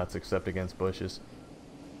absolutely nuts except against bushes.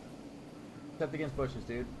 Except against bushes,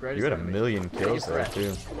 dude. You had a million kills there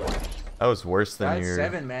too. That was worse than your...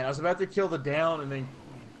 7, man. I was about to kill the down and then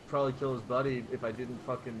probably kill his buddy if I didn't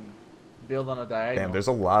fucking build on a diagonal. Damn, there's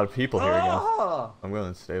a lot of people here again. Oh! I'm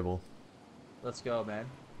going stable. Let's go, man.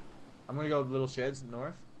 I'm gonna go little sheds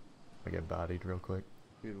north. I get bodied real quick.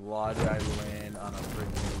 Dude, why did I land on a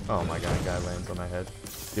freaking... Oh my god, guy lands on my head.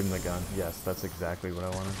 Give him the gun. Yes, that's exactly what I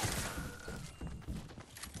wanted.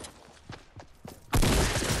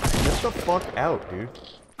 Get the fuck out, dude.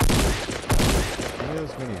 Give me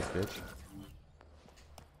those minis, bitch.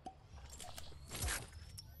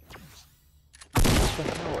 What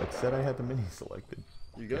the hell? It said I had the mini selected.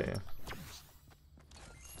 You good? Yeah.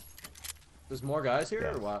 There's more guys here,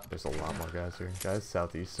 Yeah, or what? there's a lot more guys here. Guys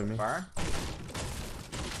southeast of me. Barn?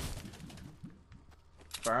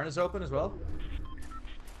 Barn is open as well?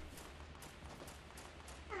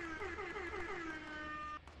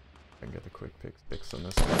 I can get the quick fix on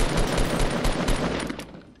this guy.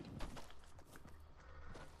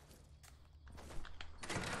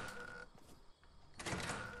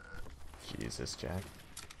 Jesus, Jack.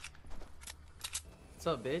 What's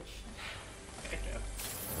up, bitch?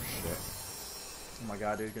 Oh shit. Oh my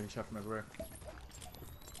god, dude, getting shot from everywhere.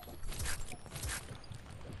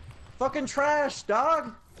 Fucking trash,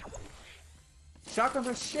 dog! Shotguns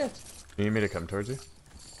are shit! You need me to come towards you?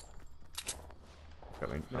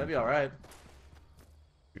 That'd be alright.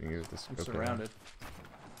 You can get this I'm surrounded.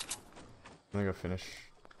 I'm gonna go finish.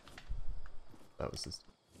 That was this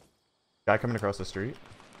guy coming across the street.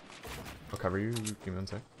 I'll cover you. Give me 1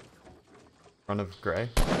 sec. Front of gray.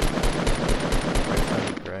 Right side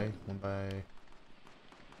of gray. One by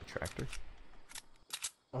the tractor.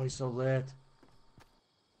 Oh, he's so lit.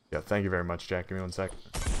 Yeah, thank you very much, Jack. Give me 1 sec.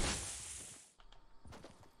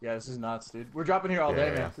 Yeah, this is nuts, dude. We're dropping here all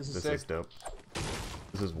day, man. This is sick. This is dope.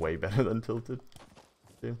 This is way better than Tilted.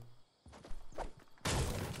 Dude.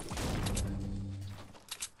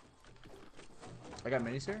 I got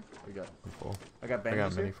minis here? What you got? I'm full. I got I got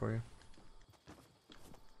bandages mini here? for you.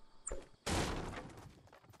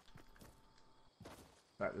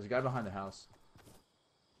 Alright, there's a guy behind the house.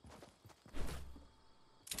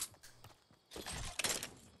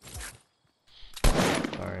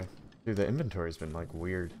 Dude, the inventory's been like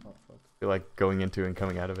weird. Oh fuck. I feel like going into and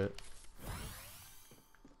coming out of it.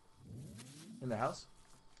 In the house?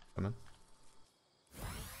 Come on.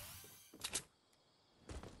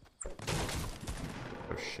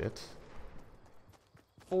 Oh shit.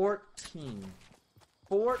 14.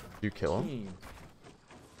 14. You kill him?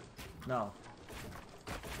 No.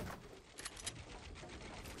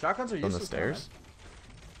 Shotguns are On useless. the stairs?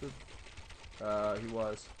 He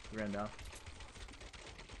was. He ran down.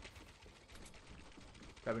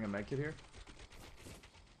 Grabbing a medkit here.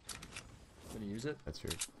 Gonna use it. That's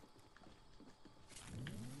your.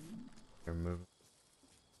 You're moving.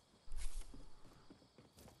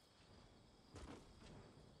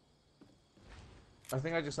 I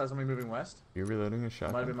think I just saw somebody moving west. You're reloading a Might have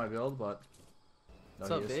shotgun? been my build, but. No,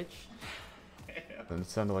 What's up, he is. bitch? And it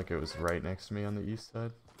sounded like it was right next to me on the east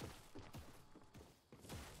side.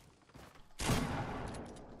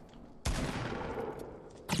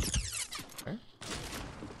 Okay.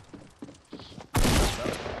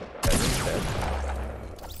 Dead.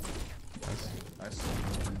 Nice. Nice.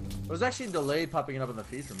 It was actually delayed popping up on the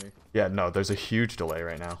feed for me. Yeah, no, there's a huge delay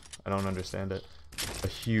right now. I don't understand it. A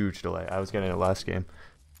huge delay. I was getting it last game.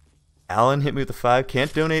 Alan hit me with a 5.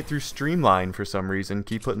 Can't donate through Streamline for some reason.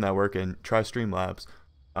 Keep putting that work in. Try Streamlabs.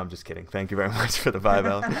 I'm just kidding. Thank you very much for the 5,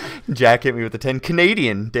 Alan. Jack hit me with a 10.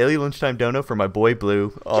 Canadian. Daily lunchtime dono for my boy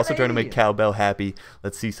Blue. Also trying to make Cowbell happy.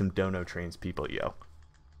 Let's see some dono trains, people. Yo.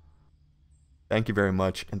 Thank you very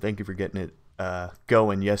much. And thank you for getting it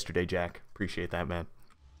going yesterday, Jack. Appreciate that, man.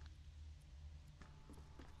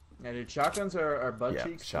 Yeah, dude, shotguns are butt Yeah,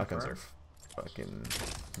 cheeks. shotguns confirmed. are fucking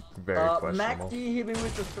very questionable. Mac D hit me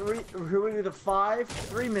with the 5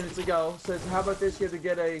 3 minutes ago. Says, how about this? You have to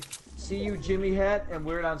get a See You Jimmy hat and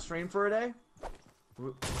wear it on stream for a day.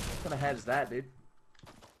 What kind of hat is that, dude?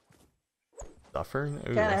 Suffer? Ooh, What kind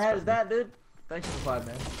of that's hat is funny. that, dude? Thanks for the 5,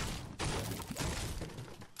 man.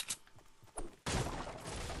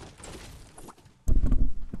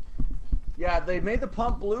 Yeah, they made the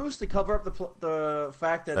pump blues to cover up the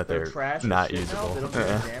fact that they're trash not and shit now. usable. They don't do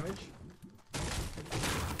any damage.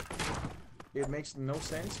 It makes no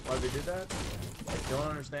sense why they did that. I don't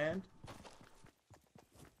understand.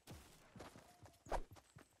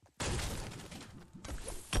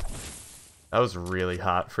 That was really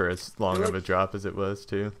hot for as long Feel of a like- drop as it was,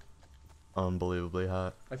 too. Unbelievably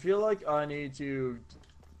hot. I feel like I need to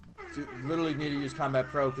literally need to use Combat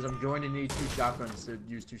Pro because I'm going to need 2 shotguns to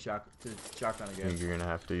use shotgun I again. think you're gonna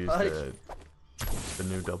have to use Like- the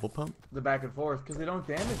new double pump. The back and forth because they don't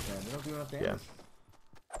damage, man. They don't do enough damage.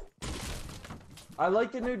 Yeah. I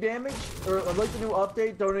like the new damage, or I like the new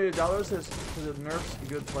update. Donated dollars because it nerfs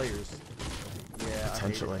good players. Yeah,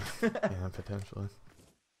 Potentially. I hate it. Yeah, potentially.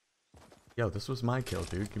 Yo, this was my kill,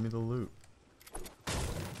 dude. Give me the loot.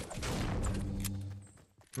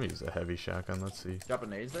 Let me use a heavy shotgun. Let's see.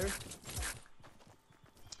 Dropping nades there.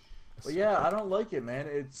 But yeah, I don't like it, man.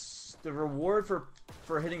 It's the reward for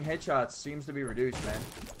hitting headshots seems to be reduced, man.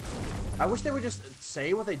 I wish they would just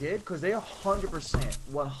say what they did because they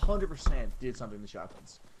 100% did something to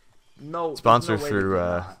shotguns. No, there's Sponsor no way through, they did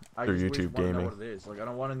not. I through just YouTube wanna know Gaming. what it is. Like I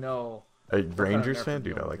don't want to know. A kind of Rangers nerf fan?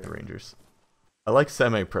 they're Dude, I dealing like with the it. Rangers. I like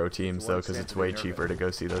semi-pro teams, To though, what because extent it's do they way nerf cheaper it? to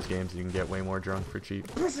go see those games. You can get way more drunk for cheap.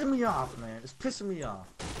 Pissing me off, man. It's pissing me off.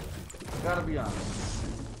 Gotta be honest.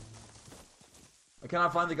 I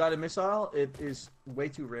cannot find the guided missile. It is way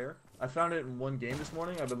too rare. I found it in one game this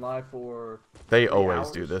morning. I've been live for. They 3 always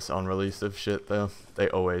hours. do this on release of shit, though. They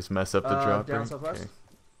always mess up the drop Down rate. southwest.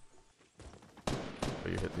 Okay. Oh,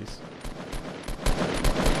 you hit these.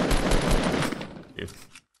 Dude.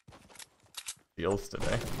 Deals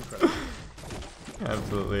today. Incredible.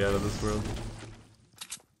 Absolutely out of this world.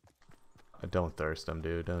 Don't thirst him,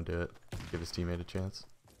 dude. Don't do it. Give his teammate a chance.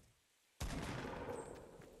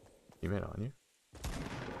 Teammate on you?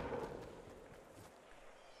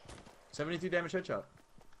 72 damage headshot.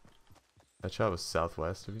 That shot was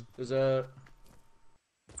southwest of you. There's a.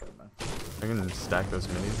 I can stack those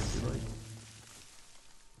minis if you like.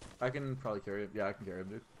 I can probably carry it. Yeah, I can carry him,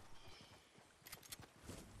 dude.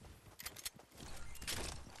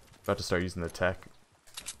 About to start using the tech.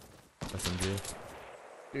 SMG.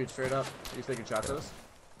 Dude, straight up. He's taking shots at us.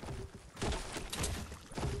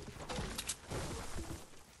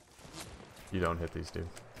 You don't hit these, dude.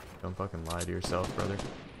 Don't fucking lie to yourself, brother.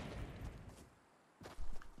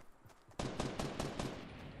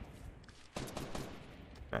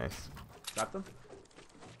 Nice. Got them.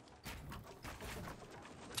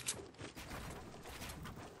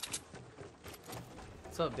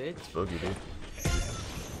 What's up, bitch? Boogie, dude.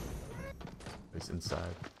 He's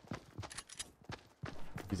inside.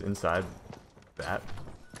 He's inside that.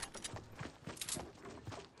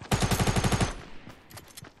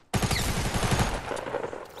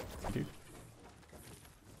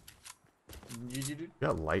 dude? You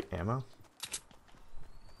got light ammo?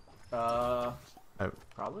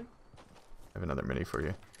 Probably. I have another mini for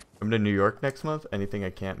you. I'm to New York next month. Anything I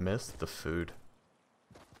can't miss? The food.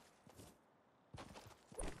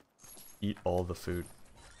 Eat all the food.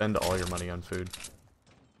 Spend all your money on food.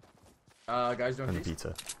 Guys, don't And the tease.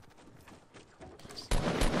 pizza.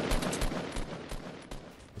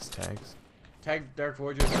 This tags. Tag Dark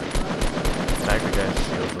Void. Just... Tag the guy's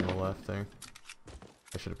shield on the left there.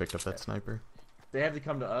 I should have picked up that sniper. They have to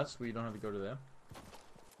come to us. We don't have to go to them.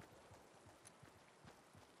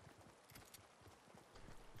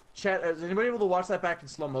 Chat, is anybody able to watch that back in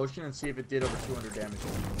slow motion and see if it did over 200 damage?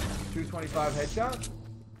 225 headshot?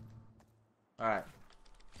 Alright.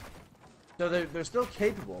 So they're still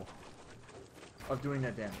capable of doing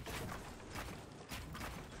that damage.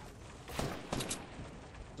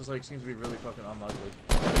 Just like seems to be really fucking unlikely.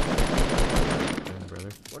 Damn, brother.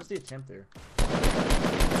 What is the attempt there?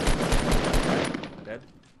 Dead?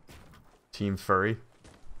 Team Furry.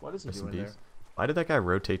 What is he Rest in doing there? peace. Why did that guy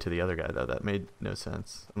rotate to the other guy though? That made no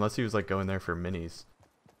sense. Unless he was like going there for minis.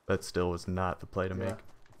 That still was not the play to make.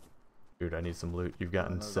 Dude, I need some loot. You've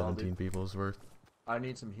gotten 17 people's worth. I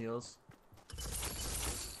need some heals.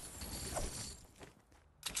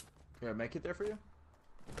 Can I make it there for you?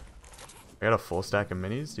 I got a full stack of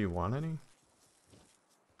minis. Do you want any?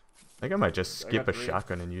 I think I might just skip a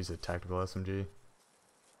shotgun and use a tactical SMG.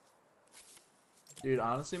 Dude,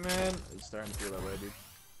 honestly, man, it's starting to feel that way, dude.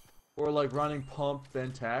 Or like running pump,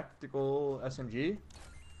 then tactical SMG.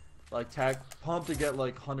 Like pump to get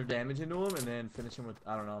like 100 damage into him, and then finish him with,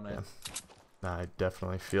 I don't know, man. Yeah. Nah, I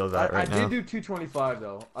definitely feel that right now. I did do 225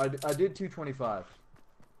 though. I did 225.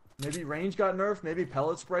 Maybe range got nerfed. Maybe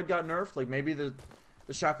pellet spread got nerfed. Like maybe the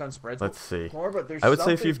shotgun spreads. Let's see. More, but there's I would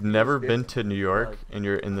say if something you've never been different. to New York Like, and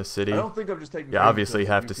you're in the city, I don't think I'm just taking. you obviously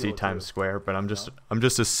have to see feel it Times too. Square. But I'm just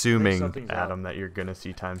something's assuming, up. Adam, that you're gonna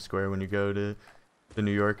see Times Square when you go to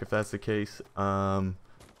New York, if that's the case.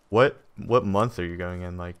 What month are you going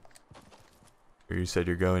in? Like, or you said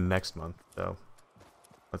you're going next month, so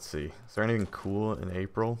let's see. Is there anything cool in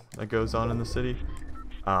April that goes on in the city?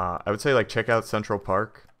 I would say like check out Central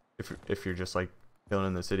Park if you're just like chilling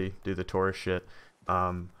in the city, do the tourist shit.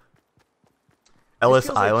 Ellis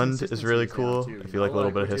feels like Island is really consistency now, cool too, if you you like a know, little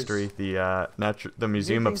like, bit of which is- history. The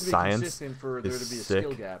Museum of Science for there to be a is sick.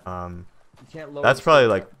 skill gap. You can't lower That's the probably skill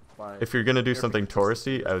like gap by if you're gonna do every something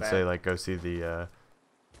consistency. touristy, I would It's say bad. like go see the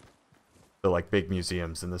like big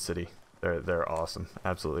museums in the city. They're awesome,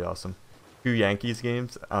 absolutely awesome. 2 Yankees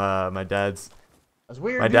games. My dad's That's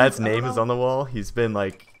weird. My dude. dad's I don't name is know. on the wall. He's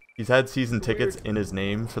had season It's tickets weird. in his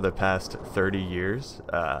name for the past 30 years.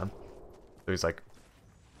 So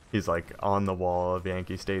he's like on the wall of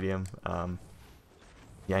Yankee Stadium.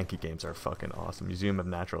 Yankee games are fucking awesome. Museum of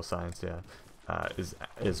Natural Science, yeah,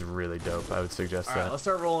 is really dope. I would suggest All right, that. let's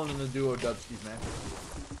start rolling in the duo dubskis, man.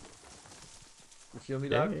 You feel me,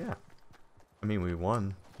 Yeah, dog? yeah. I mean, we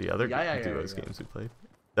won the other Yeah, duos yeah. games we played,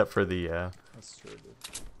 except for the That's true,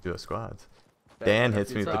 dude. duo squads. Bet- Dan bet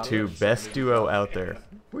hits me with the pizza, 2 I'm best excited. duo out there.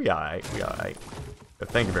 We alright.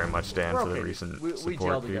 Thank you very much, Dan, We're for the okay, recent we support.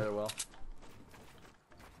 gel dude. together well.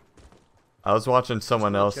 I was watching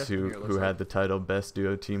someone little else chest who in here, looks had like. the title Best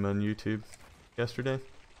Duo Team on YouTube yesterday.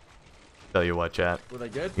 Tell you what, chat. Were they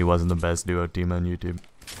good? He wasn't the best duo team on YouTube.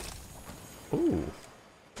 Ooh.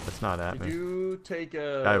 That's not at Did me. you take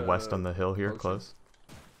a Guy west on the hill here, potion? close.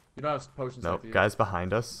 You don't have potions. Nope. do you? Guys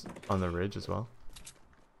behind us on the ridge as well.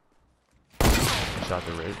 Shot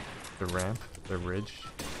the ramp, the ridge.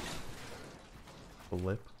 The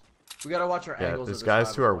lip. We gotta watch our Yeah, angles. there's at this guys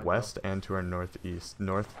time to our point, though. west and to our northeast.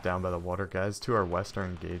 North down by the water. Guys to our west are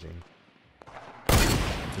engaging.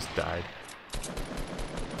 Just died.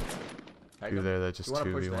 Tag Two them. there that just You wanna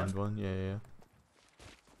push 2v1'd them? one. Yeah.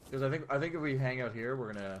 Because I think if we hang out here,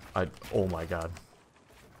 we're gonna. Oh my god.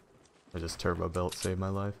 I just turbo built, saved my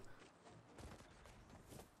life.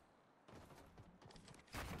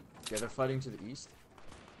 Yeah, they're fighting to the east.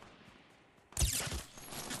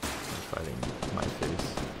 Fighting my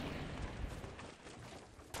face.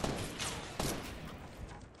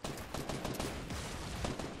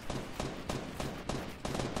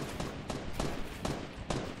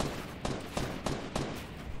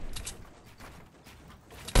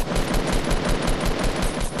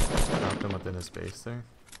 Knocked him within his base there.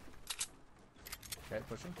 Okay,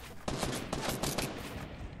 pushing.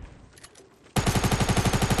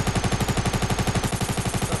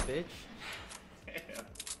 What's up, bitch?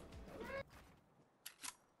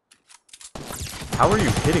 How are you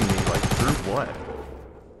hitting me? Like, through what?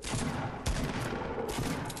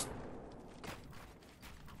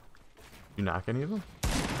 You knock any of them?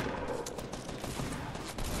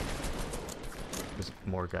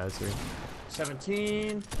 more guys here.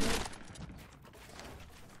 17.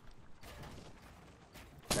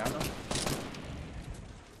 Down them.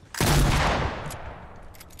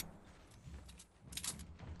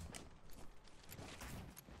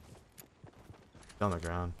 On the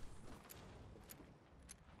ground.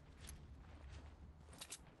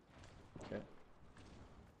 Okay.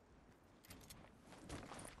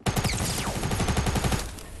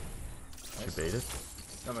 You baited?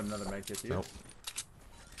 Another med kit, dude. Nope.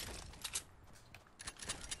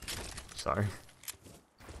 Sorry.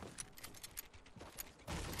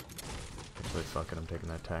 Actually, fuck it, I'm taking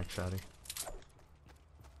that tack shotty.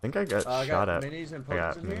 I think I got shot at. Minis and I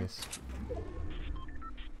got potions in here. minis.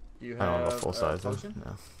 You have I don't have a full size one. potion?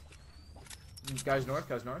 No. Guys north,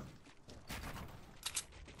 guys north.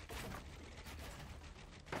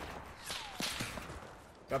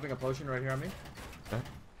 Dropping a potion right here on me. Okay.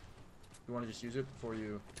 You want to just use it before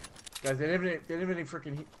you... Guys, they didn't have any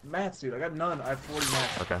freaking mats, dude. I got none. I have 40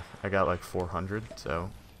 mats. Okay, I got like 400, so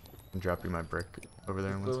I'm dropping my brick over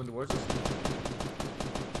there. Blue towards us.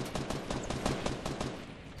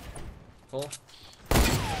 Full.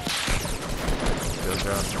 Good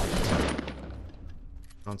job.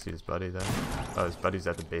 I don't see his buddy though. Oh, his buddy's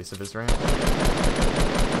at the base of his ramp.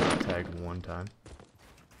 Tagged one time.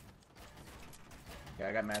 Yeah,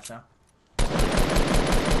 I got mats now.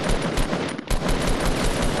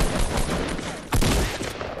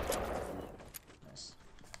 Nice.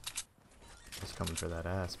 He's coming for that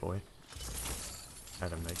ass, boy. I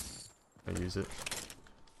had to use it.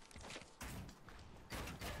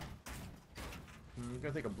 I'm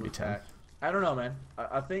gonna take a blue B10. tack. I don't know, man.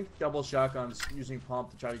 I think double shotguns using pump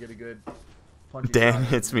to try to get a good punchy Dan shot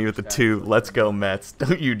hits me with a tack. 2. Let's go, Mets.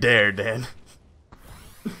 Don't you dare, Dan.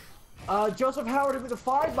 Joseph Howard with the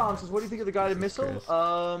 5 bomb says, what do you think of the guided missile?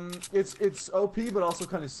 It's OP, but also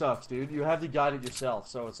kind of sucks, dude. You have to guide it yourself,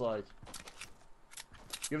 so it's like...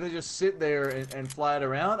 You have to just sit there and fly it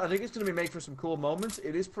around. I think it's going to be made for some cool moments.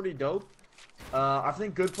 It is pretty dope. I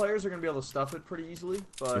think good players are going to be able to stuff it pretty easily.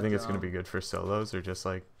 But, Do you think it's going to be good for solos or just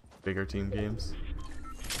like bigger team games?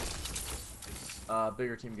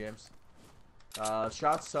 Bigger team games.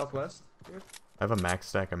 Shots southwest. Here. I have a max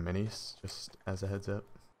stack of minis, just as a heads up.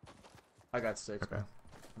 I got 6. Okay.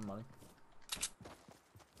 Man. Money.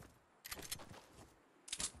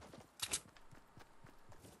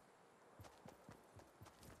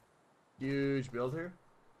 Huge build here.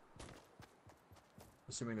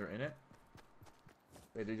 Assuming they're in it.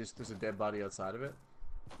 Wait, there's a dead body outside of it.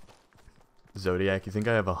 Zodiac, you think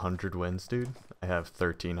I have 100 wins, dude? I have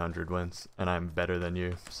 1,300 wins, and I'm better than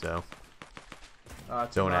you, so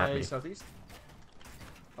don't at me. Southeast.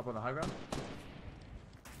 Up on the high ground.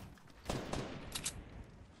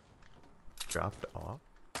 Dropped off.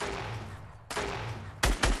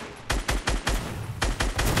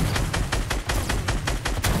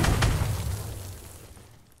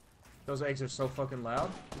 Those eggs are so fucking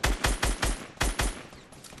loud.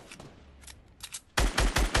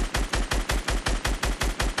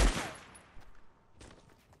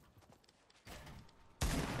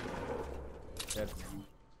 Dead.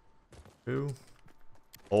 Who?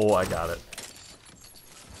 Oh, I got it.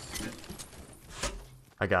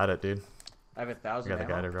 I got it, dude. I have 1,000 I got a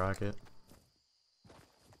ammo. guided rocket.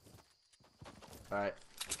 Alright.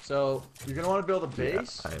 So, you're gonna want to build a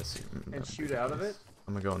base Yeah, I assume and shoot out of it.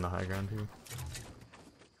 I'm gonna go on the high ground here.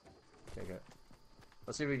 Okay, good.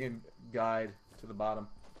 Let's see if we can guide to the bottom.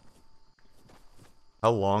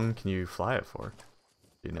 How long can you fly it for?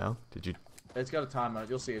 Do you know? Did you? It's got a time on it.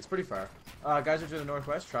 You'll see. It's pretty far. Guys are to the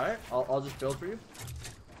northwest. Try it. I'll just build for you.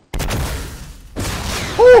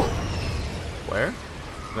 Woo! Where?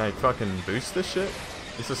 Can I fucking boost this shit?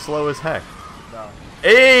 This is slow as heck. No.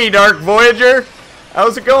 Hey, Dark Voyager!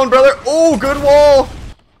 How's it going, brother? Oh, good wall!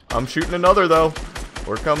 I'm shooting another, though.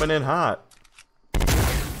 We're coming in hot.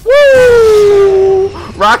 Woo!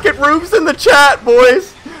 Rocket Rubes in the chat,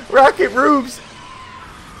 boys! Rocket Rubes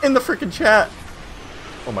in the freaking chat.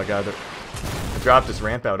 Oh my god, I dropped his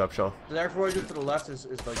ramp out upshell. The Dark Voyager to the left is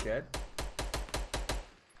like dead.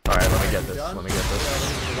 Alright, let me get this. Done? Let me get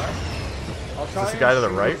this. To the left. I'll try Is this the and guy to the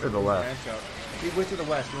shoot right him or the from left? branch out. He went to the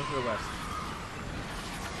west. He went to the west.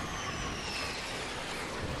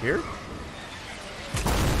 Here?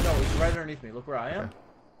 No, he's right underneath me. Look where I am. Okay.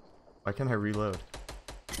 Why can't I reload?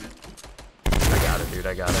 I got it, dude.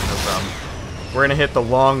 I got it. No problem. We're gonna hit the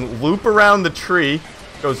long loop around the tree.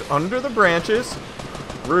 Goes under the branches.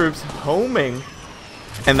 Rubes homing.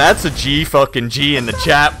 And that's a G fucking G in the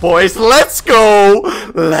chat, boys. Let's go!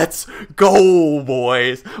 Let's go,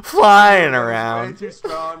 boys. Flying Way around. too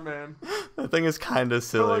strong, man. That thing is kind of For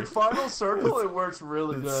silly. like final circle, it works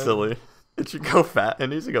really It's good. silly. It should go fast. It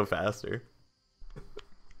needs to go faster.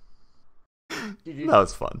 GG. That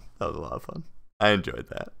was fun. That was a lot of fun. I enjoyed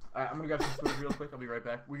that. Alright, I'm gonna grab some food real quick. I'll be right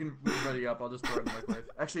back. We can ready up. I'll just throw it in the microwave.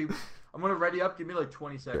 Actually, I'm gonna ready up. Give me like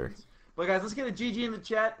 20 seconds. Sure. But guys, let's get a GG in the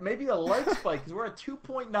chat. Maybe a like spike because we're at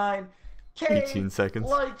 2.9K 18 seconds.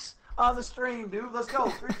 likes on the stream, dude. Let's go.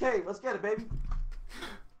 3K. Let's get it, baby.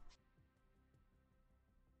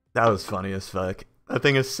 That was funny as fuck. That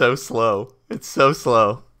thing is so slow. It's so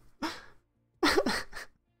slow.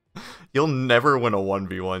 You'll never win a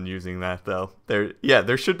 1v1 using that though.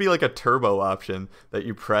 There should be like a turbo option that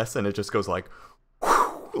you press and it just goes like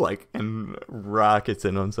like and rockets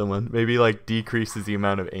in on someone. Maybe like decreases the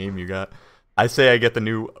amount of aim you got. I say I get the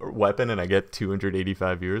new weapon and I get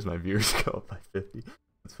 285 viewers. My viewers go up by 50.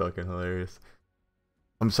 It's fucking hilarious.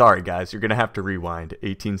 I'm sorry guys, you're gonna have to rewind.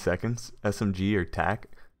 18 seconds. SMG or TAC?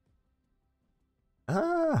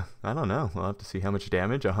 I don't know. We'll have to see how much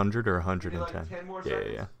damage. 100 or 110. Like 10 more Yeah,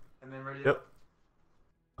 seconds, yeah. And then ready Yep. up.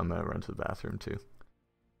 I'm gonna run to the bathroom too.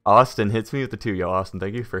 Austin hits me with the 2. Yo, Austin,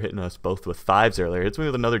 thank you for hitting us both with 5s earlier. Hits me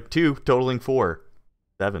with another 2, totaling 4.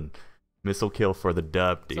 7. Missile kill for the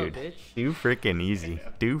dub, dude. What's up, bitch? Too freaking easy.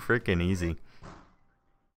 Too freaking easy.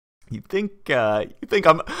 You think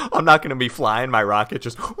I'm not gonna be flying my rocket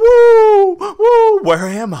just woo woo? Where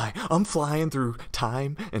am I? I'm flying through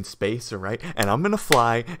time and space, alright? And I'm gonna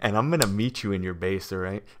fly and I'm gonna meet you in your base,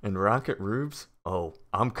 alright? And rocket rubes, oh,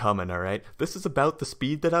 I'm coming, alright? This is about the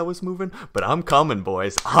speed that I was moving, but I'm coming,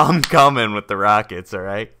 boys. I'm coming with the rockets,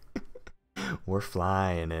 alright? We're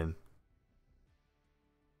flying in.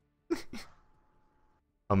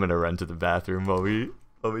 I'm gonna run to the bathroom while we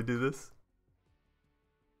do this.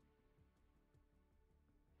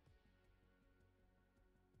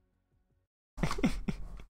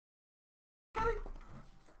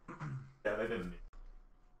 Yeah, they didn't.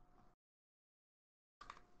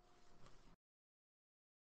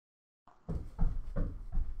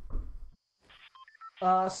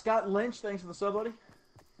 Scott Lynch, thanks for the sub, buddy.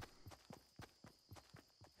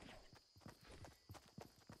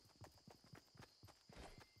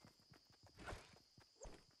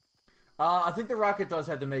 I think the rocket does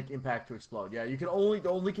have to make impact to explode. Yeah, you can the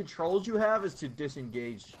only controls you have is to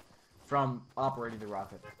disengage from operating the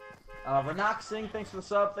rocket. Renak Singh, thanks for the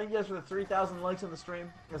sub. Thank you guys for the 3,000 likes on the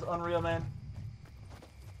stream. That's unreal, man.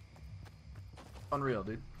 Unreal,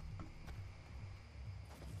 dude.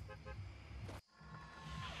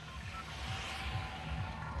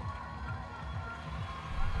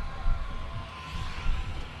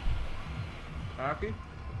 Anarchy?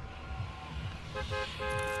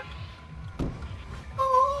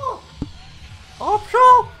 Oh!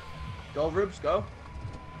 Option! Go, Rubes, go.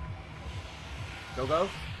 Go.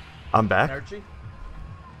 I'm back. Energy.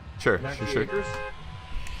 Sure. Acres.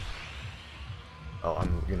 Oh,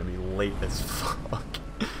 I'm gonna be late as fuck.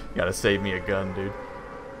 You gotta save me a gun, dude.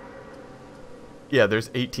 Yeah,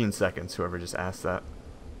 there's 18 seconds. Whoever just asked that.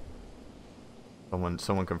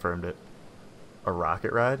 Someone confirmed it. A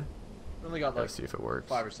rocket ride? We only got like Let's see if it works.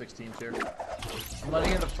 5 or 6 teams here. I'm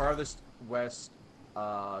letting in the farthest west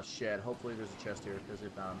shed. Hopefully there's a chest here, because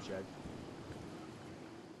if not, I'm shagged.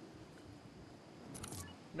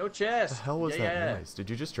 No chest! What the hell was that Yeah. noise? Did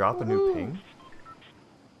you just drop a new ping?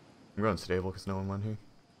 I'm going stable because no one went here.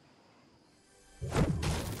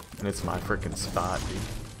 And it's my freaking spot, dude.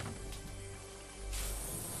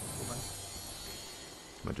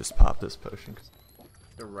 I'm gonna just pop this potion.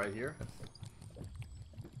 They're right here.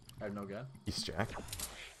 I have no gun. East Jack.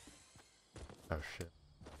 Oh shit.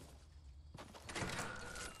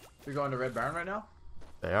 You're going to Red Baron right now?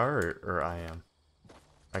 They are, or I am?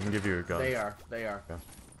 I can give you a gun. They are. They are. Okay.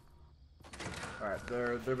 Alright,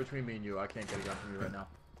 they're between me and you. I can't get a gun from you right now.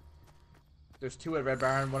 There's 2 at Red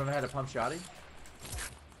Baron. One of them had a pump shotty.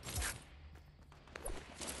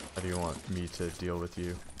 How do you want me to deal with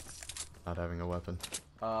you not having a weapon?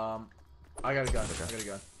 I got a gun. Okay. I got a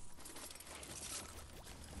gun.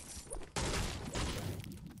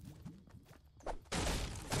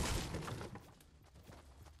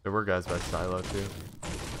 There were guys by silo too.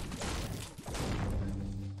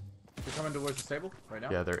 You're coming towards the stable right now?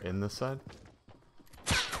 Yeah, they're in this side.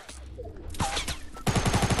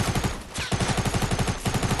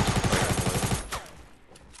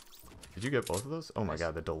 Did you get both of those? Oh my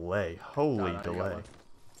god, the delay. Holy No, I got delay. one.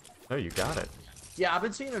 No, you got it. Yeah, I've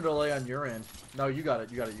been seeing a delay on your end. No, you got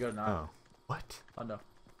it. You got it. You got it now. Oh. What? Oh, no.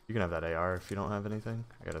 You can have that AR if you don't have anything.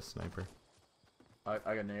 I got a sniper. I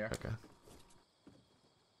got an AR. Okay.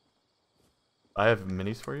 I have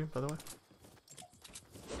minis for you, by the way.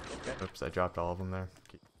 Okay. Oops, I dropped all of them there.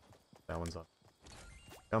 Keep that one's up.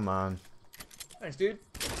 Come on. Thanks, dude.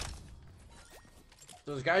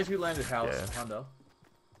 Those guys who landed house, Yeah. Hondo.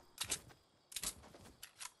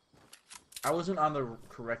 I wasn't on the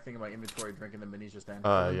correct thing about inventory drinking the minis just then.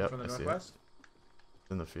 Yep, From the I see it. northwest?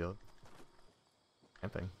 In the field.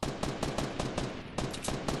 Camping.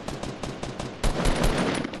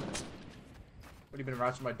 What, you been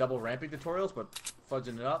watching my double ramping tutorials, but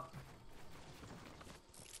fudging it up?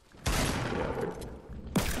 Yeah.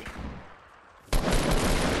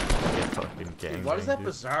 Get fucking gang. Dude, what is that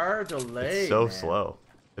bizarre delay, It's so man? slow.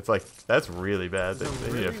 It's like, that's really bad. They There's a need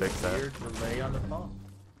to really fix that. weird delay on the pump.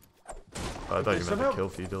 Oh, I thought you meant the somehow kill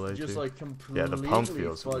feed delay Just too. like completely Yeah, the pump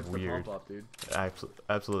feels fudged weird. The pump up, dude. It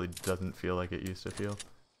absolutely doesn't feel like it used to feel.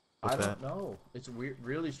 I With don't that. know. It's weird,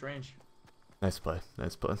 really strange. Nice play.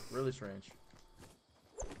 Nice play. Really strange.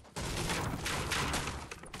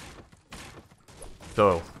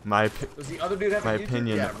 So, my Does the other dude have a YouTube?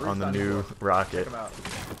 opinion Yeah, Bruce on the new before. rocket. Check him out.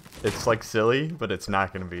 It's like silly, but it's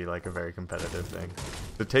not going to be like a very competitive thing.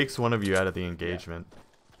 It takes one of you out of the engagement,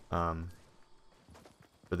 for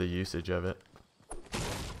the usage of it.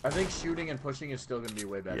 I think shooting and pushing is still going to be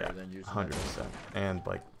way better Yeah, than using 100%. that. And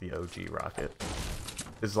like the OG rocket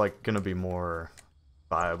is like going to be more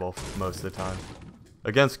viable most of the time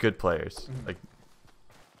against good players. Like,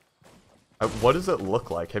 what does it look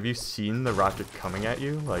like? Have you seen the rocket coming at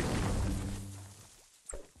you? Like,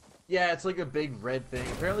 Yeah, it's like a big red thing.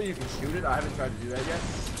 Apparently you can shoot it. I haven't tried to do that yet.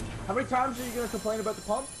 How many times are you going to complain about the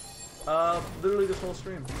pump? Literally this whole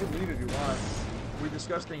stream. You can leave if you want. We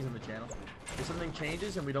discuss things on the channel. If something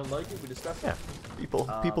changes and we don't like it, we discuss yeah, it.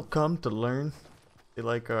 people come to learn. They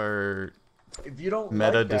like our If you don't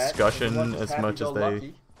meta like that, discussion and you want as much as they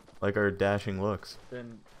happy-go-lucky, like our dashing looks.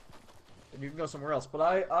 then you can go somewhere else. But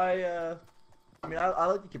I mean, I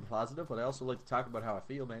like to keep it positive, but I also like to talk about how I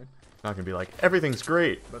feel, man. Not gonna be like everything's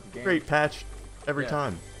great, About the game. great patch every Yeah.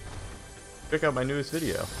 time. Check out my newest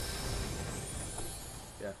video.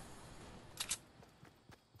 Yeah.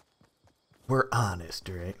 We're honest,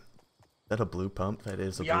 right? Is that a blue pump? That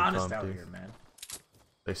is a Be blue honest pump, out dude. here, man.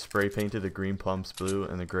 They spray painted the green pumps blue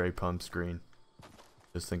and the gray pumps green.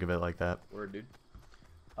 Just think of it like that. Word, dude.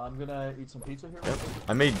 I'm gonna eat some pizza here. Yep.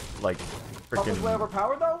 I made like Pump was way freaking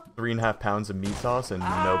overpowered though. 3.5 pounds of meat sauce and no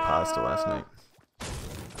pasta last night.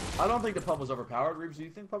 I don't think the pump was overpowered. Reeves, do you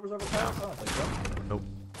think pump was overpowered? I don't think so. Nope.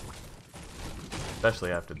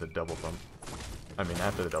 Especially after the double pump. I mean,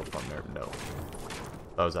 after the double pump there, no.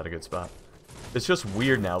 That was at a good spot. It's just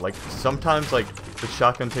weird now. Like, sometimes, like, the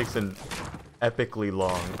shotgun takes an epically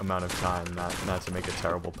long amount of time, not to make a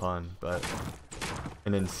terrible pun, but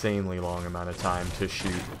an insanely long amount of time to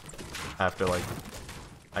shoot after, like,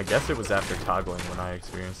 I guess it was after toggling when I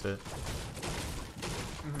experienced it.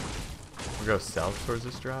 We'll go south towards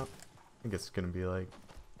this drop. I think it's gonna be like.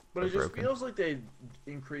 But it just broken. feels like they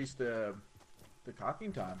increased the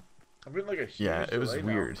cocking time. I've been like a huge Yeah, it was delay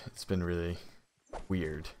now. weird. It's been really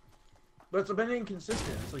weird. But it's been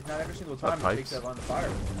inconsistent. It's like not every single time it pipes? takes that long to fire.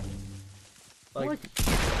 Like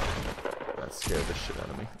That scared the shit out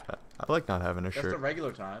of me. I like not having a that's the shirt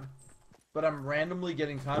regular time. But I'm randomly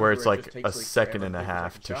getting times where it's it like just a takes, like, second forever and a to take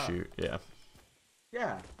half second to shot. shoot. Yeah.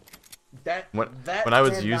 Yeah. That When that I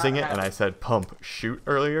was cannot using it and I happen. said pump shoot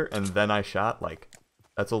earlier and then I shot, like,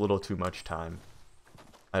 that's a little too much time.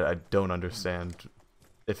 I don't understand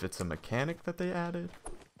if it's a mechanic that they added,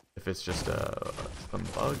 if it's just some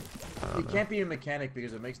bug. I don't It know. can't be a mechanic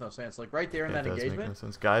because it makes no sense. Like right there in It that does make no engagement,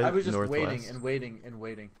 sense. Guy I was just northwest. waiting and waiting and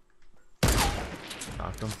waiting.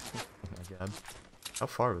 Knocked him. Oh my god. How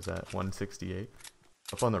far was that? 168?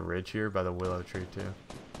 Up on the ridge here by the willow tree too.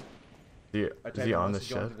 I Is typed he in on once the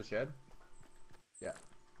to go shed? into the shed. Yeah.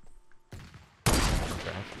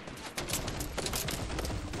 Trash.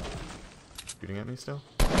 Shooting at me still?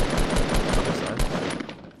 Other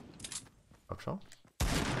side. Upshot?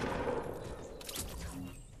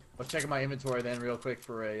 Let's check my inventory then real quick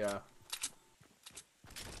for a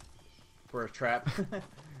trap.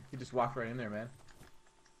 You just walk right in there, man.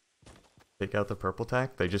 Take out the purple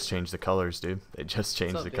tack? They just changed the colors, dude. They just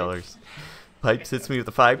changed up, the bitch? colors. Pipes hits me with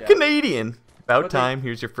a 5. Yeah. Canadian! About But they- time.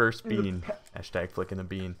 Here's your first in the bean. Hashtag flicking the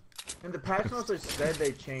bean. In the patch notes, they said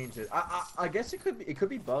they changed it. I guess it could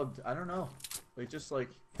be bugged. I don't know. Like just like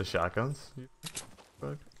The shotguns?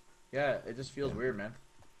 yeah, it just feels weird, man.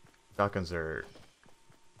 Shotguns are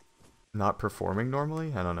not performing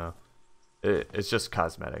normally? I don't know. It's just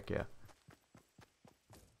cosmetic, yeah.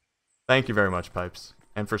 Thank you very much, Pipes.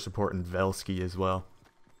 And for supporting Velsky as well.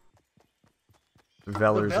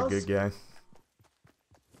 Veller's a good guy.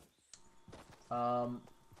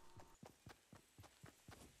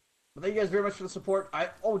 But thank you guys very much for the support.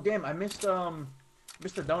 Oh damn, I missed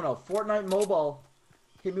Mr. Dono. Fortnite Mobile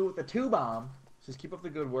hit me with the 2 bomb Says keep up the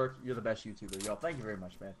good work. You're the best YouTuber. Yo, thank you very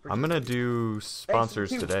much, man. I'm gonna do sponsors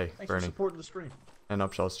Thanks today, for Bernie. supporting the stream. And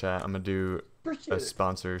Upshaw's chat. I'm gonna do Appreciate a it.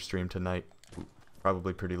 sponsor stream tonight.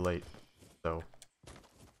 Probably pretty late. So,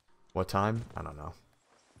 what time? I don't know.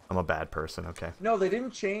 I'm a bad person. Okay. No, they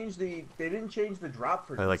didn't change the drop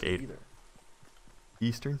for Like DC 8 either.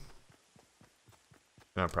 Eastern.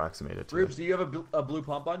 I'm gonna approximate it to. Rubes, do you have a blue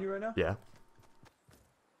pump on you right now? Yeah.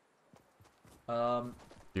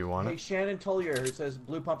 Do you want Hey, it? Shannon Tullier, who says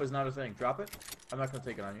blue pump is not a thing. Drop it. I'm not gonna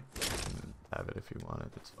take it on you. Have it if you want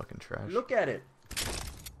it. It's fucking trash. Look at it.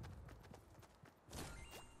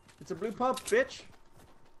 It's a blue pump, bitch.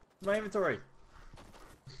 My inventory.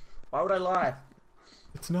 Why would I lie?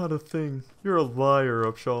 It's not a thing. You're a liar,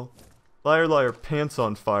 Upshaw. Liar, liar, pants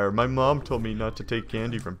on fire. My mom told me not to take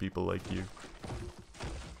candy from people like you.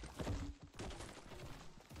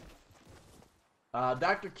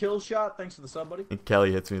 Dr. Killshot, thanks for the sub, buddy. And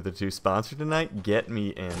Kelly hits me with the 2 sponsor tonight. Get me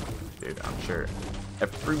in. Dude, I'm sure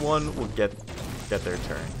everyone will get their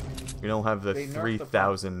turn. We don't have the They nerfed the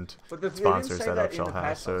 3,000 But they sponsors didn't say that in the Upshaw has,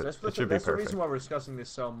 patch so notes. it should be that's the perfect. reason why we're discussing this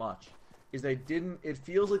so much. Is they didn't. It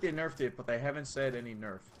feels like they nerfed it, but they haven't said any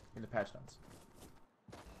nerf in the patch notes.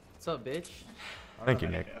 What's up, bitch? Thank you,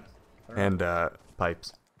 Nick. And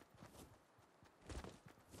pipes.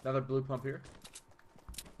 Another blue pump here.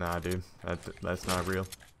 Nah, dude, that's not real.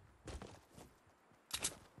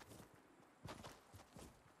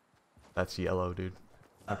 That's yellow, dude.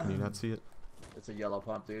 How can you not see it? It's a yellow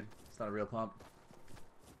pump, dude. It's not a real pump.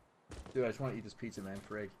 Dude, I just want to eat this pizza, man.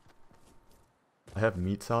 Frig. I have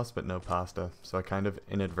meat sauce but no pasta, so I kind of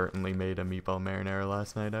inadvertently made a meatball marinara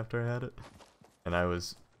last night after I had it. And I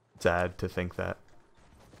was sad to think that.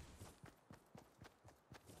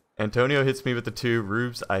 Antonio hits me with the 2.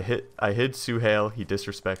 Rubes, I hid Suhail. He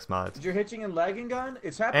disrespects mods. Did your hitching and lagging gun?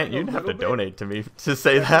 It's happening. And you'd a have to little bit, donate to me to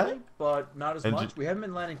say that. but not as And much. We haven't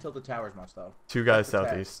been landing tilted towers much though. 2 guys That's the tag,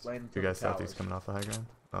 southeast. landing 2 tilted guys southeast towers. coming off the high ground.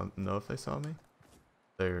 I don't know if they saw me.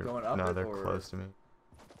 They're Going up no, it, they're or- close to me.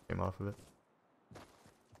 Came off of it.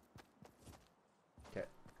 Okay,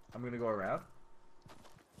 I'm gonna go around.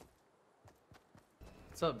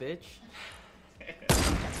 What's up, bitch?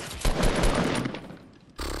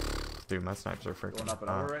 Dude, my snipes are freaking. Going up and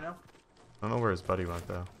over right now. I don't know where his buddy went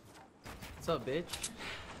though. What's up, bitch?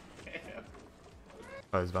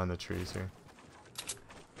 Oh, he's behind the trees here.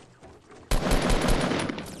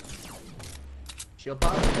 Shield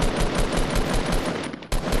pop.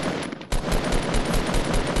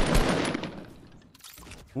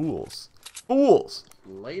 Fools. Fools!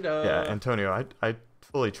 Later. Yeah, Antonio, I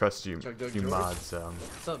fully trust you, Chug, chug, you George. mods,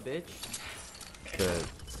 What's up, bitch? to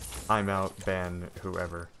timeout, ban,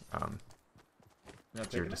 whoever. Not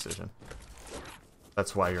It's your taking it? decision.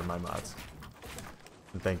 That's why you're my mods.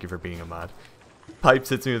 And thank you for being a mod. Pipes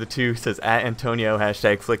hits me with a 2, says at Antonio,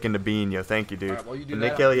 hashtag flicking the bean. Yo, thank you, dude. Alright, well, you do And that,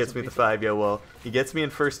 Nick I'll Kelly get hits some me with the pizza. 5. Yo, well, he gets me in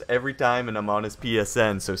first every time, and I'm on his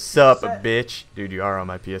PSN. So sup, Set. bitch. Dude, you are on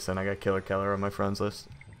my PSN. I got Killer Keller on my friends list.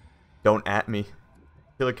 Don't at me.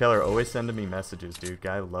 Killer Keller always sending me messages, dude.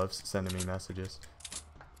 Guy loves sending me messages.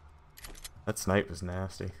 That snipe was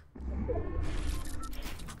nasty.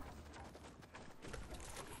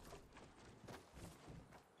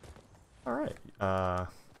 Alright,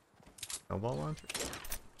 snowball launcher.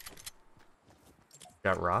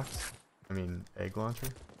 Got rocks. I mean, egg launcher.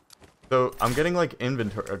 So, I'm getting like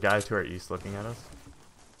inventory, a guy to our east looking at us.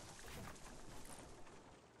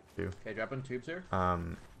 Okay, dropping tubes here.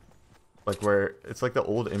 Like where, it's like the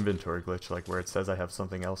old inventory glitch, like where it says I have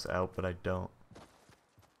something else out, but I don't.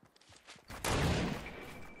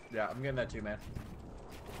 Yeah, I'm getting that too, man.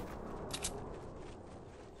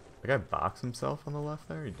 The guy boxed himself on the left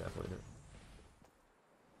there? He definitely did.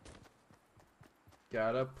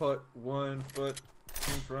 Gotta put one foot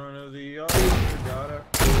in front of the other. Gotta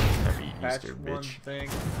Happy patch Easter, one bitch. thing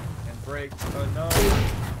and break another.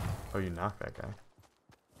 Oh, you knocked that guy.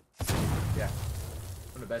 Yeah,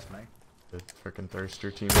 I'm the best, man. The frickin' thirster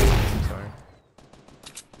teammate. I'm sorry.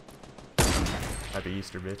 Happy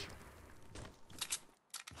Easter, bitch.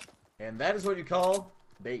 And that is what you call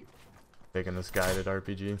bait. Taking this guided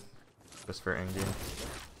RPG. Just for endgame.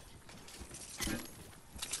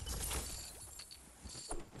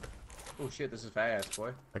 Oh shit, this is fast,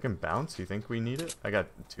 boy. I can bounce. You think we need it? I got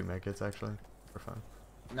 2 medkits actually. We're fine.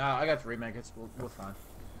 Nah, I got 3 megats. We're fine.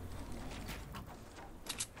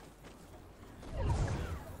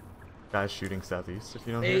 Guys shooting southeast if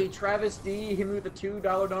you don't Hey, hear. Travis D, hit me with the $2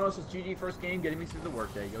 donut since GG first game, getting me through the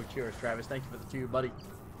workday. Yo, cheers, Travis. Thank you for the 2, buddy.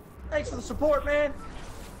 Thanks for the support, man.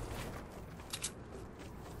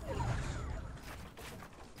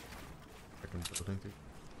 Frickin' building, dude.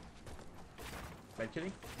 Med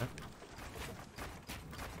kitty? Yeah.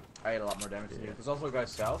 I ate a lot more damage than you. There's also guys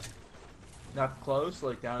south. Not close,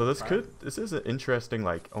 like down. So this is an interesting,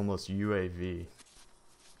 like, almost UAV.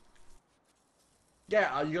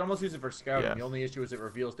 Yeah, you can almost use it for scouting. Yeah. The only issue is it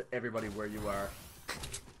reveals to everybody where you are.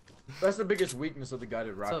 That's the biggest weakness of the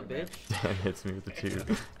guided What's rocket, up, man. bitch? Dan hits me with the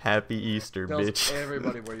 2. Happy Easter, Tells bitch.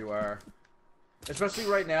 everybody where you are. Especially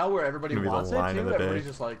right now where everybody Gonna be the wants it line of too. the day. Everybody's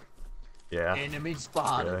just like, Yeah. enemy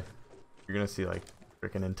spotted. Really. You're gonna see like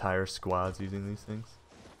freaking entire squads using these things.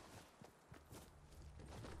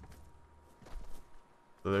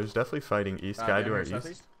 So there's definitely fighting east guy to our east.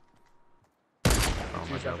 southeast. Oh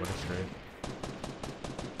my god, what a straight.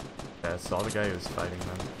 Yeah, I saw the guy who was fighting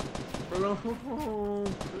them.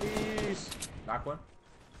 Please. Knock one.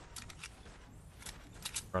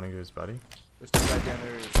 Running to his buddy. There's 2 guys down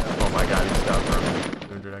there. Oh my god, he stopped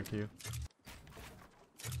running. 200 IQ.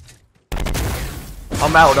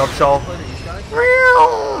 I'm out, Upshaw. Play the east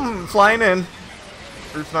guys. Flying in.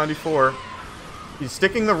 Bruce 94. He's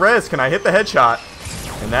sticking the res. Can I hit the headshot?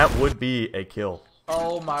 And that would be a kill.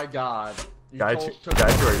 Oh my god. You Guy took to our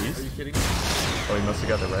Are east. you kidding me? Oh, he must have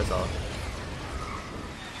got the res off.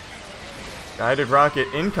 Guided rocket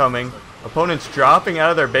incoming. Opponents dropping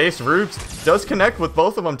out of their base. Rubes does connect with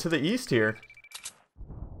both of them to the east here.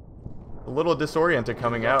 A little disoriented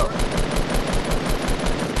coming out.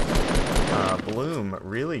 Bloom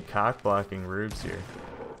really cock blocking Rubes here.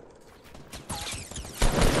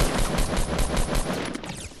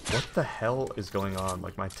 What the hell is going on?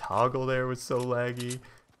 Like my toggle there was so laggy.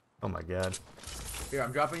 Oh my god. Here,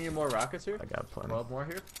 I'm dropping you more rockets here. I got plenty. 12 more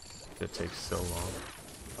here. It takes so long.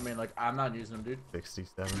 I mean, like, I'm not using them, dude.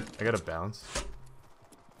 67. I gotta bounce.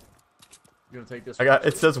 You gonna take this?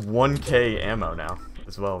 It says 1k ammo now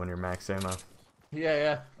as well when you're max ammo.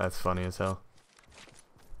 Yeah. That's funny as hell.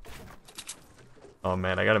 Oh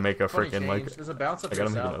man, I gotta make a Funny freaking like change. There's a bounce up I here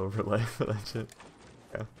gotta make an south. overlay for that shit.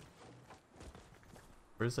 Okay.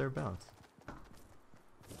 Where's their bounce?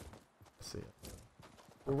 Let's see it.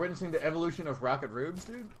 We're witnessing the evolution of rocket rubes,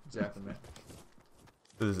 dude. Exactly, man.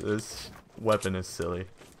 This weapon is silly.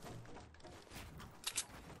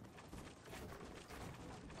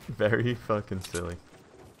 Very fucking silly.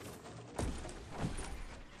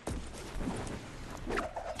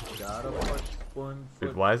 Gotta put one Dude,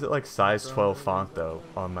 foot. why is it like size 12 font though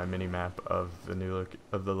on my mini map of the new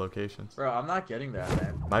locations? Bro, I'm not getting that,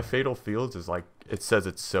 man. My fatal fields is like it says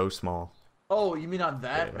it's so small. Oh, you mean on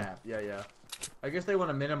that Yeah. map? Yeah. I guess they want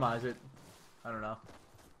to minimize it. I don't know.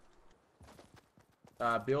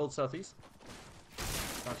 Build southeast.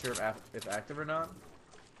 Not sure if active or not.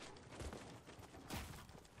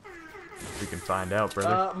 We can find out,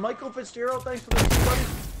 brother. Michael Fitzgerald, thanks for the tip, buddy.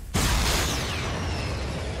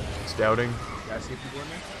 Scouting, Yeah, I see people in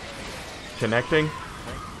there. connecting.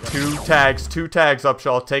 Two tags,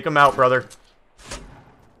 Upshaw. Take them out, brother.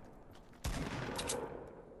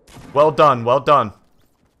 Well done, well done.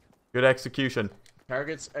 Good execution.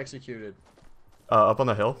 Targets executed. Up on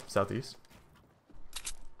the hill, southeast.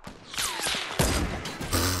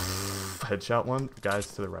 Headshot one. Guys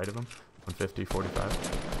to the right of him. 150, 45.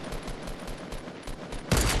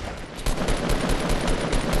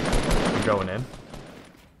 I'm going in.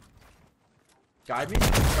 Guide me?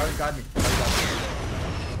 Try to guide me.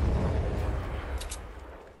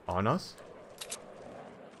 On us?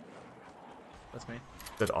 That's me.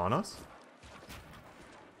 Is it on us?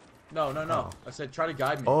 No. Oh. I said try to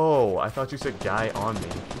guide me. Oh, I thought you said guy on me.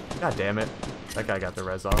 God damn it. That guy got the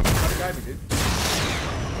res off. Try to guide me, dude.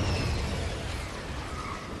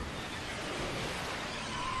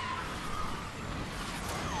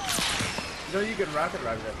 You know you can rocket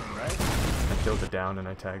ride that thing, right? I killed it down and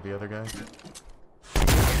I tagged the other guy. You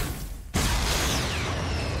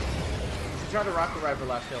should try to rocket ride for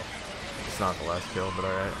last kill. It's not the last kill, but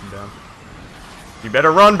alright, I'm down. You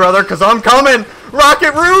better run, brother, cause I'm coming!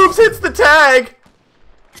 Rocket Rubes hits the tag!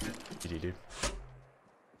 GG, dude.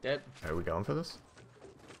 Dead. Are we going for this?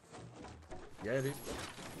 Yeah, dude.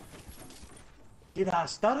 Did I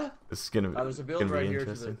stutter? This is gonna be, there's a build gonna be right here to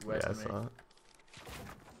the interesting. west Yeah, I of me. saw it.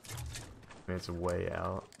 I mean, it's way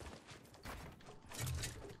out.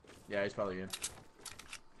 Yeah, he's probably in.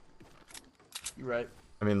 You're right.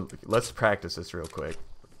 I mean, let's practice this real quick.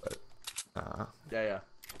 But, Yeah.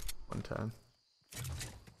 one time. I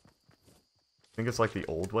think it's like the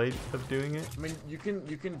old way of doing it. I mean, you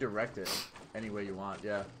can direct it any way you want.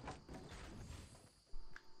 Yeah.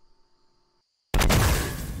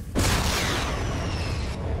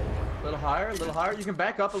 A little higher. You can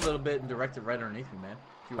back up a little bit and direct it right underneath me, man.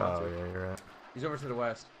 If you want Oh, to. yeah, you're right. He's over to the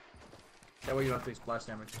west. That way you don't have to take splash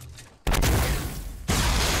damage.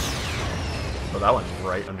 Oh, that went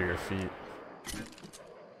right under your feet.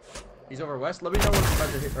 He's over west. Let me know when it's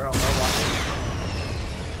about to hit. Or I'll watch it.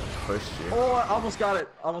 Pushed you. Oh, I almost got it.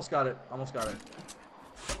 Almost got it. Almost got it.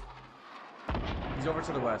 He's over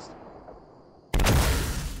to the west.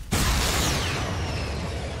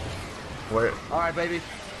 Where? All right, baby.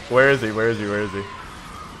 Where is he? Where is he? Where is he?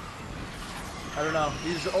 I don't know.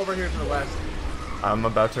 He's over here to the west. I'm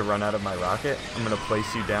about to run out of my rocket. I'm gonna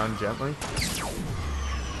place you down gently.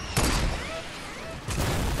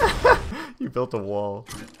 You built a wall.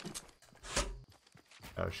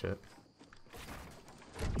 Oh shit.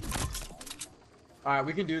 All right,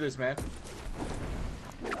 we can do this, man.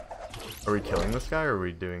 Are we killing this guy or are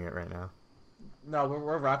we doing it right now? No,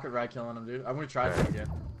 we're rocket ride killing him, dude. I'm gonna try Alright. to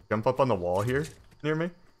again. Jump up on the wall here near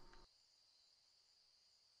me.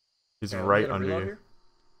 He's Okay, right we under gonna you. reload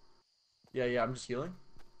here? Yeah, I'm just healing.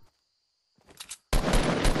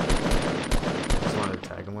 Just wanted to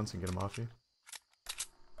tag him once and get him off you.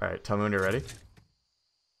 Alright, tell me when you're ready.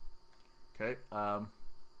 Okay.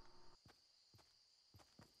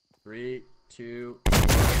 3, 2.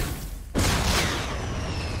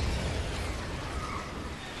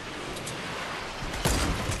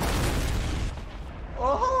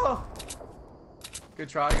 Oh! Good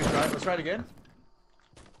try, good try. Let's try it again.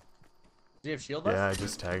 Does he have shield left? Yeah, I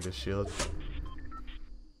just tagged his shield.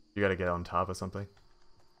 You gotta get on top of something.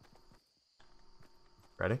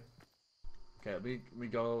 Ready? Okay, we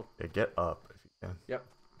go. Yeah, get up if you can. Yep.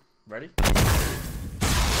 Ready?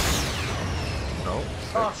 No.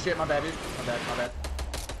 Oh shit, my bad, dude. My bad, my bad.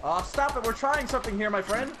 Oh, stop it. We're trying something here, my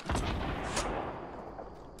friend.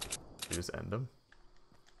 You just end him.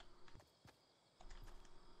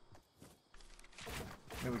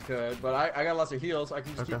 I mean, we could, but I got lots of heals. I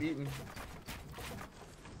can just keep Okay. eating.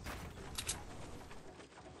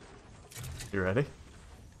 You ready?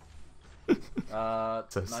 So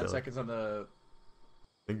 9 silly. seconds on the. I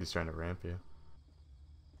think he's trying to ramp you.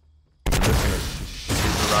 I'm just gonna shoot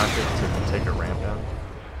the rocket to take a ramp down.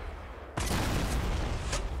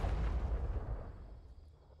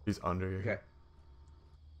 He's under you. Okay.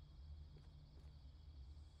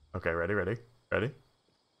 Okay, ready, ready, ready?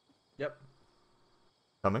 Yep.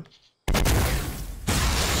 Coming. Oh,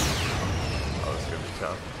 this is gonna be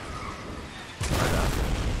tough. Right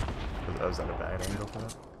now. Was that a bad angle for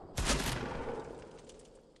that?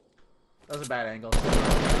 That was a bad angle.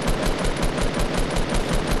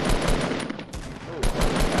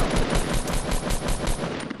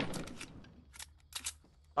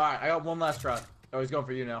 Alright, I got one last try. Oh, he's going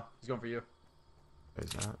for you now. He's going for you.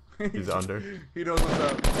 He's not. He's under. He knows what's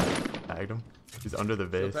up. Tagged him. He's under the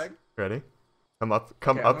Shield vase. tag? Ready? Come up.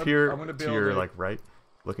 Come Okay, I'm up gonna- here I'm gonna to build your it. like right,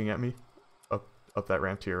 looking at me. Up that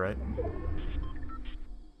ramp to your right.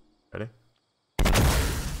 Ready?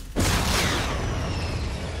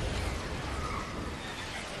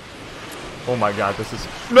 Oh my god, this is.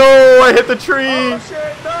 No! I hit the tree! Oh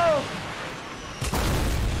shit, no!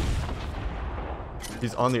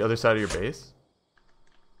 He's on the other side of your base.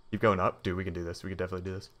 Keep going up. Dude, we can do this. We can definitely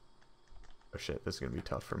do this. Oh shit, this is gonna be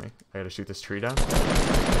tough for me. I gotta shoot this tree down.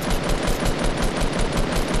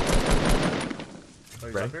 Oh,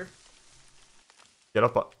 he's Ready? up here? Get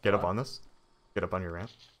up on this. Get up on your ramp.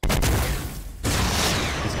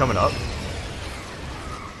 He's coming up.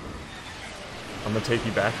 I'm gonna take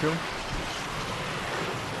you back to him.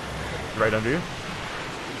 Right under you.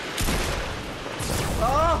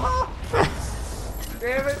 Oh!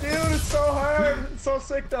 Damn it, dude! It's so hard. It's so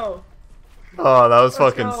sick though. Oh, that was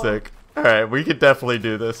Let's fucking go. sick. Alright, we could definitely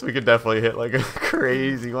do this. We could definitely hit like a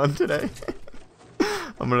crazy one today.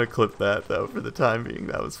 I'm gonna clip that though for the time being.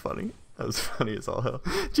 That was funny. That was funny as all hell.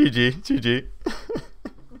 GG, GG.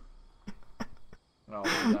 Oh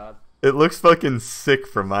my god. It looks fucking sick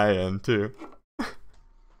from my end too.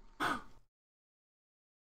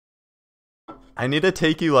 I need to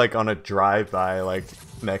take you like on a drive-by like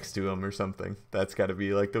next to him or something. That's gotta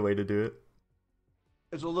be like the way to do it.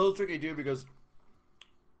 It's a little tricky, dude, because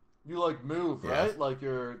you like move, Yeah. right? Like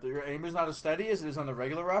your aim is not as steady as it is on the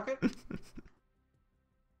regular rocket.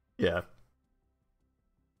 Yeah.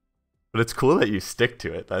 But it's cool that you stick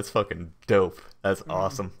to it. That's fucking dope. That's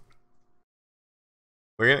awesome.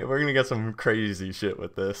 We're gonna get some crazy shit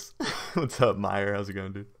with this. What's up, Meyer? How's it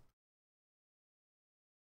going, dude?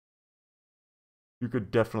 You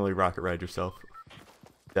could definitely rocket ride yourself.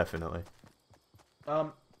 Definitely.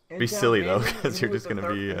 Be silly though, because you're just gonna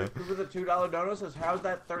be. With a $2 donut says, "How's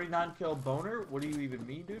that 39 kill boner?" What do you even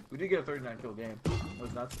mean, dude? We did get a 39 kill game. That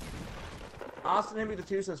was nuts. Austin hit me the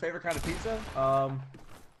 2 says favorite kind of pizza. I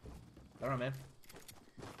don't know, man.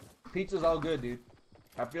 Pizza's all good, dude.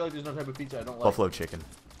 I feel like there's no type of pizza I don't like. Buffalo chicken.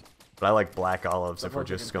 But I like black olives if Buffalo we're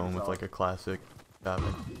just chicken's going with solid. like a classic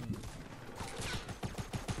topping.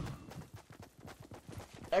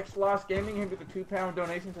 X Lost Gaming hit me with a £2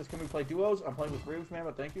 donation. Says, can we play duos? I'm playing with Rubes, man,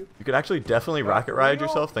 but thank you. You could actually definitely rocket for ride real?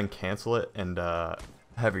 yourself, then cancel it and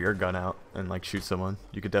have your gun out and like shoot someone.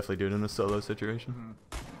 You could definitely do it in a solo situation.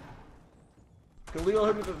 Khalil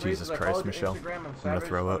hit me with the Jesus reasons I Christ, followed your Michelle. Instagram. I'm gonna savage.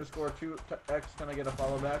 throw up. _2x. Can I get a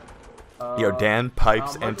follow back? Yo, Dan,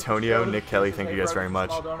 Pipes, Michael Antonio, Costello, Nick Kelly, says, thank hey, you guys brothers, very much.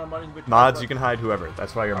 small donor money, but Mods, but you can hide whoever.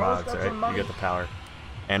 That's why you're I always mods, got some right? money. You get the power.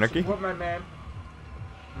 Anarchy? Support my man.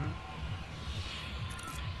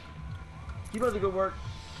 Keep up the good work.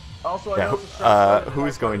 Also, Yeah, I know it's a stressful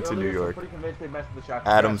who's life going to earlier, New so I'm York? pretty convinced they messed with the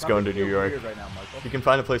shotgun. Adam's Yeah, going to something New feels York. weird right now, Michael. If you can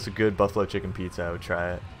find a place with good buffalo chicken pizza, I would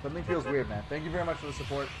try it. Something feels weird, man. Thank you very much for the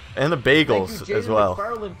support. And the Thank bagels you, as Jaden well.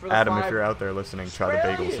 McFarland, for the Adam, if 5 you're out there listening, try the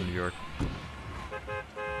bagels Australian. in New York.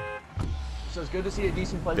 So it's good to see a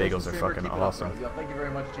decent PlayStation Bagels are streamer. fucking Keep it awesome. Up, bro. Yo, thank you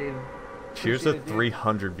very much, Jaden. Cheers to Appreciate it, dude.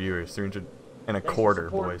 300 viewers, 300 and a Thanks for quarter,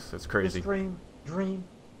 supporting boys. That's this crazy. dream.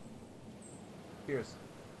 Cheers.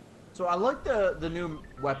 So I like the new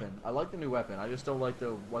weapon. I like the new weapon. I just don't like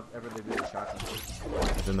the whatever they did with shotgun.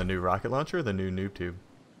 Is in the new rocket launcher or the new noob tube?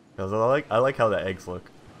 Because I like how the eggs look.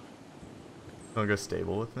 Wanna go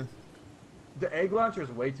stable with me? The egg launcher is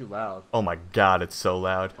way too loud. Oh my god, it's so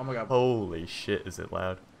loud. Oh my god. Holy shit, is it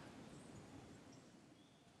loud?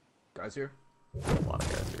 Guys here? A lot of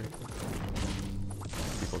guys here.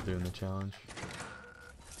 People doing the challenge.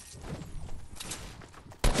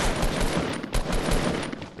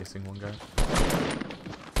 Facing one guy.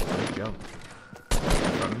 Good jump. In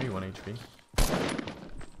front of me, 1 HP.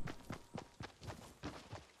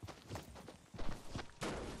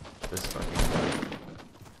 This fucking.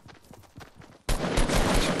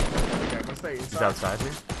 Okay, I'm gonna stay inside. He's outside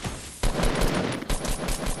here.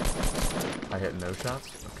 I hit no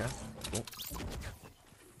shots. Okay, cool.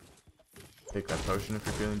 Take that potion if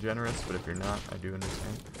you're feeling generous, but if you're not, I do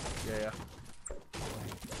understand. Yeah.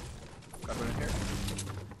 Guys in here.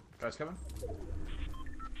 Guys coming.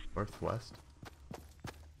 Northwest.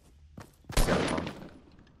 He's got a bomb.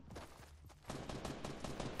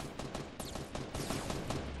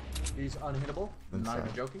 He's unhittable. I'm not even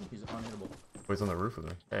Inside. joking. He's unhittable. Oh, he's on the roof with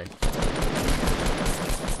me. Hey.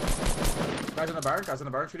 Guys in the barn. Guys in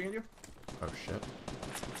the barn shooting at you. Oh shit.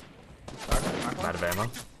 Barn. Out of ammo.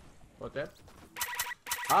 What that?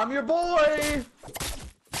 I'm your boy.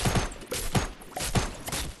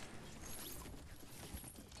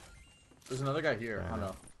 There's another guy here. Yeah. Oh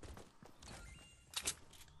no.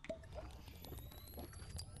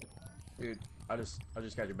 Dude, I just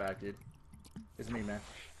got your back, dude. It's me, man.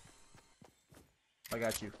 I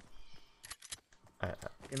got you.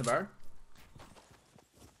 In the bar?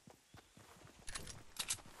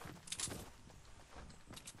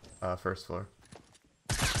 First floor.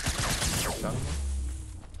 Shot him.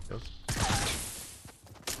 Kills.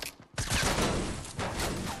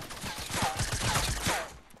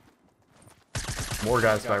 More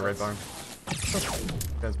guys by red barn.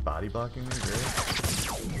 Guy's body blocking me, really?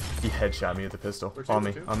 He headshot me with the pistol. On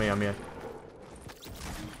me, on me, on me.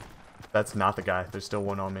 That's not the guy. There's still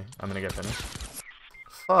one on me. I'm gonna get finished.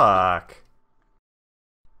 Fuck.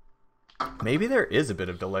 Maybe there is a bit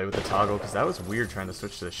of delay with the toggle, because that was weird trying to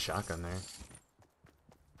switch to the shotgun there.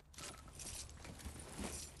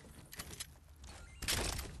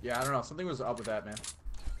 Yeah, I don't know. Something was up with that, man.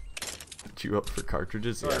 You up for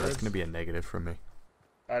cartridges? Yeah, that's gonna be a negative for me.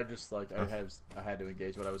 I just like I had to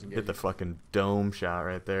engage what I was engaging. Hit the fucking dome shot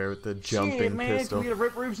right there with the jumping Shit, man. pistol. Can we get a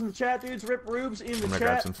Rip Rubes in the chat, dudes? Rip Rubes in the I'm gonna chat.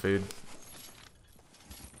 grab some food.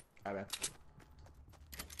 Alright, man.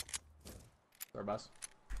 Sorry, boss.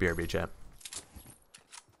 BRB chat.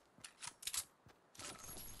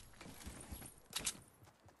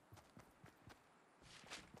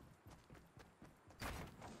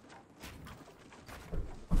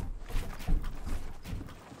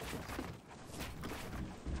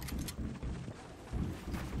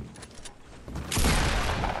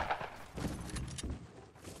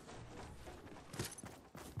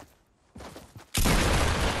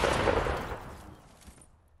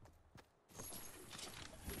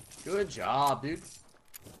 Good job, dude.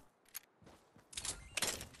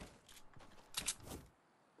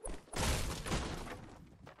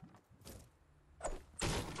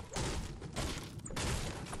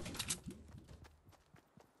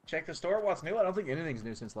 Check the store. What's new? I don't think anything's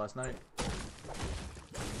new since last night.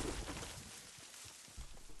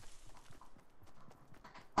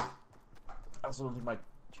 I also don't think my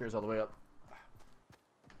chair's all the way up.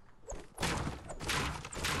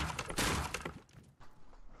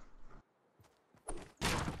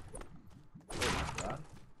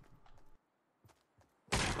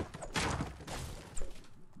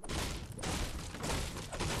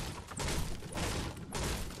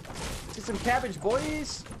 some cabbage,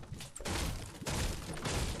 boys.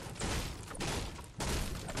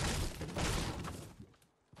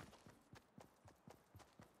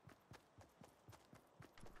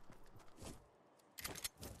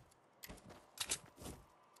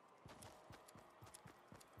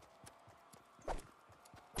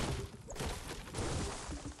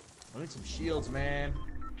 I need some shields, man.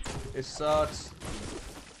 This sucks.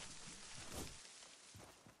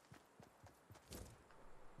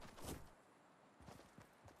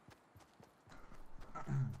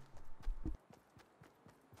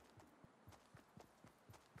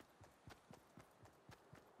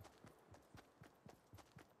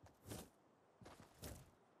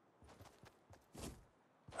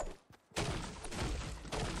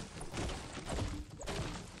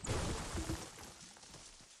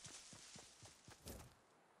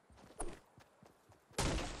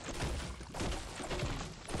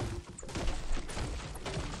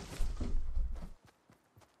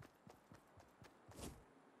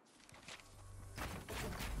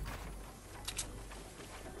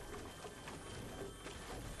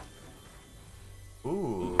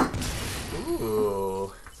 Ooh.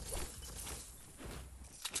 Ooh.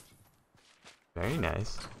 Very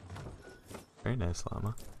nice. Very nice,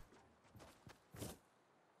 llama.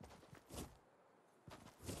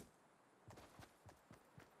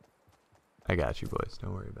 I got you, boys.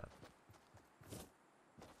 Don't worry about it.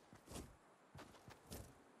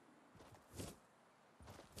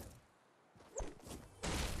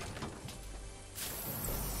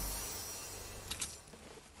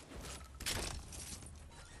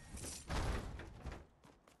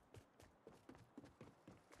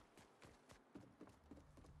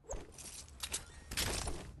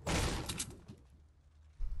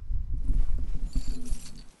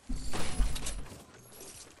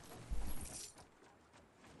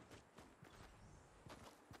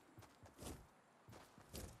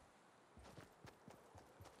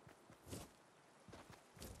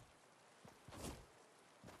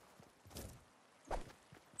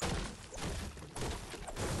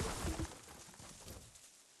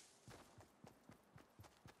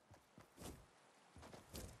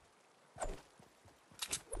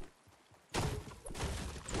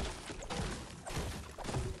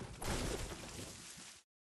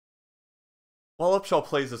 While Upshaw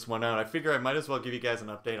plays this one out, I figure I might as well give you guys an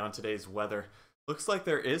update on today's weather. Looks like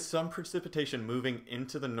there is some precipitation moving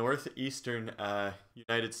into the northeastern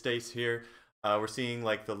United States here. We're seeing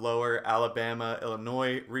like the lower Alabama,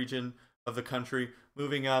 Illinois region of the country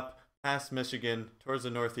moving up past Michigan towards the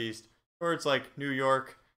northeast, towards like New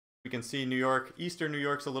York. We can see New York, eastern New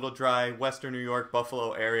York's a little dry, western New York,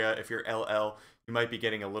 Buffalo area. If you're LL, you might be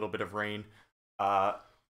getting a little bit of rain.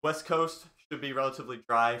 West Coast should be relatively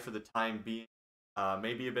dry for the time being.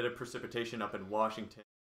 Maybe a bit of precipitation up in Washington,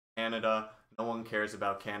 Canada. No one cares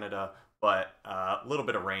about Canada, but a little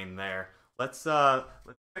bit of rain there. Let's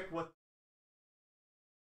check what.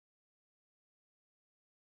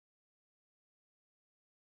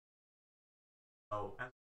 Oh,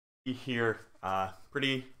 as we see here,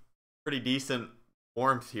 pretty decent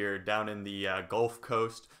warmth here down in the Gulf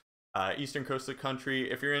Coast, eastern coast of the country.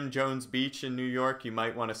 If you're in Jones Beach in New York, you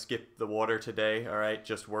might want to skip the water today. All right,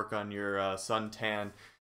 just work on your suntan.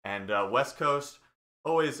 And West Coast,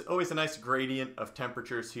 always a nice gradient of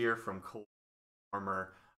temperatures here from cold to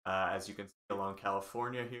warmer. As you can see along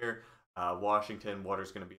California here, Washington,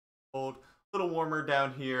 water's going to be cold. A little warmer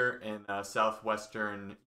down here in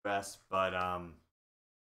southwestern U.S., but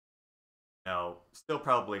no, still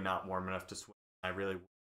probably not warm enough to swim. I really would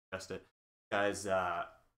suggest it, guys.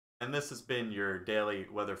 And this has been your daily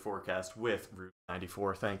weather forecast with Route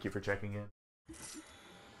 94. Thank you for checking in.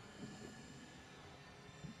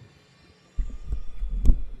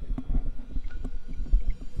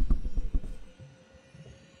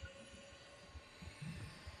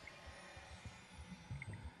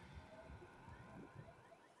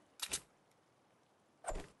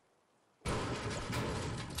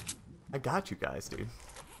 I got you guys, dude.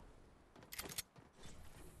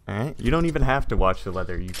 Alright, you don't even have to watch the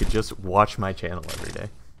weather. You could just watch my channel every day.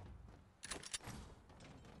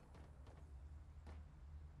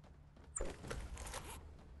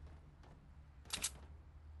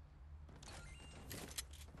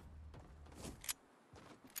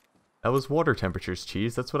 That was water temperatures,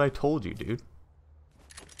 Cheese. That's what I told you, dude.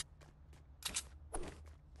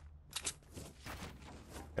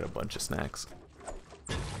 Got a bunch of snacks.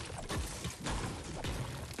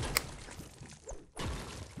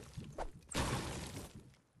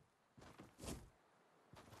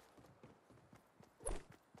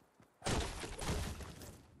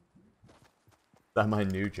 Is that my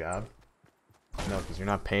new job? No, because you're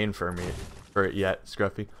not paying for it yet,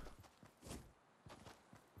 Scruffy.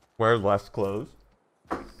 Wear less clothes.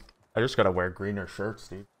 I just gotta wear greener shirts,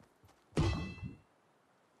 dude.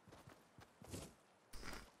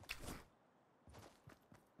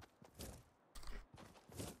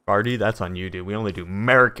 Barty, that's on you, dude. We only do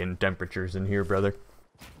American temperatures in here, brother.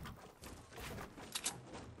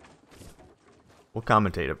 We'll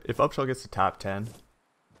commentate. If Upshall gets the top 10,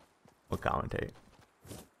 we'll commentate.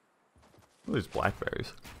 Ooh, there's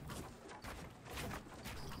blackberries.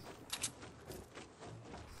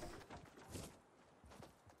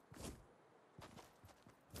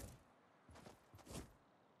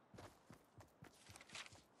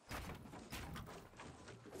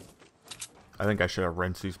 I think I should have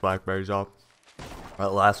rinsed these blackberries off.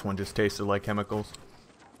 That last one just tasted like chemicals.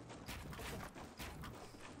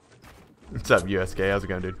 What's up, USK? How's it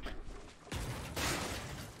going, dude?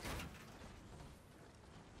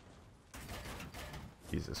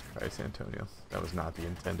 Jesus Christ, Antonio. That was not the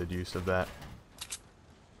intended use of that.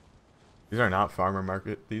 These are not farmer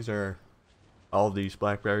market. These are all of these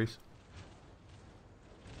blackberries.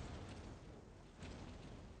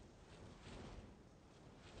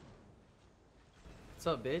 What's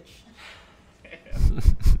up, bitch?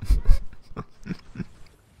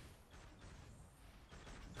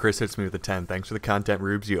 Chris hits me with a 10. Thanks for the content,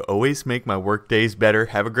 Rubes. You always make my work days better.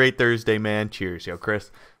 Have a great Thursday, man. Cheers. Yo, Chris,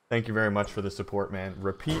 thank you very much for the support, man.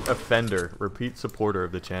 Repeat offender, repeat supporter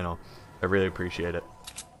of the channel. I really appreciate it.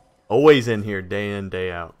 Always in here, day in,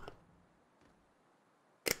 day out.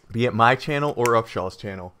 Be it my channel or Upshaw's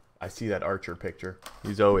channel. I see that Archer picture.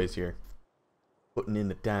 He's always here. Putting in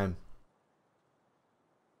the time.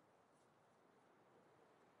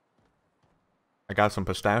 I got some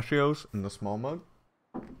pistachios in the small mug.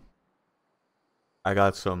 I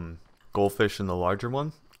got some goldfish in the larger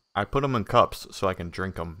one. I put them in cups so I can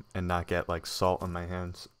drink them and not get like salt on my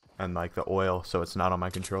hands and like the oil so it's not on my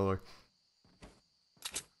controller.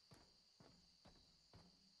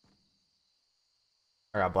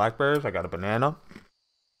 I got blackberries. I got a banana.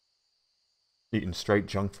 Eating straight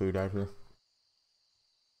junk food out here.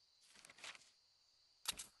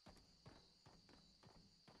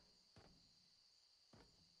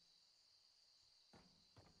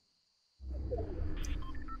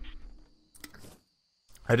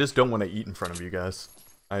 I just don't want to eat in front of you guys.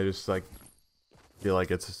 I just like feel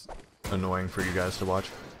like it's annoying for you guys to watch.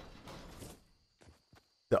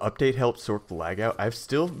 The update helped sort the lag out. I've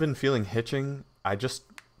still been feeling hitching. I just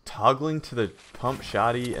toggling to the pump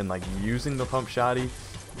shoddy and like using the pump shoddy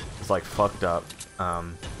is like fucked up.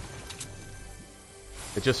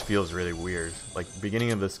 It just feels really weird. Like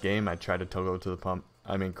beginning of this game, I tried to toggle to the pump.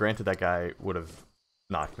 I mean, granted that guy would have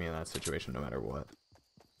knocked me in that situation no matter what.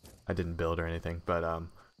 I didn't build or anything, but I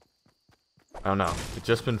don't know. It's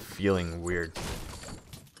just been feeling weird.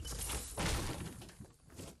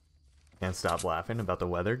 Can't stop laughing about the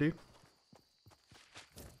weather, dude.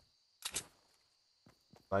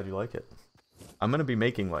 Glad you like it. I'm gonna be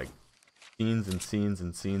making like scenes and scenes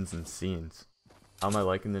and scenes and scenes. How am I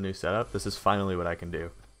liking the new setup? This is finally what I can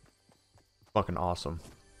do. Fucking awesome.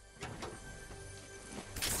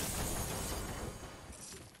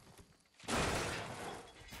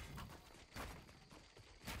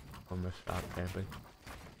 I'm gonna stop camping.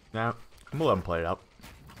 Now, I'm gonna let him play it out.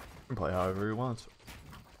 He can play however he wants.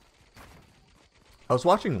 I was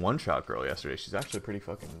watching One Shot Girl yesterday. She's actually pretty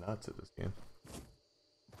fucking nuts at this game.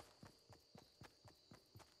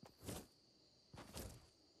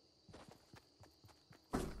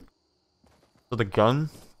 So the gun...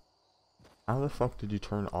 How the fuck did you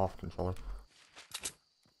turn off controller?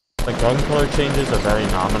 The gun color changes are very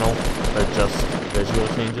nominal. They're just visual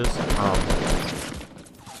changes.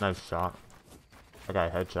 Nice shot. I got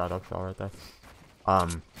a headshot up shot right there.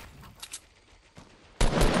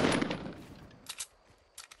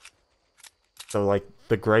 So like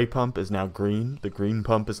the gray pump is now green, the green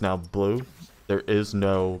pump is now blue. There is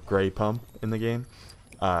no gray pump in the game.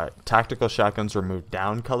 Tactical shotguns remove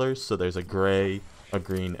down colors, so there's a gray, a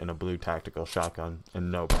green, and a blue tactical shotgun,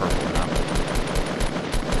 and no purple now.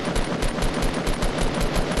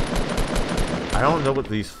 I don't know what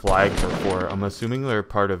these flags are for. I'm assuming they're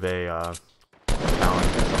part of a challenge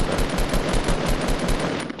or something.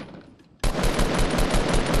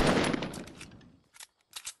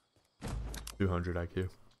 .200 IQ.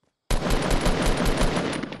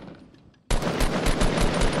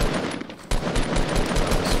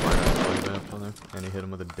 And he hit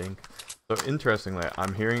him with a dink. So interestingly,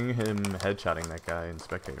 I'm hearing him headshotting that guy in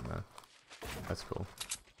spectator mode. That's cool.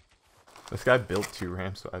 This guy built 2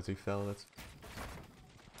 ramps as he fell. That's...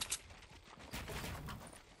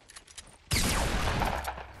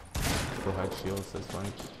 Still had shields this way.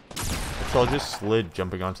 So I just slid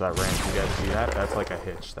jumping onto that ramp. You guys see that? That's like a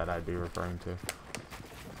hitch that I'd be referring to.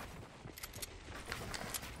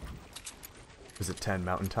 Is it 10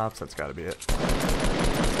 mountaintops? That's gotta be it.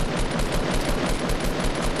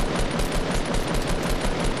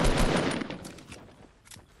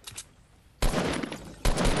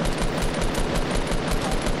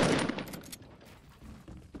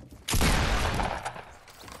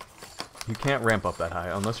 You can't ramp up that high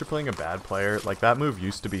unless you're playing a bad player. Like, that move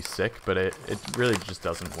used to be sick, but it really just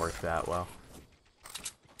doesn't work that well.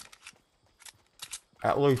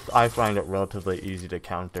 At least I find it relatively easy to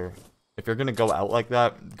counter. If you're gonna go out like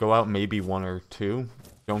that, go out maybe 1 or 2.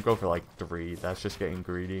 Don't go for like 3. That's just getting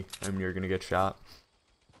greedy and you're gonna get shot.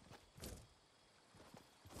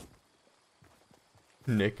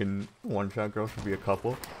 Nick and One Shot Girl should be a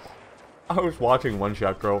couple. I was watching One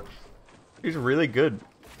Shot Girl. She's really good.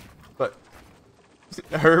 But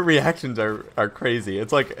her reactions are crazy.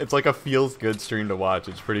 It's like a feels good stream to watch.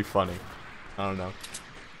 It's pretty funny. I don't know.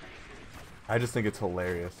 I just think it's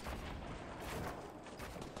hilarious.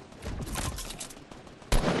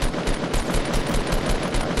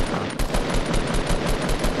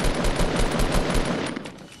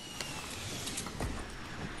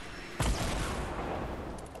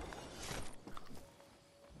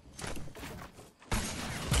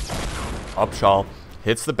 Upshaw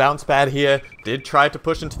hits the bounce pad here, did try to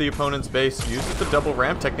push into the opponent's base, uses the double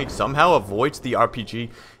ramp technique, somehow avoids the RPG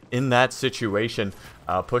in that situation.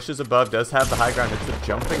 Pushes above, does have the high ground, hits the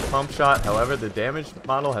jumping pump shot, however the damage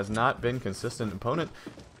model has not been consistent. Opponent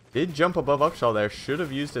did jump above Upshaw there, should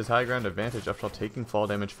have used his high ground advantage. Upshaw taking fall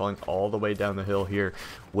damage, falling all the way down the hill here.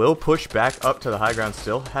 Will push back up to the high ground,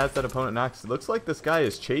 still has that opponent knocked. It looks like this guy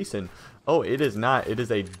is chasing. Oh, it is not. It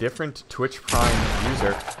is a different Twitch Prime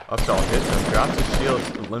user. Upshaw hits him, drops his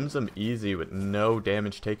shield, limbs him easy with no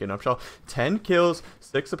damage taken. Upshaw, 10 kills,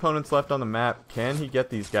 6 opponents left on the map. Can he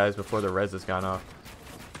get these guys before the res has gone off?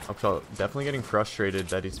 Upshaw definitely getting frustrated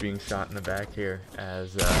that he's being shot in the back here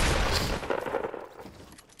as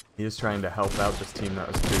he is trying to help out this team that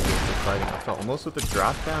was previously fighting. Upshaw almost with a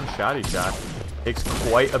drop down shotty shot. Takes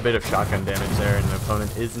quite a bit of shotgun damage there, and the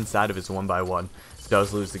opponent is inside of his 1x1.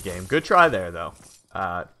 Does lose the game. Good try there, though.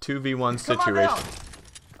 2v1 situation.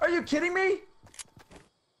 Are you kidding me?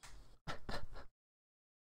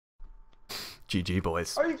 GG,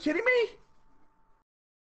 boys. Are you kidding me?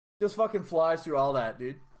 Just fucking flies through all that,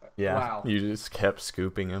 dude. Yeah, wow. You just kept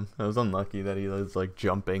scooping him. It was unlucky that he was, like,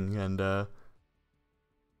 jumping and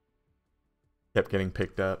kept getting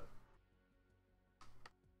picked up.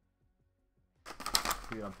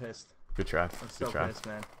 Dude, I'm pissed. Good try. I'm so Good try. pissed,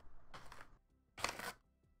 man.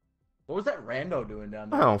 What was that rando doing down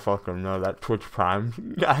there? I don't fucking know, that Twitch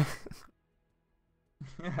Prime guy.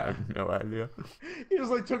 I have no idea. He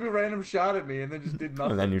just like took a random shot at me and then just did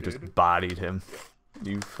nothing. And then you dude. just bodied him.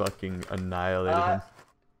 You fucking annihilated him.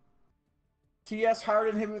 TS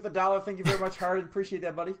Harden hit me with $1. Thank you very much, Harden. Appreciate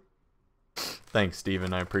that, buddy. Thanks,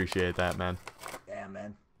 Steven. I appreciate that, man. Yeah,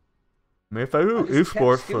 man. I mean, if I do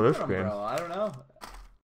esports for this him, game. bro. I don't know.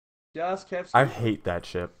 Just kept I hate that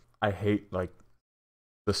shit. I hate, like,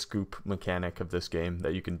 the scoop mechanic of this game,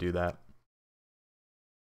 that you can do that.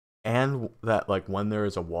 And that, like, when there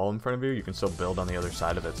is a wall in front of you, you can still build on the other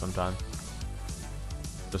side of it sometimes.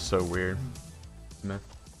 Just so weird. Man.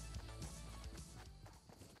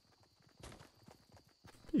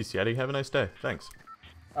 Peace, Yeti. Have a nice day. Thanks.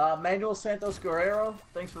 Manuel Santos Guerrero,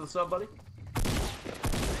 thanks for the sub, buddy.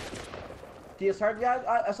 TS Hard,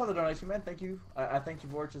 yeah, I saw the donation, man. Thank you. I thank you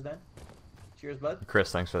for it just then. Cheers, bud.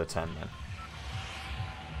 Chris, thanks for the 10, man.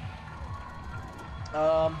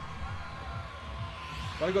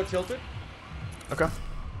 Wanna go tilted? Okay.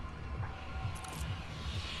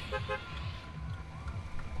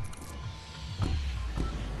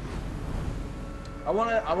 I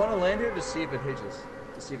wanna land here to see if it hitches,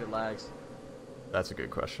 to see if it lags. That's a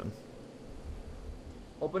good question.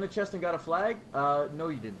 Open a chest and got a flag? No,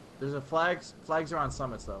 you didn't. There's a flags. Flags are on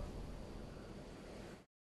summits though.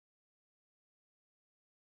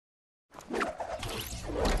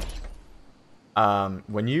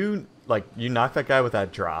 When you knocked that guy with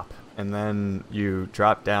that drop, and then you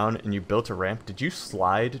dropped down and you built a ramp, did you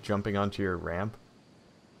slide jumping onto your ramp?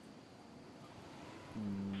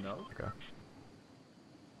 No. Okay.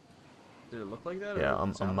 Did it look like that? Yeah,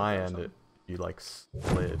 on my end, you like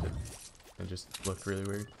slid. It just looked really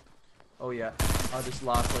weird. Oh yeah, I just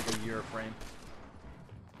lost like a year of frame.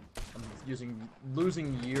 I'm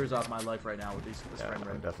losing years off my life right now with this frame rate.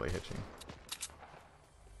 I'm definitely hitching.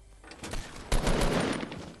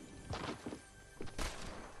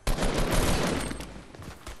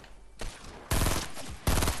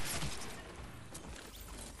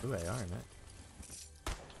 Alright.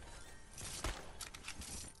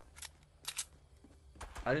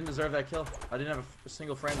 I didn't deserve that kill. I didn't have a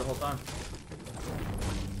single frame the whole time.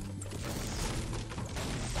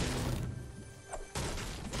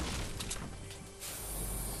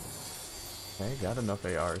 Okay, got enough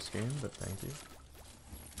AR scheme, but thank you.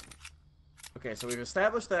 Okay, so we've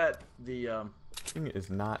established that the Thing is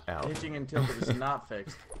not out. hitching and tilted is not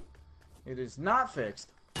fixed. It is not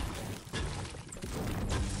fixed.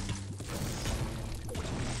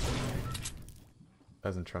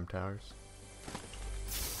 Doesn't Trump Towers.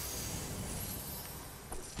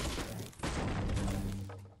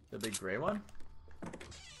 The big gray one?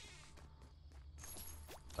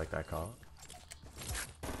 Like that call?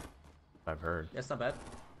 I've heard. That's not bad.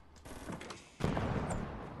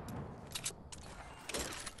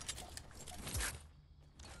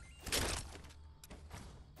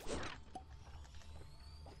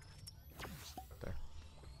 There.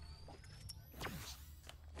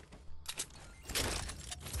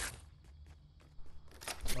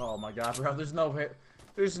 Oh my god, bro, there's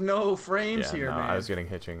no frames Yeah, here, no, man. I was getting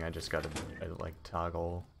hitching. I just got a like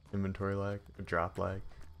toggle inventory lag, a drop lag.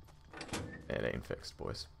 It ain't fixed,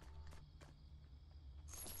 boys.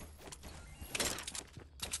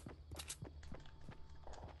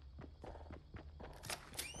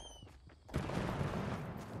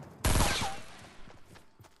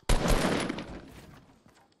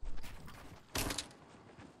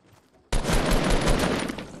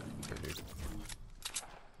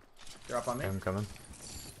 Drop on me. I'm coming.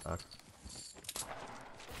 Fuck.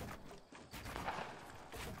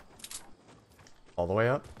 All the way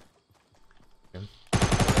up. Good.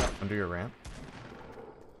 Under your ramp.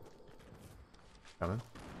 Coming.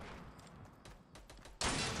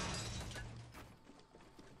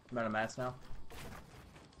 I'm out of mats now.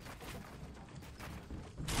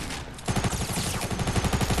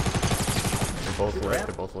 They're both Shoot lit. ramp.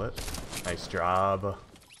 They're both lit. Nice job.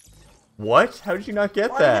 What? How did you not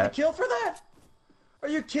get Why did I get a that? kill for that? Are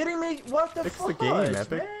you kidding me? What the Fix fuck, the game,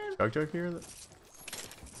 Epic. man? Chug Jug here.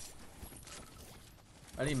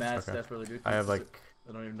 I need mats Okay. desperately, dude. I have like,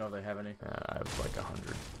 I don't even know if they have any. I have like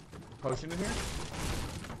 100. Potion in here?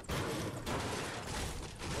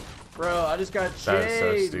 Bro, I just got That is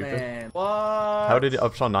so jade, stupid. man. What? How did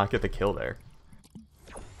Upshaw not get the kill there?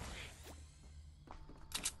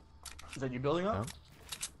 Is that you building up?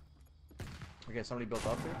 No. Okay, somebody built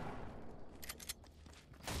up here.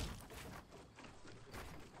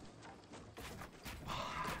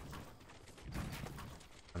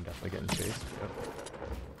 I'm definitely getting chased. Yep.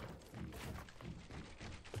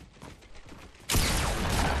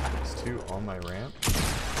 There's two on my ramp.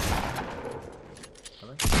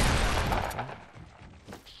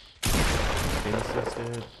 Being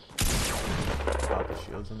assisted. Got the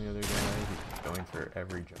shields on the other guy. He's going for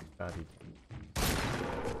every jump shot he can.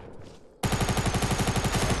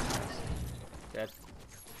 Dead.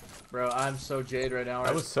 Bro, I'm so jade right now.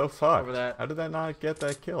 That was so fucked. Over that. How did that not get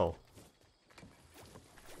that kill?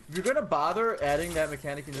 If you're gonna bother adding that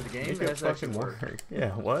mechanic into the game, Make it it has to actually fucking work. work.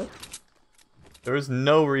 Yeah, what? There was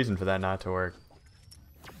no reason for that not to work.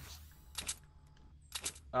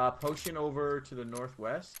 Potion over to the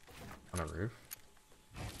northwest. On a roof?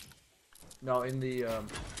 No, in the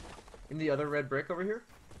other red brick over here.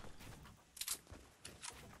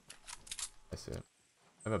 I see it.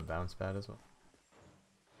 I have a bounce pad as well.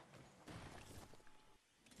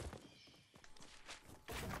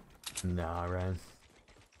 Nah, Ryan.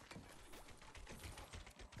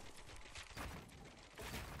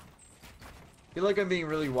 I feel like I'm being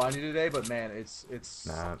really whiny today, but man, it's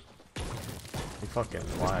Nah. You fucking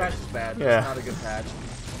this lied. patch is bad. Yeah. It's not a good patch.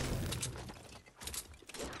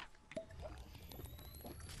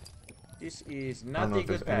 This is I not don't know a if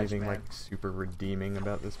there's good patch, anything man. like super redeeming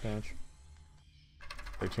about this patch.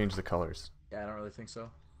 They changed the colors. Yeah, I don't really think so.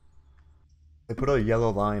 They put a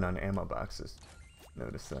yellow line on ammo boxes.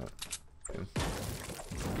 Notice that. Yeah.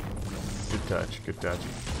 Good touch, good touch.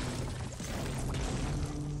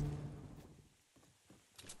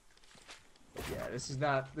 Yeah, this is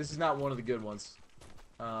not one of the good ones.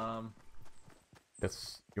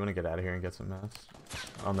 That's, you want to get out of here and get some mats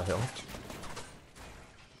on the hill?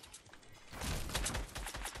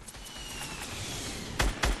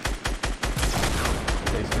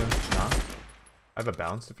 Basement, nah. I have a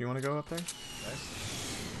bounce if you want to go up there.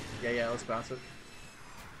 Nice. Yeah, let's bounce it.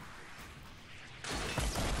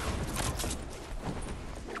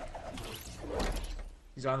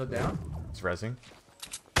 He's on the down. It's rezzing.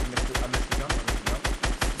 I missed the jump.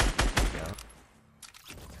 Yeah.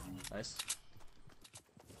 Nice.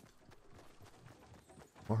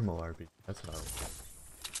 Normal RP. That's what I was.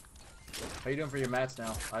 How you doing for your mats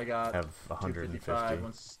now? I got I have 150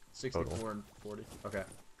 164, total. and 40. Okay.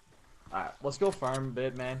 Alright, let's go farm a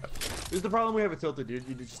bit, man. This is the problem we have with Tilted, dude.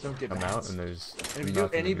 You just don't get I'm mats. out and there's And if you do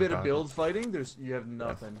nothing any in your bit of pocket. build fighting, you have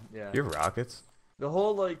nothing. Yeah. You have rockets? The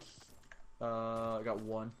whole like, I got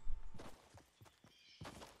one.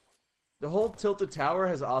 The whole Tilted Tower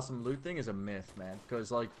has awesome loot thing is a myth, man.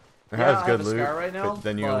 Because like, It yeah, has I good have a loot, scar right now, but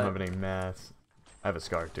then you don't have any mats. I have a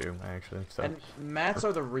scar too, actually. So. And mats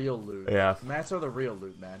are the real loot. Yeah. Mats are the real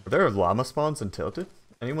loot, man. Are there llama spawns in Tilted?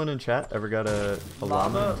 Anyone in chat ever got a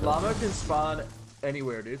llama? Llama can spawn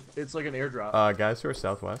anywhere, dude. It's like an airdrop. Guys who are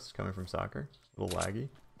southwest coming from soccer. A little laggy.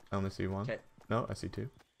 I only see one. Okay. No, I see two.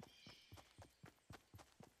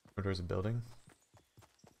 Or there's a building.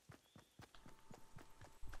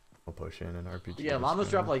 I'll push in an RPG. Yeah,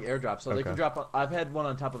 llamas drop like airdrops, so they can Okay. drop. I've had one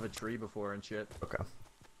on top of a tree before and shit. Okay.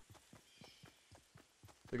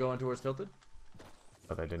 They're going towards Tilted.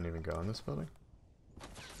 Oh, they didn't even go in this building?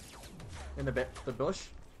 In the bush.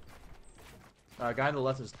 Guy on the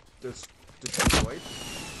left is destroyed.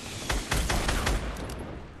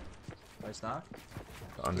 Nice knock.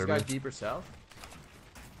 Under This guy me? deeper south.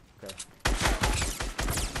 Okay.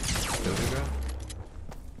 Building ground?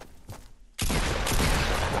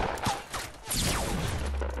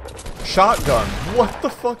 Shotgun! What the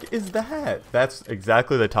fuck is that? That's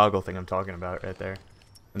exactly the toggle thing I'm talking about right there.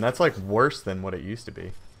 And that's like worse than what it used to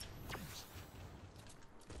be.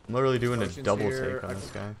 I'm literally doing a Potions double here. take on this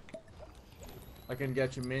guy. I can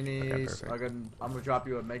get you minis. Okay, perfect. I'm gonna drop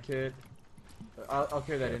you a med kit. I'll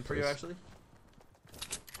carry that Yeah, in for you please. actually.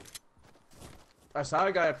 I saw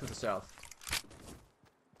a guy up to the south.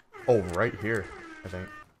 Oh, right here, I think.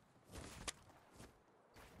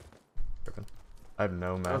 Tripping. I have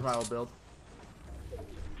no That was my mats. old build.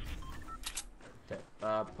 Okay,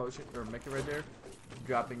 potion or make it right there. I'm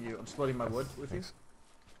dropping you. I'm splitting my wood with Thanks. you.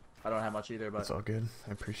 I don't have much either, but That's all good.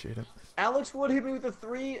 I appreciate it. Alex Wood hit me with a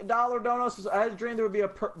 $3 donut. Says, I had a dream there would be a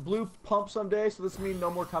blue pump someday, so this means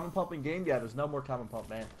no more common pump in game. Yeah, there's no more common pump,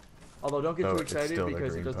 man. Although don't get Oh, too it's excited still the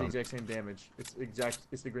because it green does pump. the exact same damage. It's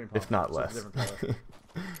the green pump. If not It's just a less. different color.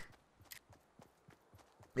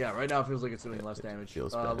 Yeah, right now it feels like it's doing less It damage.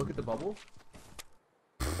 feels bad. Look at the bubble.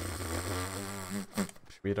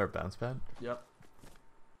 Should we hit our bounce pad? Yep.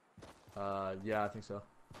 Yeah, I think so.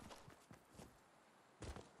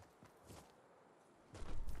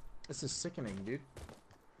 This is sickening, dude.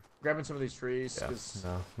 Grabbing some of these trees, Yeah. because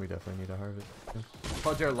No, we definitely need a harvest. Yeah.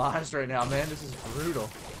 fudge our lives right now, man. This is brutal.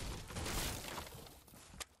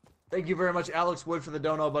 Thank you very much, Alex Wood, for the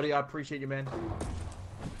dono, buddy. I appreciate you, man.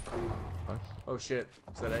 Fuck. Oh shit,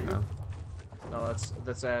 is that at you? No. No,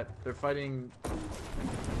 that's at. They're fighting.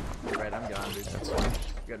 You're right, I'm gone, dude. That's fine.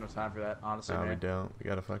 We got no time for that, honestly, No, we man. don't. We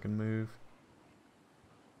gotta fucking move.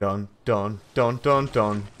 Dun dun dun dun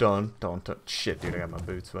dun dun dun dun. Shit, dude, I got my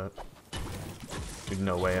boots wet. Dude,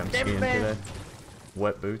 no way I'm Damn it, skiing man. today.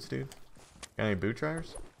 Wet boots, dude. Got any boot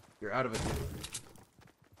dryers? You're out of it, dude.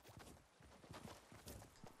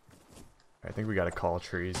 I think we gotta call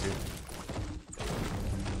trees, dude.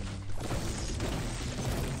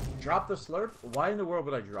 Drop the slurp? Why in the world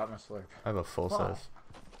would I drop my slurp? I have a full Why? size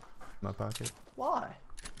in my pocket. Why?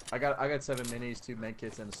 I got 7 minis, 2 med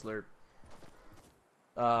kits, and a slurp.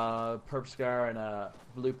 Perp scar and a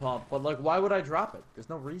blue pump. But like, why would I drop it? There's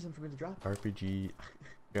no reason for me to drop it. RPG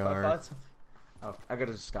If I guard. find something- Oh, I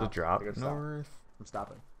gotta just stop. The drop I gotta stop. north. I'm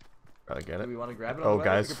stopping. Gotta get Do it. we want to grab it? on Oh, the way? We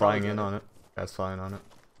guys could probably flying in get on it. Guys flying on it.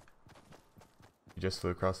 He just flew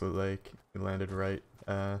across the lake. He landed right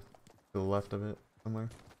to the left of it somewhere.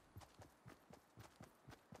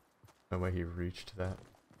 No way he reached that.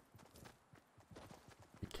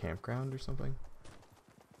 A campground or something?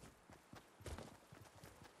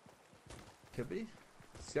 Could be.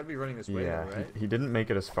 It's gotta be running this way, Yeah, though, right? he didn't make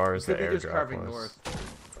it as far as the Could be just airdrop carving was. north.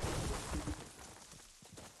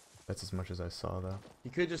 That's as much as I saw though. He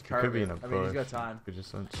could just He carve could be it. in a I mean, he's bush. got time. We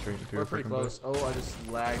just went straight into We're a pretty freaking close. Oh, I just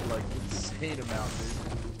lagged like insane amount,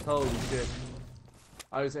 dude. Holy shit.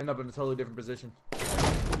 I just end up in a totally different position.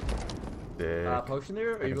 Sick. Potion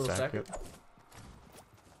there? Are I you can able to sack sack it?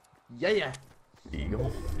 Yeah, yeah.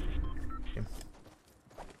 Eagle. Okay.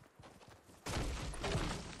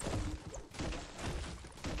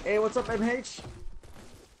 Hey, what's up, MH?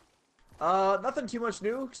 Nothing too much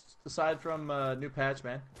new, aside from new patch,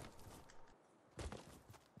 man.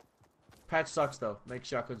 Patch sucks, though. Makes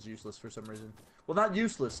shotguns useless for some reason. Well, not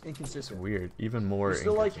useless, It's inconsistent. weird. Even more. You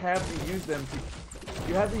still, like, inconsistent. have to use them to...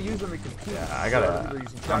 You have to use them to compete. Yeah, I with gotta. other people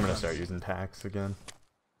using I'm gonna shotguns. start using tax again.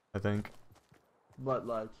 I think. But,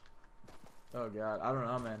 like... Oh, God. I don't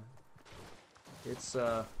know, man. It's,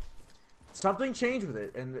 Something changed with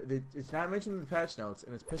it, and it's not mentioned in the patch notes,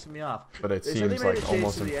 and it's pissing me off. But it They said they seems made a like change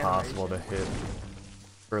almost to the impossible to animation. hit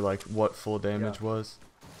for like what full damage Yeah. was.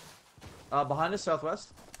 Behind us,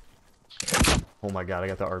 southwest. Oh my god, I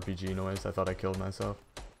got the RPG noise. I thought I killed myself.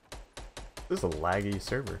 This is a laggy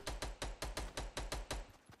server.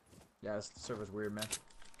 Yeah, this server's weird, man.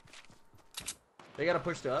 They gotta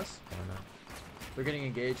push to us. I don't know. They're getting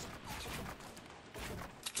engaged.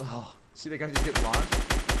 Oh, see the guy just get launched?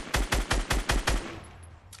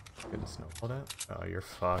 Getting snowballed at? Oh, you're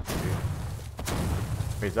fucked, dude.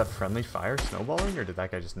 Wait, is that friendly fire snowballing, or did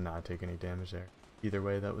that guy just not take any damage there? Either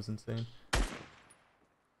way, that was insane.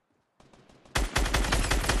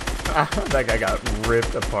 That guy got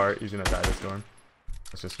ripped apart. He's gonna die to storm.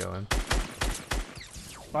 Let's just go in.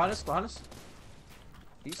 Behind us, behind us.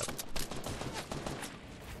 East.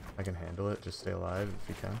 I can handle it. Just stay alive if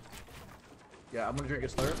you can. Yeah, I'm gonna drink a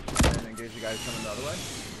slurp and engage the guy who's coming the other way.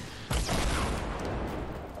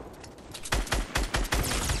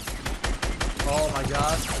 Oh my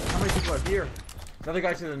god. How many people are here? Another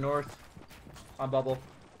guy to the north. On bubble.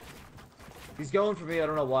 He's going for me, I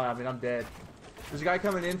don't know why. I mean, I'm dead. There's a guy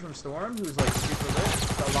coming in from storm who's like super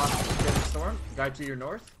lit. Got lost in storm. Guy to your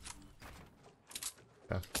north.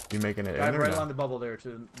 Yeah. You making it Guy in or right no? on the bubble there to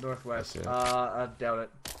the northwest. I see it. I doubt it.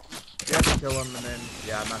 You have to kill him and then,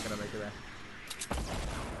 yeah, I'm not gonna make it there.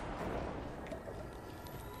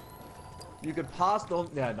 You could possibly,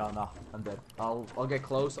 yeah, no, I'm dead. I'll get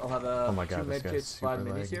close. I'll have Oh my 2 god, this med guy's kits, 5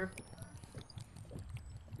 super minis laggy. here.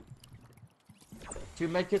 2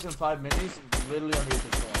 med kits and 5 minis, literally on the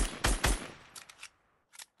other storm.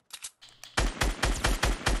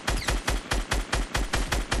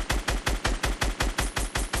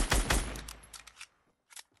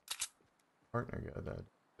 Partner got that.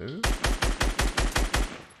 Ooh.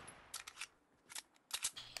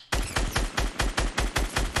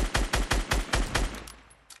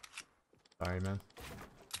 Sorry, man.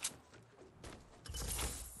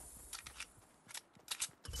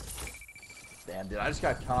 Damn, dude, I just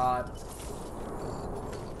got caught.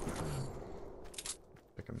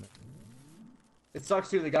 Pick him. It sucks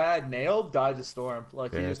too. The guy I nailed died to storm.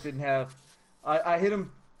 Like he Yeah. just didn't have. I hit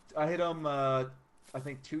him. I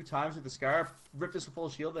think 2 times with the scar. Ripped his full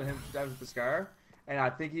shield and him 2 times with the scar. And I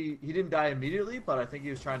think he didn't die immediately, but I think he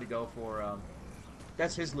was trying to go for.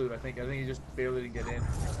 That's his loot. I think he just barely didn't get in.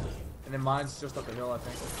 And then mine's just up the hill. I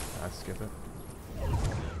think. I'd skip it.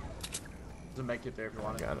 There's a med kit there if you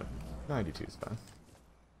want it. Got it. 92 is fine.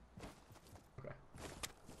 Okay.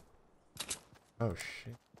 Oh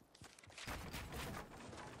shit.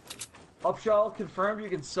 Upshall confirmed you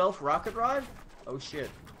can self rocket ride. Oh shit.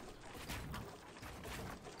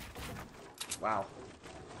 Wow.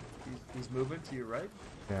 He's moving to your right.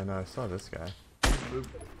 Yeah, no, I saw this guy. He's moved.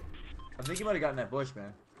 I think he might have gotten that bush,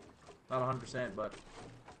 man. Not 100%, but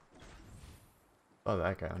Saw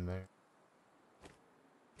that guy in there.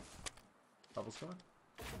 Bubble's coming.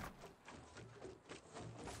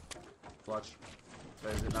 Clutch.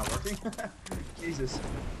 Is it not working? Jesus.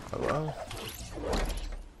 Hello?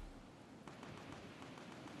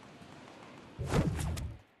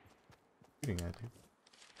 Shooting at you.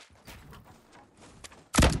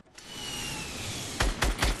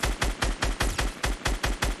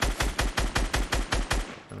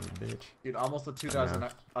 Son of a bitch. Dude, almost a 2000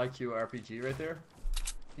 IQ RPG right there.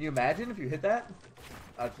 Can you imagine if you hit that?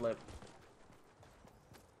 I'd flip.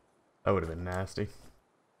 That would have been nasty.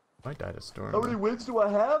 Might die to storm. How many wins do I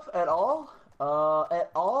have at all?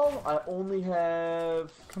 At all, I only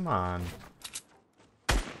have. Come on.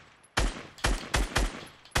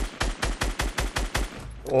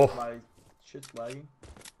 Oh, My shit's lagging.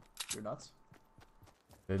 You're nuts.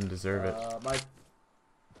 didn't deserve it. My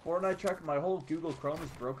Fortnite tracker, my whole Google Chrome is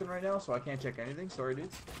broken right now, so I can't check anything. Sorry,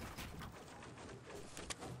 dudes.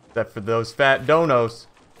 Except for those fat donos.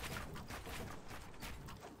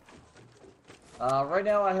 Right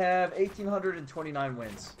now I have 1,829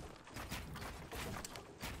 wins.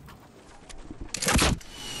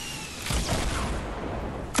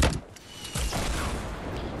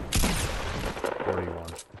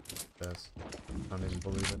 Yes. I don't even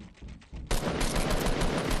believe it.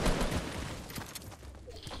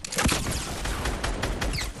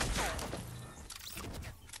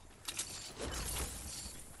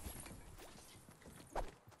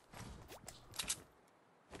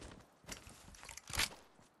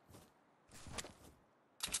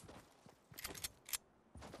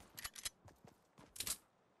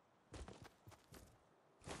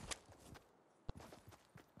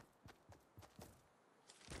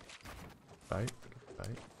 Fight.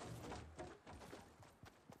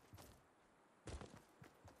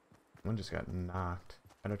 One just got knocked.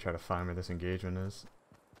 I'm gonna try to find where this engagement is.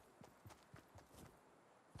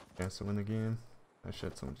 Chance to win the game. Oh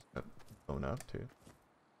shit, someone just got blown up too.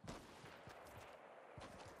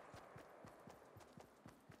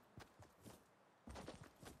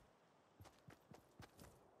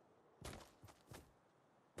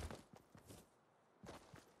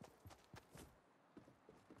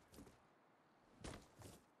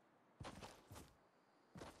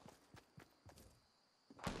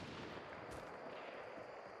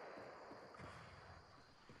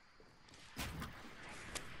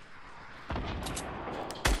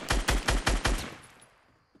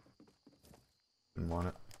 Didn't want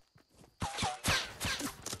it.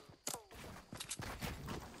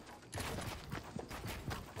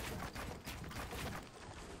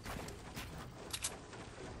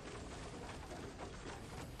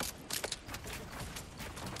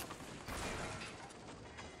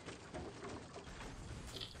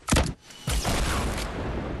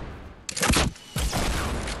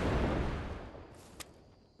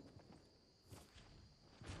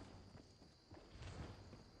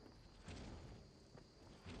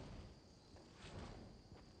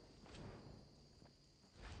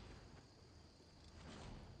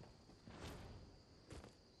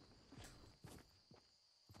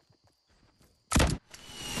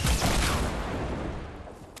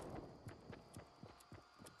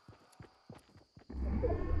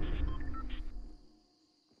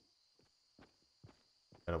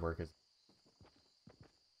 Gotta work it.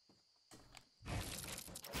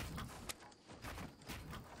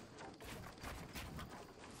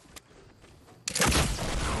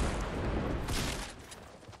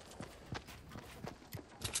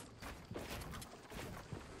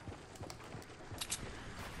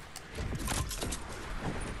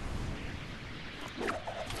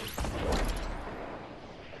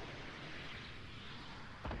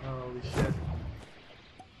 Holy shit.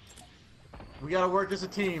 We gotta work as a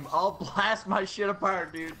team. I'll blast my shit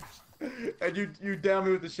apart, dude. And you down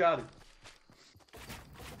me with the shotty.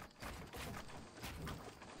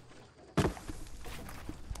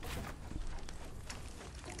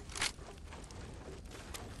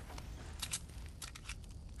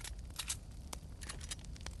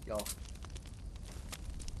 Go.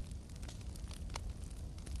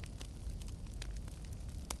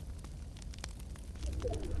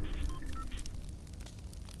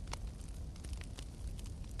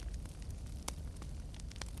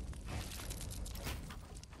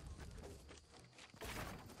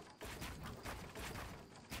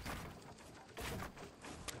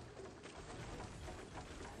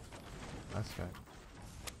 That's right.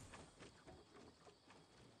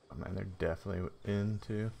 Oh man, they're definitely in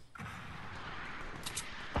too.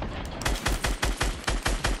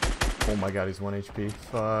 Oh my god, he's 1 HP.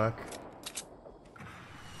 Fuck.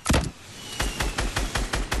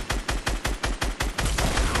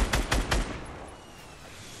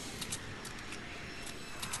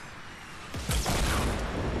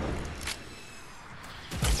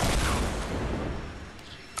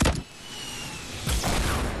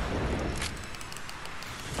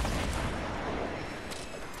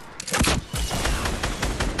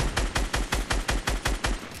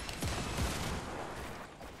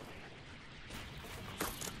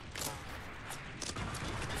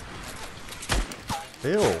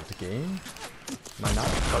 Build game? Am I not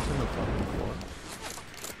touching the fucking floor?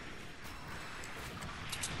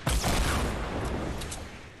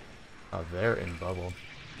 Oh, they're in bubble.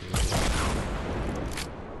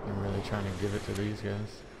 I'm really trying to give it to these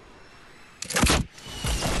guys.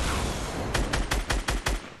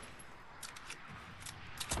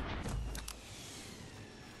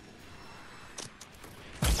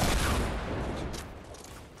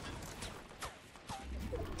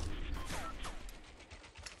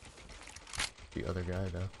 The other guy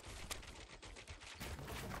though.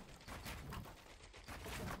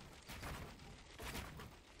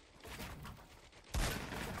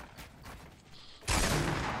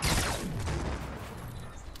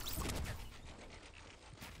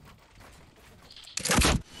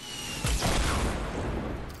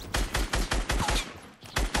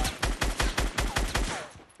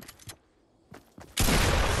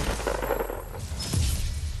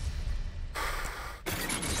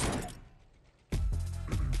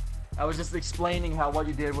 I was just explaining how what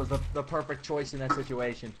you did was the perfect choice in that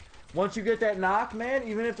situation. Once you get that knock, man,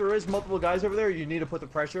 even if there is multiple guys over there, you need to put the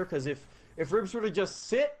pressure, because if Ribs were to just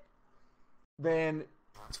sit, then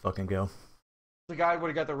Let's fucking go. the guy would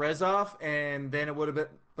have got the res off, and then it would have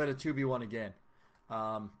been a 2v1 again.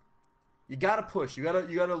 You gotta push. You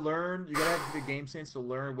gotta learn. You gotta have the game sense to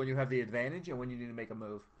learn when you have the advantage and when you need to make a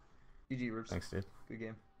move. GG, Ribs. Thanks, dude. Good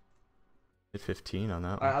game. Hit 15 on that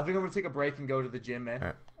All right, one. I think I'm gonna take a break and go to the gym, man. All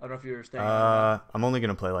right. I don't know if you're staying. On I'm only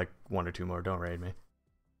gonna play like 1 or 2 more. Don't raid me.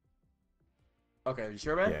 okay, you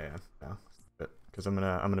sure, man? Yeah, no, because I'm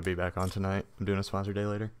gonna be back on tonight. I'm doing a sponsor day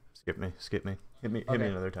later. Skip me. Hit me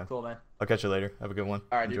another time. Cool, man. I'll catch you later. Have a good one.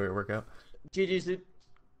 All right, Enjoy dude. your workout. GG's, dude.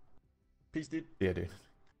 Peace, dude. Yeah, dude.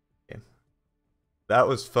 Yeah. That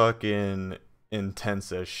was fucking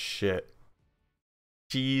intense as shit.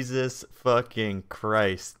 Jesus fucking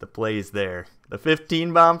Christ. The plays there. The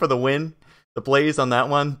 15 bomb for the win. The plays on that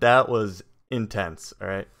one, that was intense,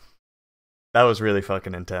 alright? That was really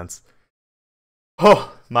fucking intense.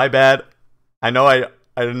 Oh, my bad. I know I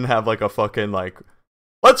didn't have like a fucking like,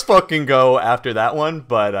 let's fucking go after that one,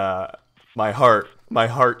 but my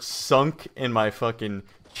heart sunk in my fucking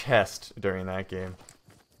chest during that game.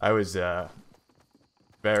 I was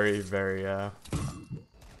very, very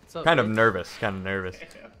kind of nervous.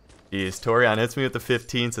 Jeez, Torian hits me with the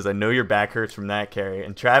 15, says I know your back hurts from that carry,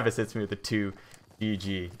 and Travis hits me with the 2.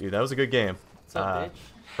 GG, dude, that was a good game. What's up, bitch?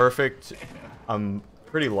 Perfect. I'm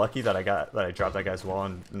pretty lucky that I dropped that guy's wall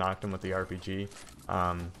and knocked him with the RPG.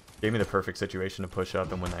 Gave me the perfect situation to push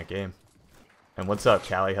up and win that game. And what's up,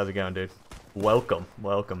 Callie? How's it going, dude? Welcome.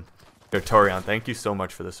 Yo, Torian, thank you so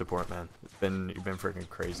much for the support, man. You've been freaking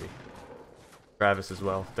crazy. Travis as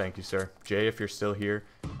well, thank you, sir. Jay, if you're still here,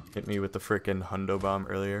 hit me with the freaking hundo bomb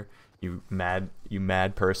earlier. You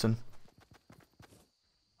mad person.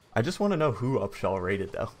 I just want to know who Upshaw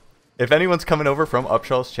raided though. If anyone's coming over from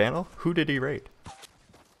Upshaw's channel, who did he raid?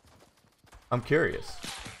 I'm curious.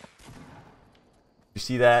 You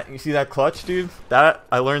see that clutch, dude? That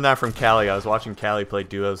I learned that from Callie. I was watching Callie play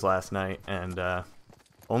duos last night, and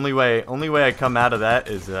only way I come out of that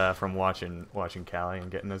is from watching Callie and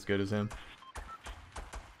getting as good as him.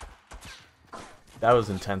 That was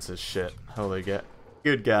intense as shit. Holy God.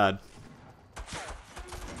 Good God.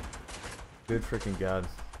 Good freaking God.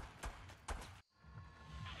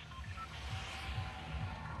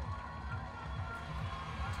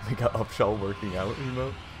 We got Upshaw working out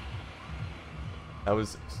emote. That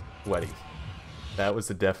was sweaty. That was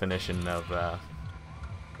the definition of I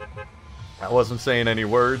wasn't saying any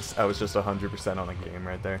words. I was just 100% on the game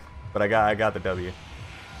right there. But I got the W.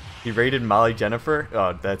 He rated Molly Jennifer.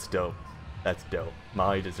 Oh, that's dope. That's dope.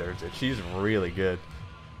 Molly deserves it. She's really good.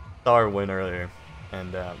 Saw her win earlier,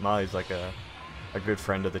 and Molly's like a good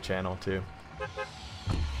friend of the channel too.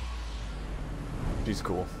 She's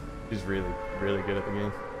cool. She's really good at the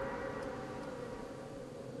game.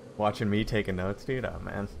 Watching me taking notes, dude. Oh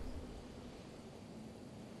man,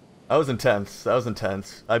 that was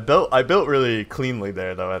intense. I built really cleanly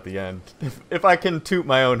there though at the end. If I can toot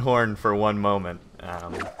my own horn for one moment,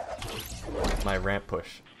 my ramp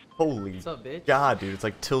push. Holy What's up, bitch? God, dude, it's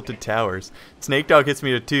like Tilted Towers. Snake Dog hits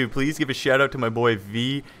me to 2. Please give a shout out to my boy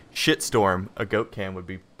V Shitstorm. A goat cam would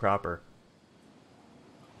be proper.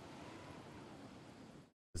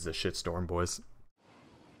 This is a shitstorm, boys.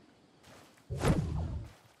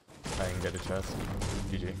 I can get a chest.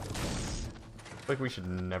 GG. Looks like we should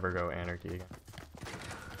never go anarchy again.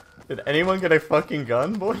 Did anyone get a fucking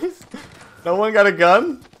gun, boys? No one got a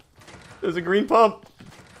gun? There's a green pump.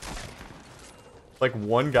 Like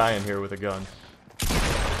one guy in here with a gun.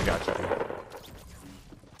 I got you.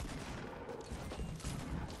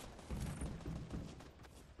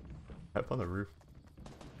 Up on the roof.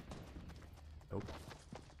 Nope.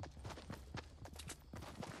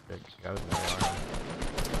 Big guy with no arm.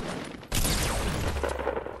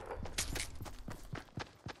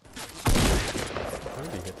 How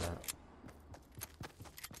did he hit that?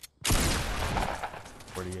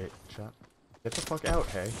 48 shot. Get the fuck out,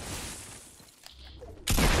 hey.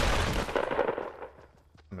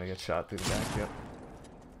 I'm gonna get shot through the back, yep.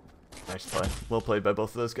 Nice play. Well played by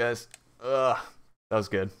both of those guys. Ugh. That was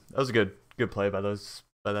good. That was a good play by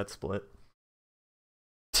that split.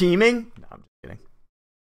 Teaming? No, I'm just kidding.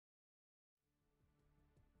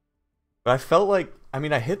 But I felt like, I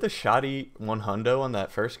mean, I hit the shoddy 100 on that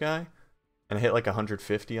first guy, and I hit like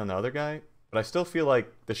 150 on the other guy, but I still feel like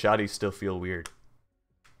the shoddies still feel weird.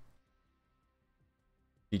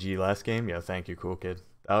 GG last game? Yeah, thank you, cool kid.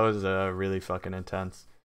 That was really fucking intense.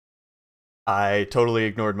 I totally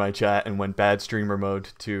ignored my chat and went bad streamer mode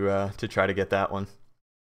to try to get that one.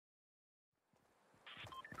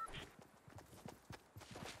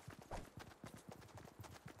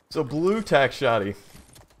 So blue tack shoddy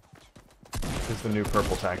is the new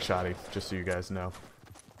purple tack shoddy, just so you guys know.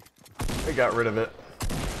 I got rid of it.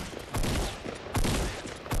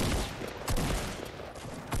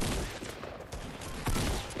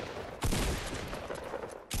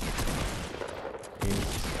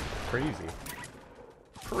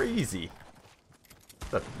 Crazy.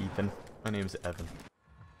 What's up, Ethan? My name's Evan.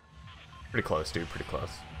 Pretty close, dude. Pretty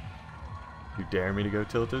close. You dare me to go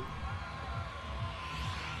tilted?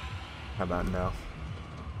 How about no?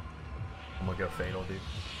 I'm gonna go fatal, dude.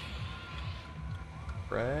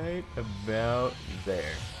 Right about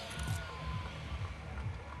there.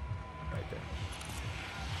 Right there.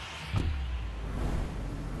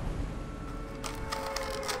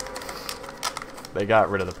 They got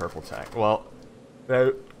rid of the purple tack. Well,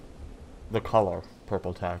 the color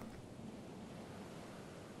purple tack.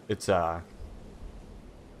 It's a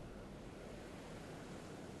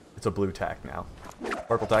blue tack now.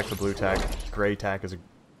 Purple tack's a blue tack. Gray tack is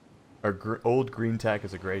old green tack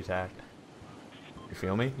is a gray tack. You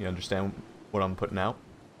feel me? You understand what I'm putting out?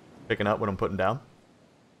 Picking up what I'm putting down?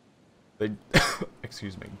 They,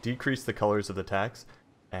 excuse me, decrease the colors of the tacks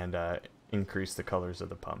and increase the colors of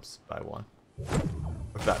the pumps by 1.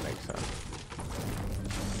 If that makes sense.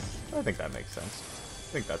 I think that makes sense.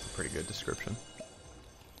 I think that's a pretty good description.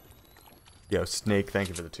 Yo, Snake, thank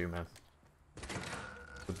you for the 2, man.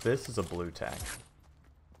 So this is a blue tack.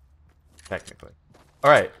 Technically.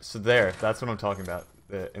 Alright, so that's what I'm talking about.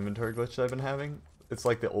 The inventory glitch that I've been having. It's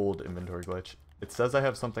like the old inventory glitch. It says I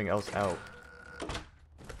have something else out,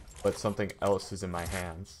 but something else is in my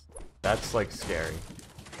hands. That's like scary.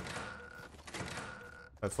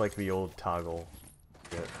 That's like the old toggle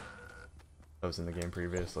shit that was in the game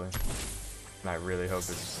previously. And I really hope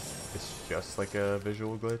it's just like a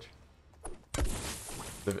visual glitch.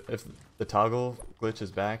 If the toggle glitch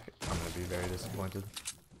is back, I'm gonna be very disappointed.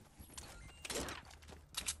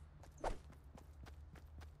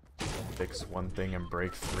 Fix one thing and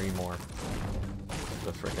break 3 more.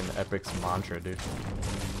 The frickin' Epic's mantra, dude.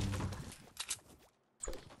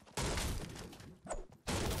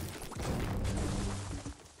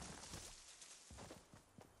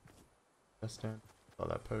 Just down. Saw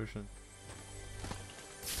that potion.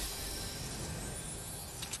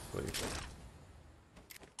 Please.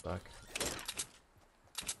 Suck.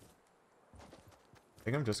 I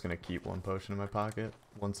think I'm just gonna keep 1 potion in my pocket.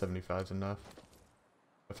 175 is enough.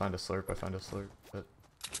 If I find a slurp, I find a slurp. But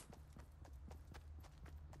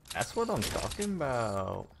that's what I'm talking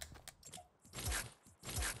about.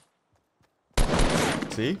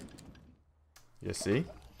 See? You see?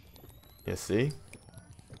 You see?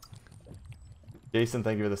 Jason,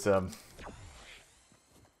 thank you for the sub.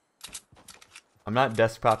 I'm not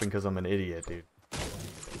desk popping because I'm an idiot, dude.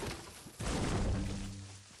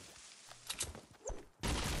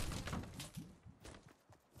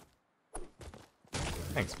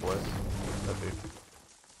 Thanks, Bliss. That dude.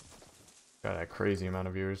 Got a crazy amount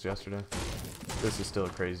of viewers yesterday. This is still a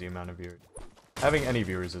crazy amount of viewers. Having any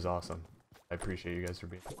viewers is awesome. I appreciate you guys for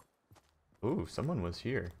being. Ooh, someone was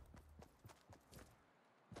here.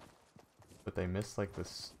 But they missed like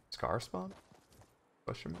this scar spawn?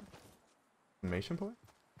 Question mark? Exclamation point?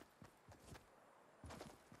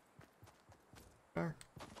 Sure.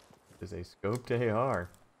 Is a scoped AR.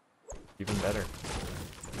 Even better.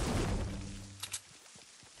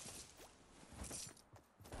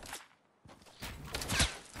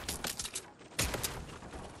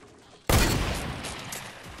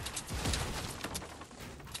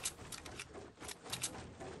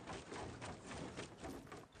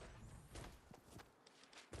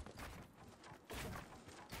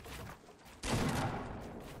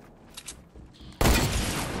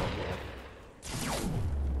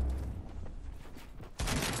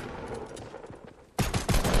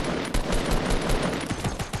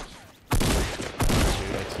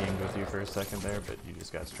 For a second there, but you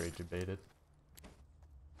just got straight debated.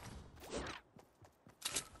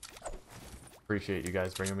 Appreciate you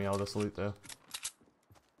guys bringing me all this loot though,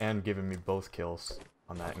 and giving me both kills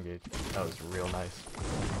on that engagement. That was real nice.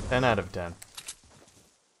 10 out of 10.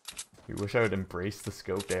 You wish I would embrace the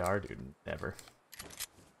scoped AR, dude. Never.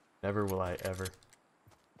 Never will I ever.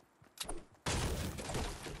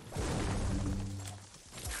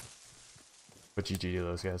 But GG to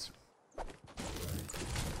those guys.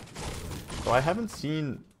 Well, I haven't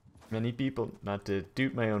seen many people, not to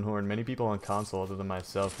toot my own horn, many people on console other than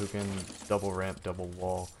myself who can double ramp, double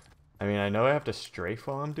wall. I mean, I know I have to strafe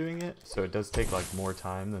while I'm doing it, so it does take like more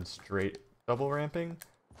time than straight double ramping,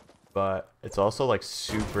 but it's also like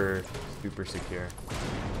super secure.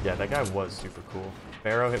 Yeah, that guy was super cool.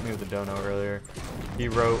 Pharaoh hit me with a dono earlier. He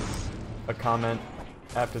wrote a comment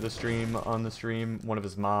after the stream on the stream. One of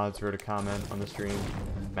his mods wrote a comment on the stream.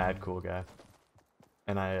 Mad cool guy.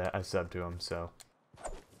 And I subbed to him, so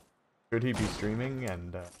should he be streaming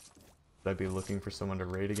and should I be looking for someone to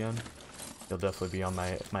raid again, he'll definitely be on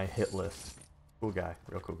my hit list. Cool guy,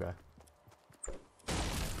 real cool guy.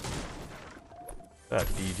 What's up,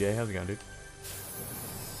 DJ? How's it going, dude?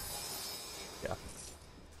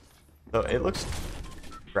 So it looks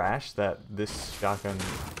trash that this shotgun,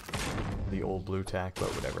 the old blue tack,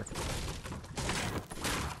 but whatever.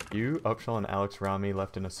 You, Upshaw, and Alex Rami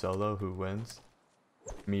left in a solo. Who wins?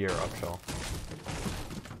 Me or Upshaw?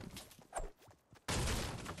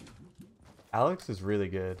 Alex is really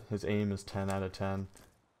good. His aim is 10 out of 10.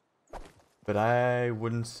 But I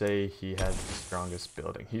wouldn't say he has the strongest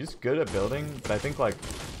building. He's good at building, but I think like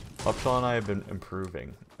Upshaw and I have been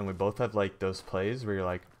improving. And we both have like those plays where you're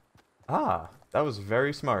like, ah, that was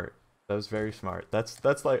very smart. That was very smart.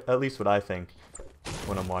 That's like at least what I think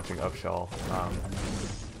when I'm watching Upshaw.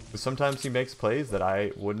 Sometimes he makes plays that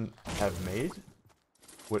I wouldn't have made.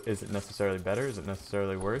 What is it necessarily better? Is it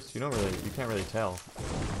necessarily worse? You can't really tell,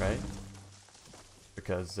 right?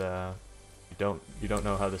 Because you don't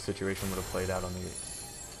know how the situation would have played out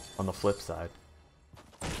on the flip side.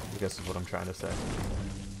 I guess is what I'm trying to say.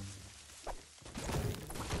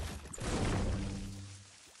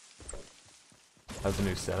 How's the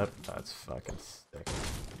new setup? That's fucking sick.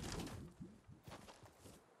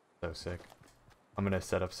 So sick. I'm gonna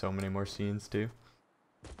set up so many more scenes too.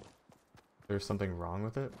 There's something wrong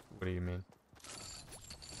with it? What do you mean?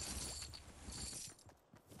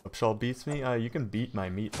 Upshaw beats me? You can beat my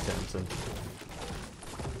meat, Samson.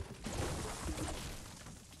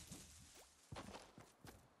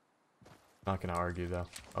 Not gonna argue though.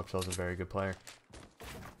 Upshaw's a very good player.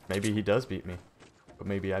 Maybe he does beat me, but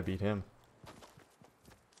maybe I beat him.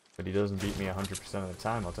 But he doesn't beat me 100% of the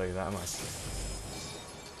time, I'll tell you that much.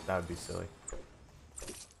 That would be silly.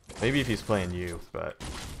 Maybe if he's playing you, but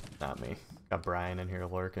not me. Got Brian in here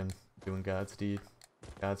lurking, doing God's deed.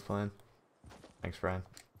 God's plan. Thanks, Brian.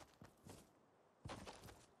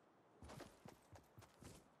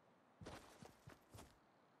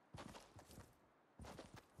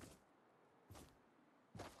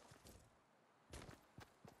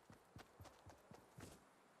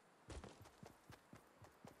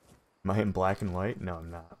 Am I in black and white? No, I'm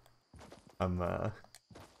not. I'm a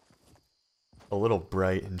little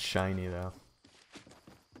bright and shiny though.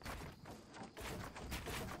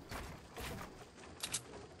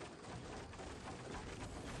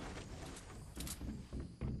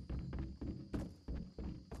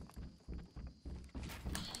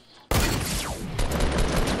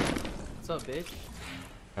 What's up, bitch? You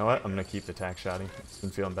know what? I'm gonna keep the tack shotty. It's been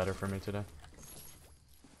feeling better for me today.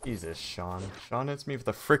 Jesus, Sean. Sean hits me with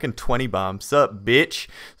a freaking 20 bomb. Sup, bitch?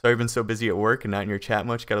 Sorry I've been so busy at work and not in your chat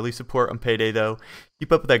much. Gotta leave support on payday, though.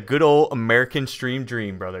 Keep up with that good old American stream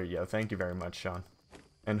dream, brother. Yo, thank you very much, Sean.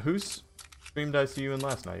 And whose stream did I see you in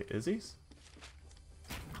last night? Izzy's?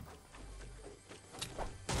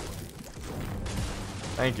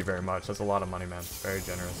 Thank you very much. That's a lot of money, man. Very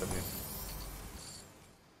generous of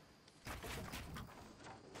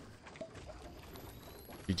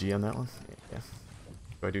you. GG on that one? Yeah.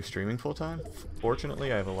 Do I do streaming full time?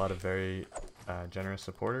 Fortunately, I have a lot of very generous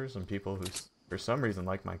supporters and people who, for some reason,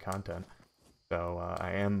 like my content. So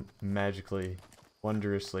I am magically,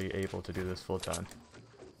 wondrously able to do this full time.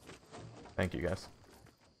 Thank you, guys.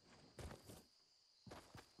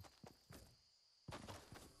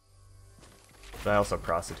 But I also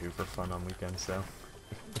prostitute for fun on weekends, so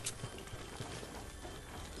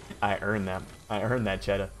I earned that. I earned that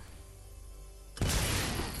cheddar.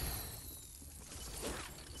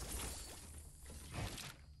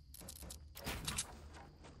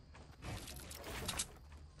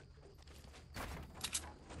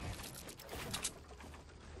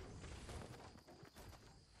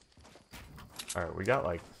 Alright, we got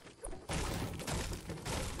like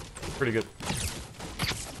pretty good.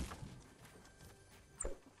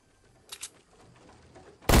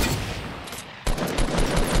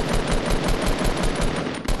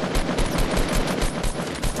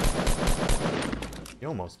 He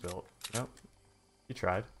almost built. Yep. He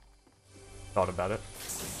tried. Thought about it.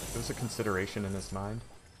 It was a consideration in his mind.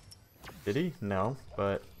 Did he? No,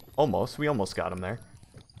 but almost. We almost got him there.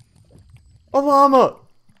 A llama!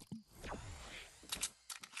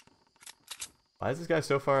 Why is this guy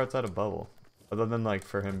so far outside of bubble? Other than, like,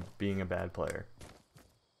 for him being a bad player.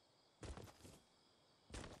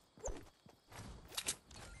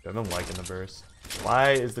 I've been liking the burst.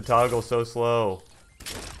 Why is the toggle so slow?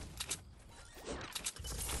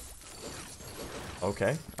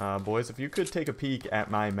 Okay, boys, if you could take a peek at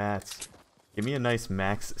my mats. Give me a nice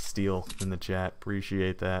max steal in the chat.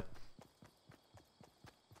 Appreciate that.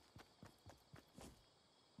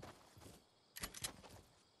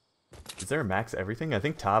 Is there a max everything? I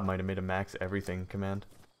think Tob might have made a max everything command.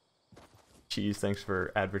 Cheese, thanks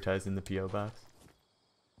for advertising the P.O. box.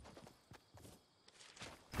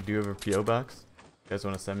 Do you have a P.O. box? You guys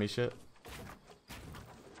want to send me shit?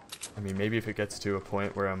 I mean, maybe if it gets to a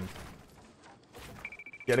point where I'm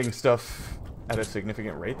getting stuff at a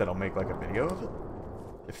significant rate that I'll make like a video of it.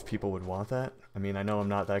 If people would want that. I mean, I know I'm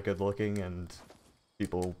not that good looking and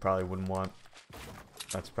people probably wouldn't want,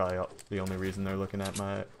 that's probably the only reason they're looking at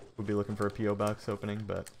would be looking for a P.O. box opening,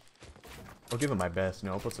 but I'll give it my best.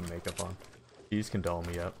 I'll put some makeup on. He's can doll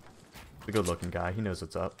me up. He's a good looking guy. He knows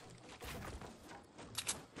what's up.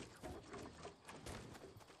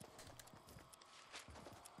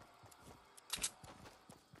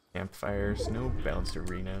 Campfires, no balanced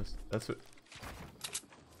arenas. That's what.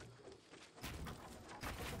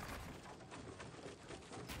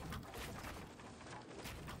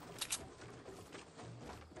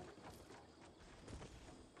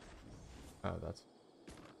 Oh, that's.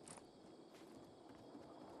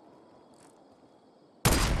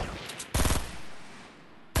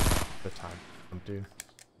 The time, dude.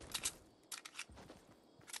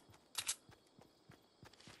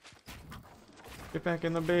 Get back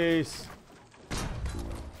in the base.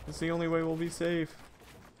 That's the only way we'll be safe.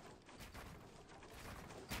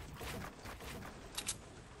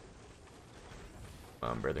 Come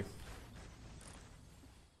on, brother.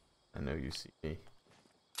 I know you see me.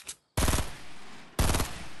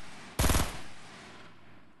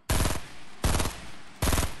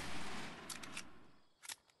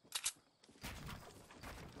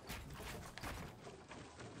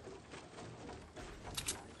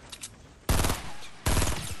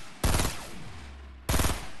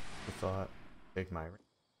 Thought, take my.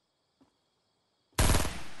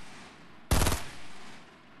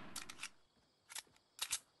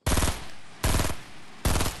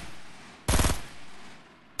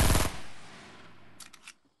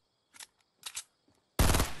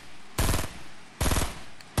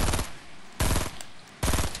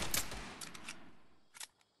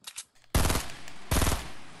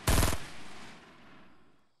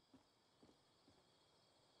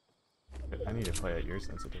 I need to play at your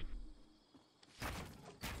sensitivity.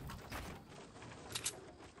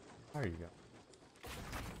 There you go.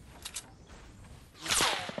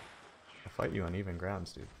 I'll fight you on even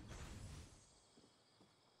grounds, dude.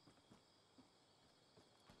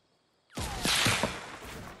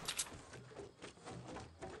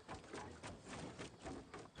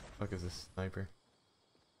 Fuck is this sniper?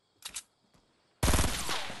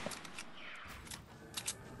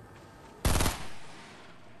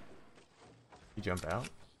 You jump out?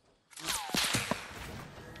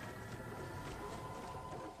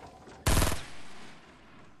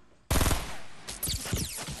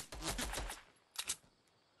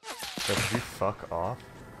 Did you fuck off?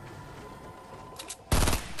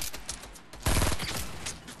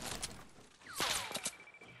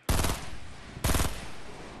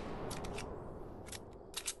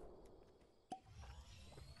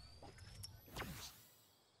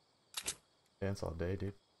 Dance all day,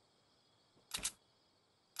 dude.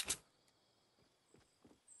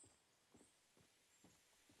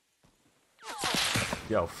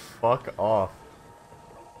 Yo, fuck off.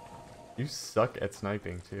 You suck at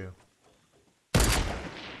sniping too.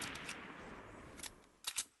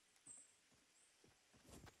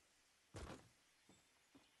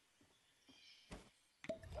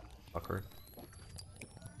 Awkward.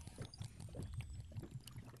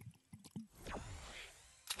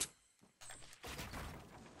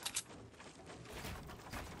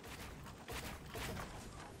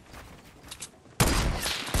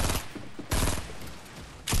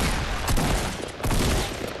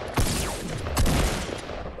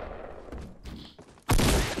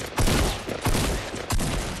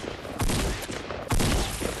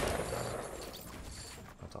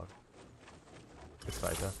 I'll talk. Good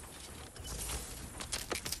fight though.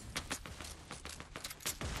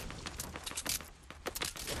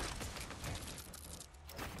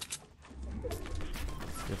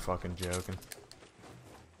 You're fucking joking.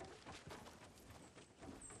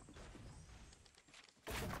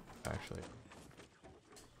 Actually.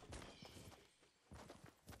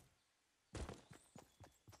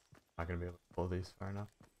 Not gonna be able to pull these far enough.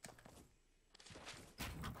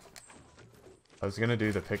 I was gonna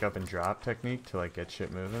do the pick up and drop technique to like get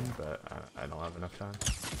shit moving, but I don't have enough time.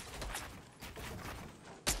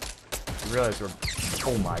 You realize we're...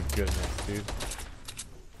 Oh my goodness, dude.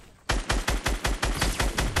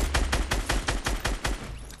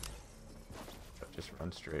 Just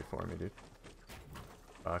run straight for me, dude.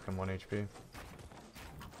 Fuck, I'm 1 HP.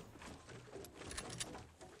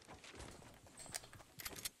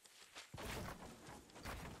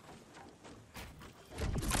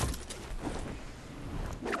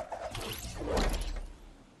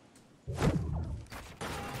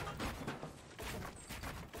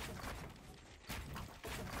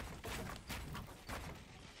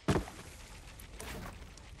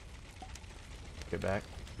 Get back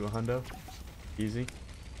to a hundo. Easy.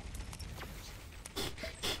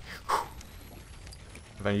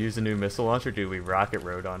 If I use a new missile launcher, dude, we rocket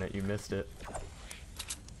rode on it. You missed it.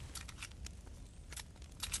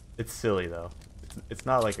 It's silly though. It's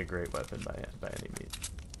not like a great weapon by any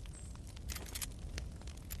means.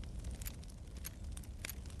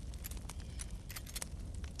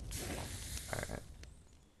 All right.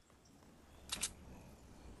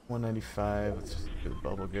 195. Let's just see where the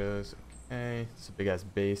bubble goes. Okay. It's a big ass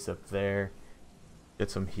base up there.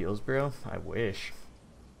 Get some heals, bro. I wish.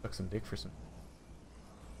 Fuck some dick for some.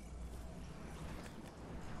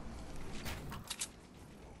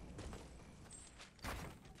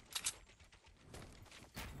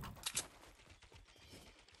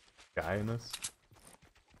 Guy in this.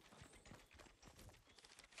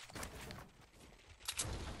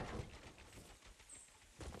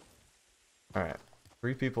 Alright,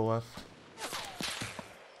 3 people left.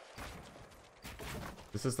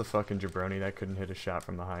 This is the fucking jabroni that couldn't hit a shot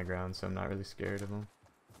from the high ground, so I'm not really scared of him.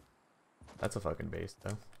 That's a fucking base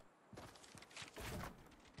though.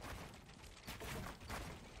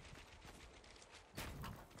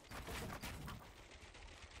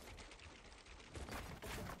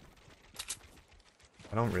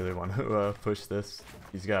 I don't really want to push this.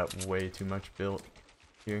 He's got way too much built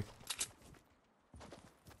here.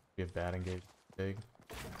 We have bad engage big.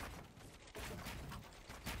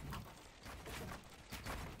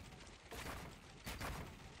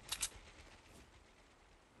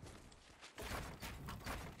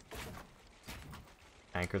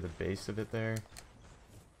 Anchor the base of it there.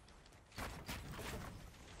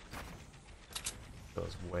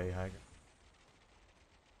 Goes way high.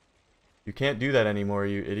 You can't do that anymore,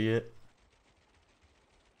 you idiot.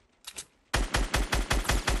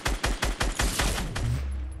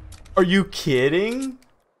 Are you kidding?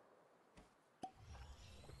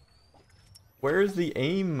 Where is the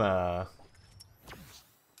aim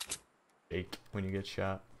fake when you get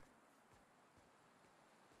shot?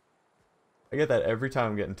 I get that every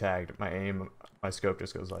time I'm getting tagged. My scope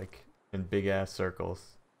just goes like in big ass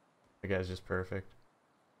circles. That guy's just perfect.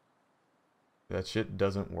 That shit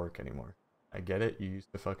doesn't work anymore. I get it, you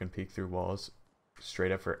used to fucking peek through walls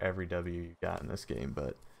straight up for every W you got in this game,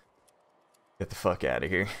 but get the fuck out of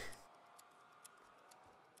here.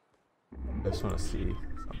 I just want to see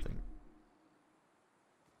something.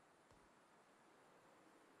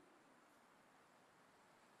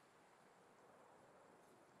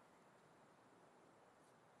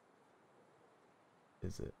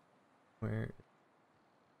 Is it? Where?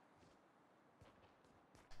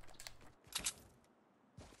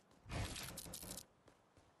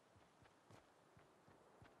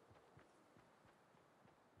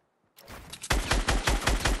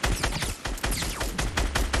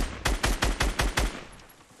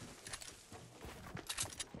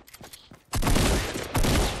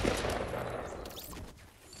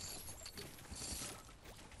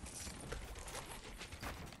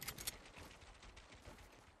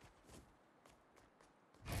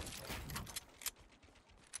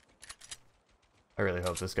 I really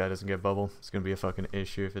hope this guy doesn't get bubble. It's gonna be a fucking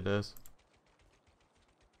issue if it does.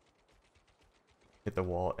 Hit the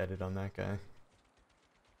wall edit on that guy.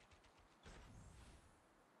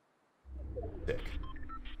 Sick.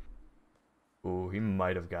 Ooh, he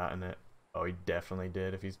might have gotten it. Oh, he definitely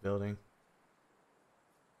did if he's building.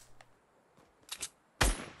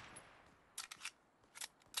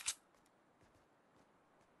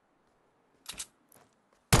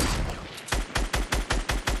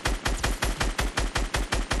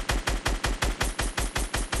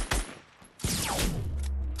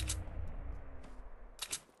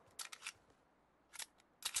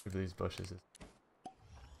 These bushes is...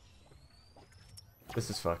 This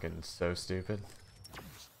is fucking so stupid.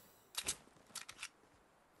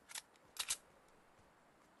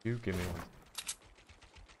 You give me one.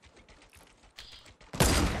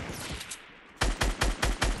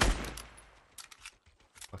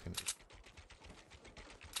 Fucking...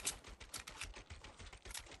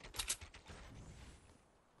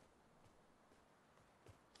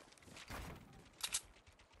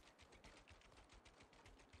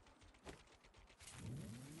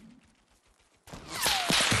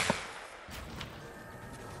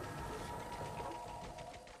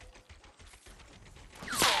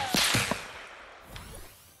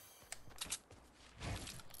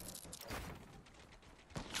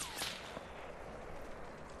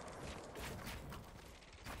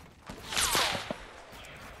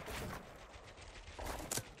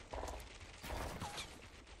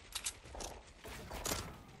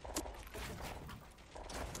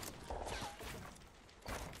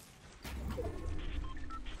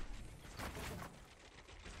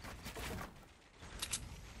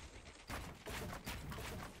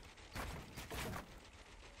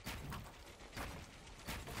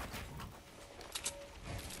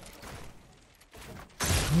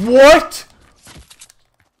 What?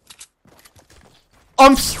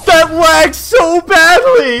 That lagged so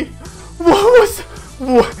badly! What?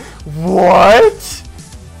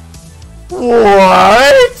 What?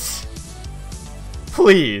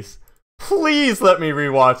 Please. Please let me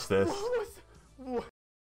rewatch this.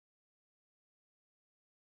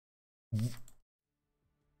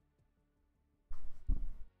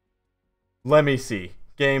 Let me see.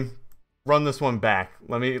 Game, run this one back.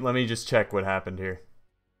 Let me just check what happened here.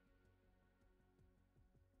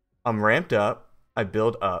 I'm ramped up. I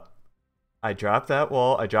build up. I drop that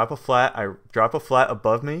wall. I drop a flat. I drop a flat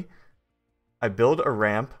above me. I build a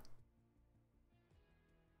ramp.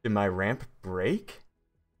 Did my ramp break?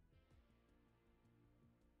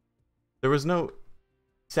 There was no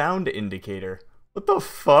sound indicator. What the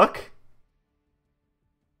fuck?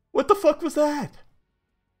 What the fuck was that?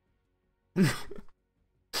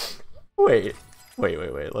 Wait.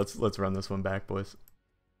 Let's run this one back, boys.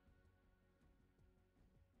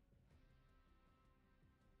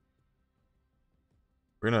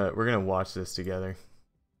 We're gonna watch this together.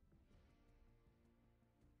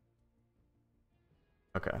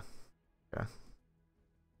 Okay.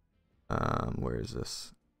 Where is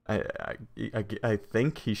this? I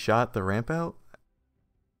think he shot the ramp out.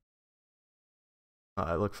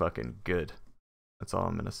 I look fucking good. That's all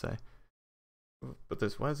I'm gonna say. But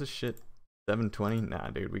this, why is this shit 720?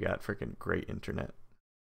 Nah, dude, we got freaking great internet.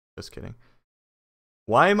 Just kidding.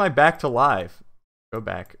 Why am I back to live? Go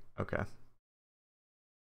back. Okay.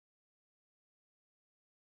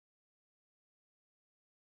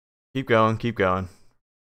 Keep going.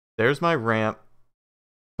 There's my ramp.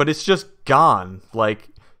 But it's just gone.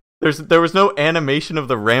 Like, there was no animation of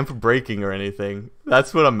the ramp breaking or anything.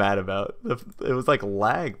 That's what I'm mad about. It was like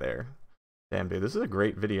lag there. Damn, dude, this is a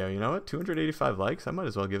great video. You know what? 285 likes? I might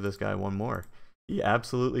as well give this guy one more. He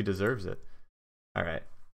absolutely deserves it. Alright.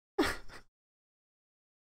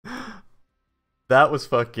 That was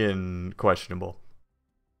fucking questionable.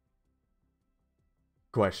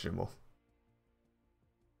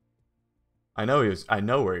 I know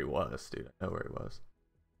where he was, dude. I know where he was.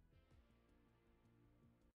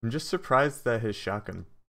 I'm just surprised that his shotgun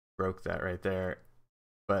broke that right there,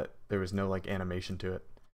 but there was no like animation to it.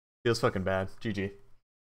 Feels fucking bad. GG.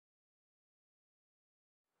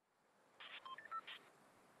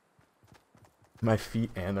 My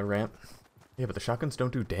feet and the ramp. Yeah, but the shotguns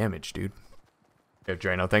don't do damage, dude. Yo,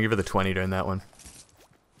 Drano, thank you for the 20 during that one.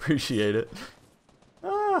 Appreciate it.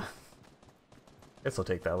 Guess I'll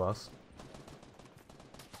take that loss.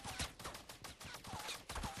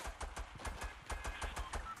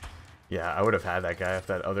 Yeah, I would have had that guy if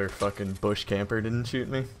that other fucking bush camper didn't shoot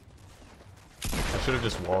me. I should have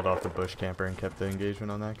just walled off the bush camper and kept the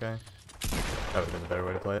engagement on that guy. That would have been a better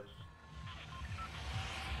way to play it.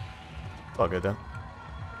 All good though.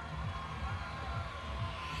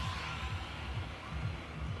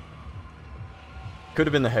 Could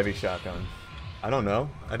have been the heavy shotgun. I don't know.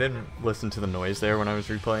 I didn't listen to the noise there when I was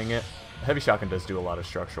replaying it. The heavy shotgun does do a lot of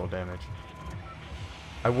structural damage.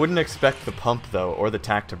 I wouldn't expect the pump though, or the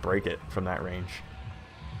tac to break it from that range.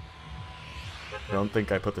 I don't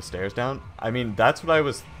think I put the stairs down. I mean, that's what I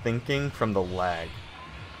was thinking from the lag.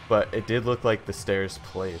 But it did look like the stairs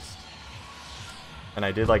placed. And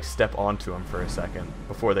I did like step onto them for a second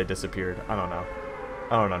before they disappeared. I don't know.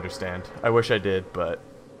 I don't understand. I wish I did, but...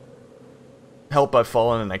 Help, I've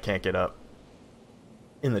fallen and I can't get up.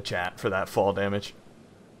 In the chat for that fall damage.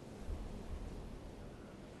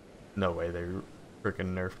 No way they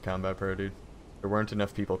freaking nerfed Combat Pro, dude. There weren't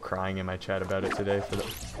enough people crying in my chat about it today for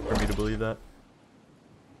me to believe that.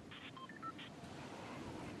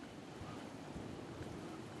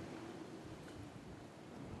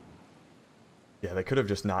 Yeah, they could have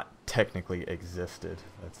just not technically existed.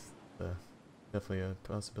 That's definitely a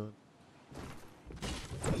possibility.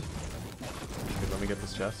 Okay, let me get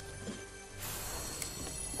this chest.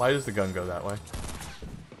 Why does the gun go that way?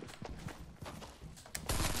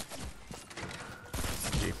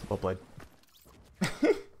 Gee, well played.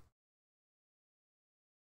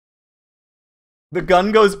 The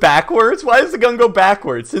gun goes backwards? Why does the gun go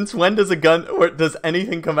backwards? Since when does a gun, or does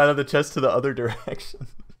anything come out of the chest to the other direction?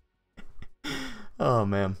 Oh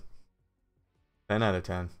man. 10 out of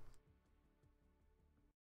 10.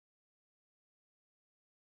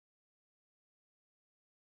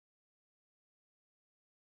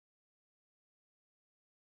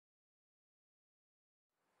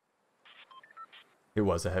 It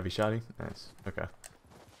was a heavy shotty? Nice. Okay.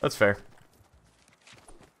 That's fair.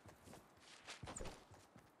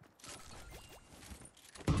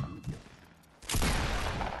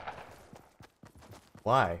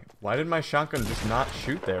 Why? Why did my shotgun just not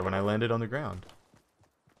shoot there when I landed on the ground?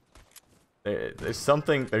 There's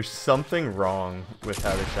something wrong with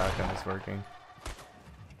how the shotgun is working.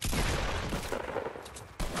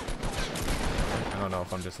 I don't know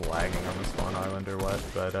if I'm just lagging on the spawn island or what,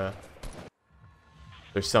 but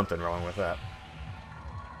there's something wrong with that.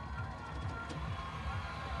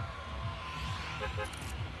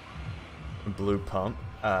 Blue pump.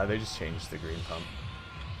 They just changed the green pump.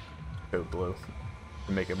 Go blue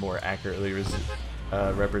to make it more accurately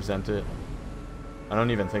represent it. I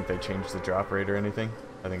don't even think they changed the drop rate or anything.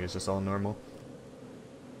 I think it's just all normal.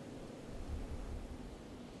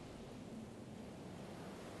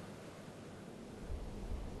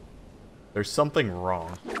 There's something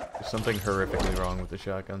wrong. There's something horrifically wrong with the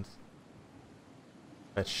shotguns.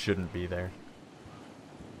 That shouldn't be there.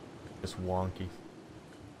 Just wonky.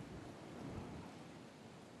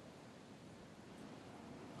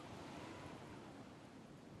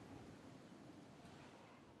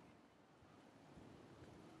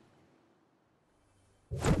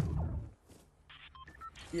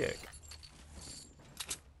 Yuck.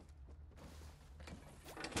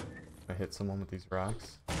 I hit someone with these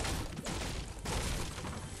rocks.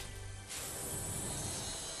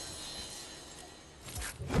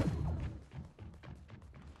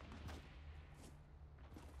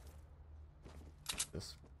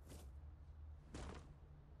 This.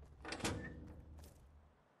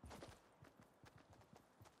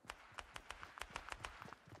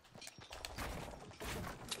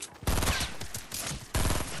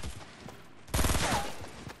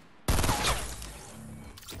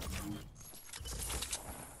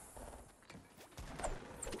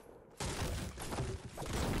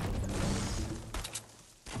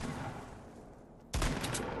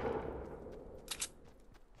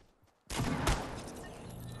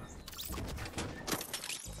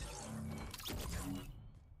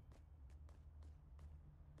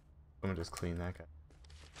 Someone just clean that guy.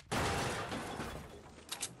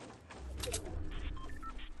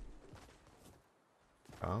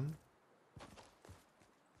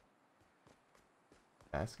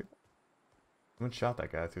 Basketball? Someone shot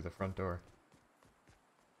that guy through the front door.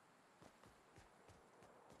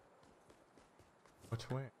 Which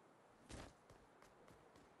way?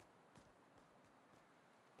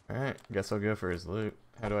 Alright, guess I'll go for his loot.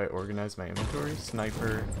 How do I organize my inventory?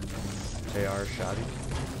 Sniper, AR, shoddy?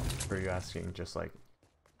 Or are you asking just like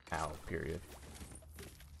how, period?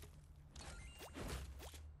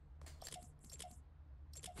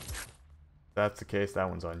 If that's the case, that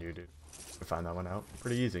one's on you, dude. To find that one out.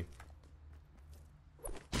 Pretty easy.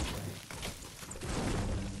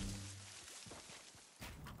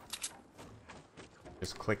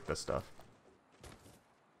 Just click the stuff.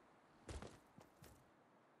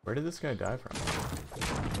 Where did this guy die from?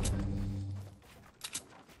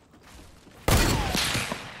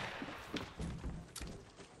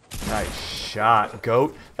 Nice shot,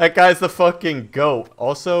 goat. That guy's the fucking goat.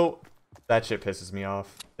 Also, that shit pisses me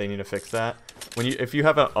off. They need to fix that. If you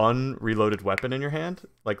have an unreloaded weapon in your hand,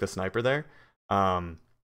 like the sniper there, I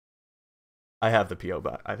have the PO,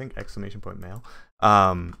 but I think exclamation point mail.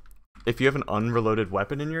 If you have an unreloaded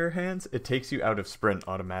weapon in your hands, it takes you out of sprint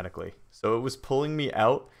automatically. So it was pulling me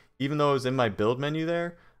out, even though I was in my build menu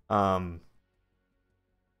there, and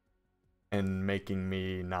making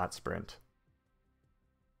me not sprint.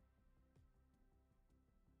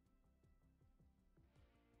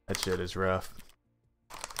 That shit is rough.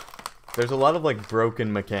 There's a lot of like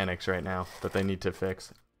broken mechanics right now that they need to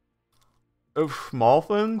fix. Small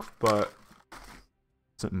things, but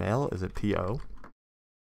is it mail? Is it PO?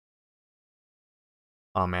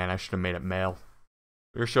 Oh man, I should have made it mail.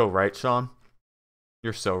 You're so right, Sean.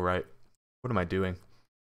 You're so right. What am I doing?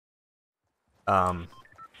 Yeah.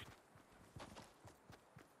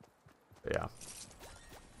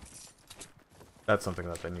 That's something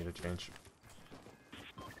that they need to change.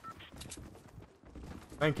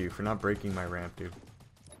 Thank you for not breaking my ramp, dude.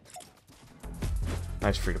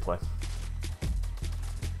 Nice free to play.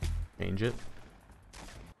 Change it.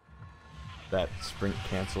 That sprint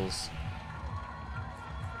cancels.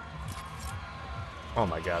 Oh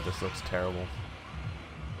my god, this looks terrible.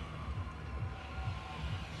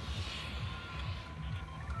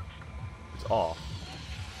 It's off.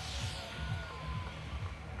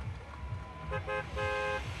 I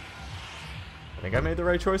think I made the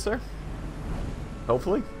right choice there.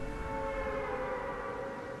 Hopefully.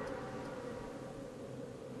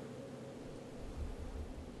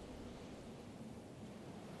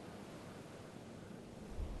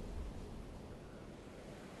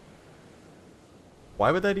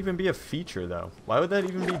 Why would that even be a feature though? Why would that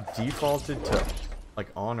even be defaulted to like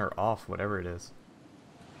on or off, whatever it is?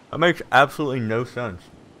 That makes absolutely no sense.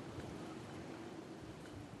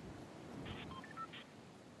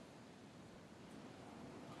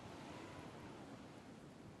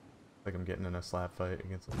 like I'm getting in a slap fight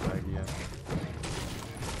against a flag yet.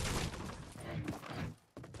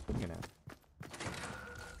 You know.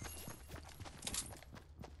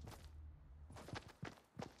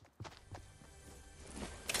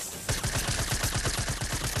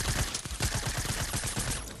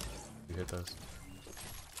 You hit those.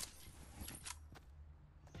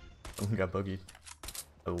 Someone got boogied.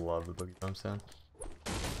 I love the boogie bump sound.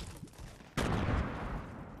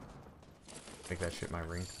 Make that shit my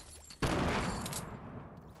ring.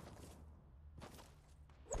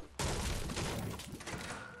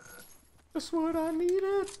 That's what I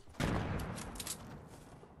needed.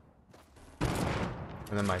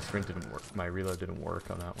 And then my sprint didn't work. My reload didn't work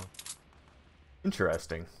on that one.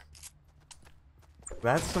 Interesting.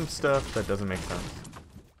 That's some stuff that doesn't make sense.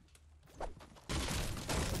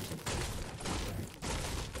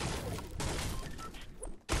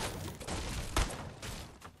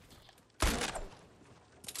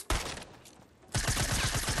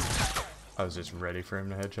 I was just ready for him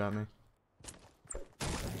to headshot me.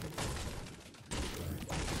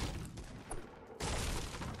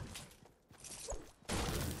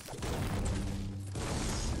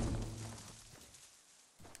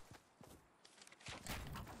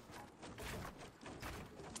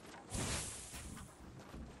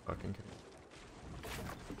 Fucking kidding.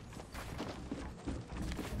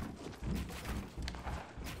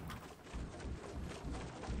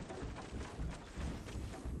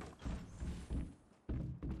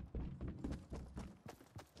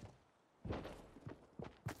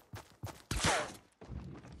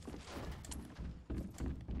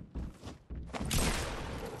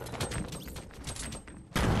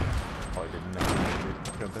 Oh, I did not need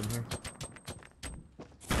to jump in here.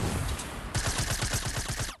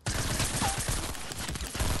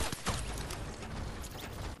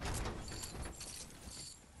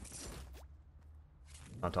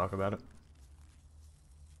 I'll talk about it.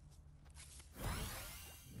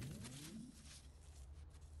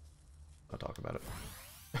 I'll talk about it.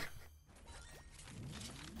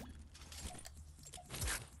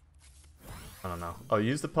 I don't know. Oh,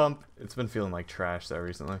 use the pump. It's been feeling like trash though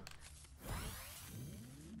recently.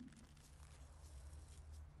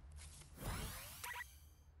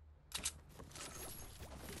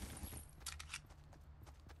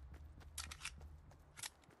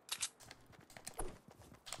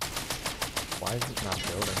 Why is it not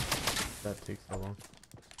building? That takes so long.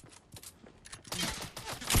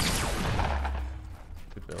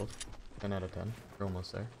 Good build. 10 out of 10. We're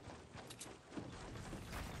almost there.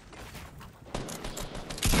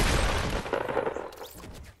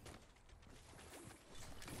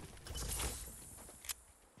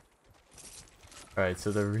 Alright,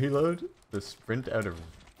 so the reload, the sprint out of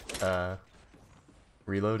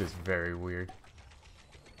reload is very weird.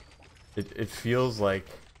 It feels like,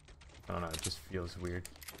 I don't know, it just feels weird.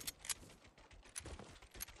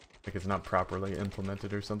 Like it's not properly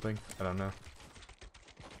implemented or something. I don't know.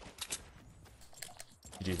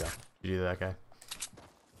 GG though. GG to that guy.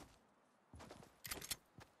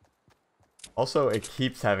 Also, it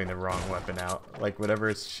keeps having the wrong weapon out. Like whatever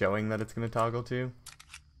it's showing that it's going to toggle to.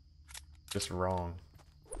 Just wrong.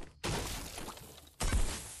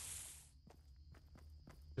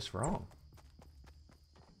 Just wrong.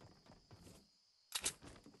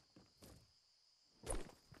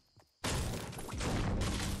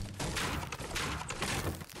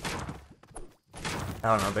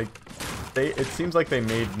 I don't know, it seems like they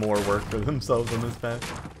made more work for themselves in this patch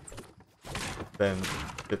than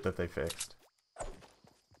it that they fixed.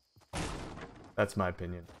 That's my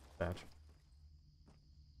opinion, patch.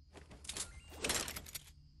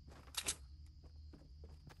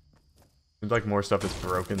 Seems like more stuff is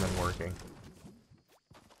broken than working.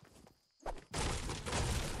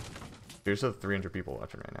 There's 300 people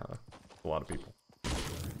watching right now though. A lot of people.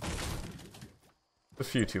 A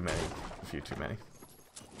few too many. A few too many.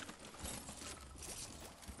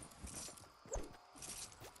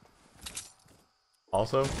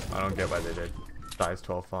 Also, I don't get why they did size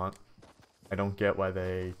 12 font. I don't get why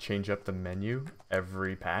they change up the menu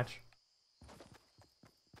every patch.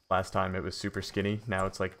 Last time it was super skinny, now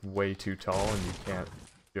it's like way too tall and you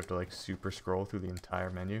have to like super scroll through the entire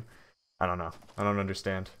menu. I don't know. I don't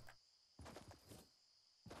understand.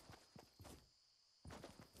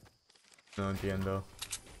 No entiendo.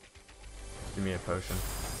 Give me a potion.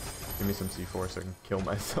 Give me some C4 so I can kill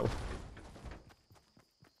myself.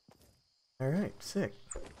 Alright, sick.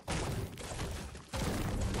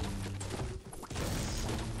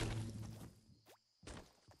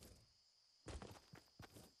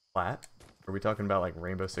 Flat? Are we talking about like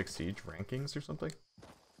Rainbow Six Siege rankings or something? Am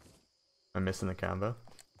I missing the combo?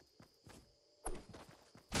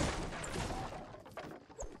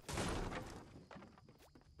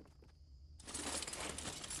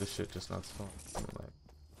 this shit just not spawn?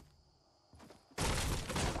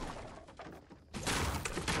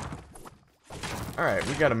 Alright,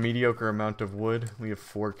 we got a mediocre amount of wood. We have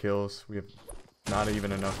 4 kills. We have not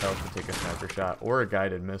even enough health to take a sniper shot or a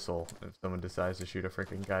guided missile if someone decides to shoot a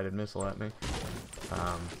freaking guided missile at me.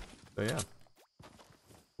 So yeah.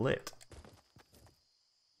 Lit.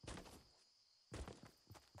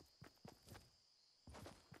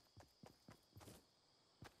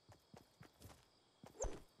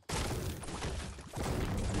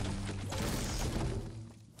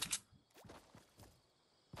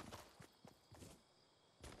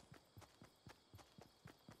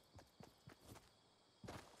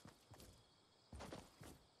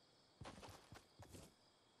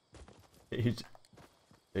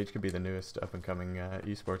 Sage could be the newest up-and-coming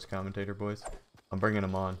esports commentator, boys. I'm bringing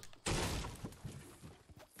him on.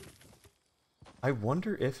 I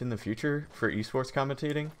wonder if in the future, for esports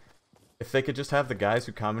commentating, if they could just have the guys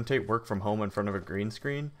who commentate work from home in front of a green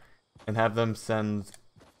screen, and have them send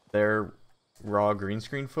their raw green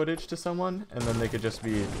screen footage to someone, and then they could just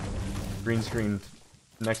be green screened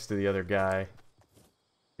next to the other guy.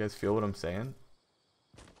 You guys feel what I'm saying?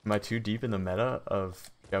 Am I too deep in the meta of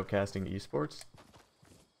outcasting esports?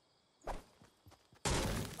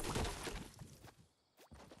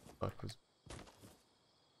 Fuck was...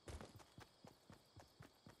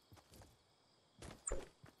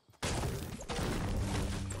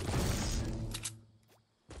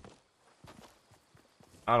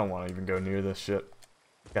 I don't want to even go near this shit.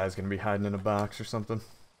 Guy's gonna be hiding in a box or something.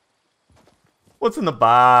 What's in the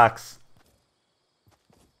box?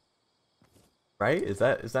 Right? Is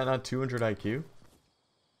that not 200 IQ?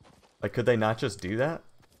 Like, could they not just do that?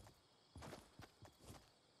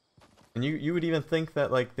 And you would even think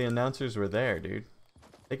that, like, the announcers were there, dude.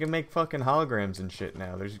 They can make fucking holograms and shit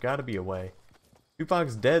now. There's gotta be a way.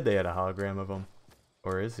 Tupac's dead, they had a hologram of him.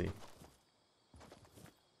 Or is he?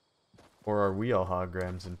 Or are we all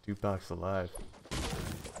holograms and Tupac's alive?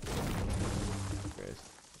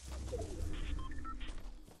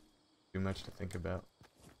 Too much to think about.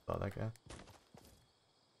 Saw that guy.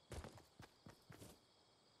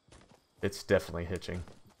 It's definitely hitching.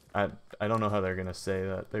 I don't know how they're gonna say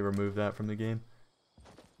that they removed that from the game.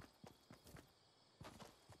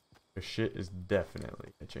 The shit is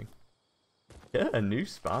definitely hitching. Yeah, a new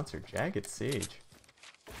sponsor, Jagged Sage.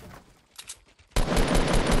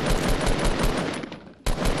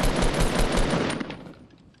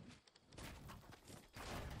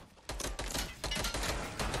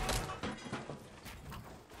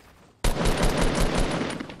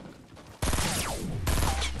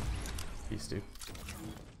 Peace, dude.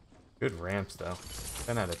 Good ramps, though.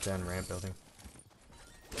 10 out of 10 ramp building.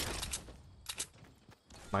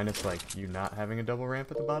 Minus, like, you not having a double ramp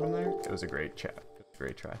at the bottom there. It was a great chat.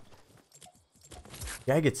 Great try.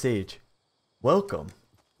 Jagged Sage, welcome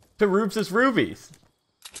to Rubes' Rubies.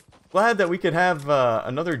 Glad that we could have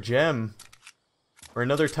another gem or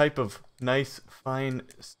another type of nice, fine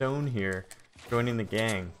stone here joining the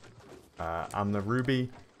gang. I'm the Ruby.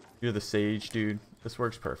 You're the Sage, dude. This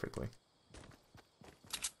works perfectly.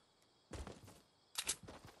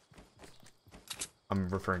 I'm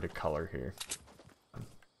referring to color here. I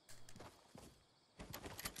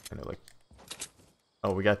know, like,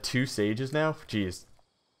 oh, we got 2 Sages now? Jeez.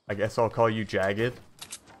 I guess I'll call you Jagged.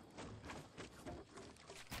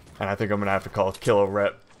 And I think I'm gonna have to call Kilo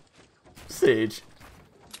Rep Sage.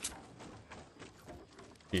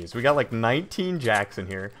 Jeez, we got like 19 Jacks in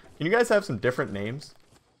here. Can you guys have some different names?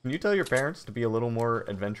 Can you tell your parents to be a little more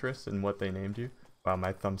adventurous in what they named you? Wow,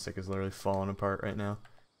 my thumbstick is literally falling apart right now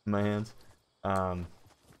in my hands.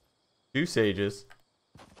 2 Sages.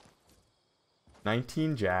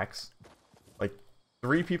 19 Jacks. Like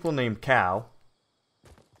 3 people named Cow.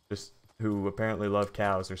 Just who apparently love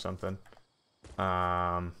cows or something.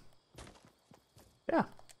 Yeah.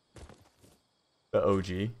 The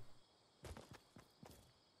OG.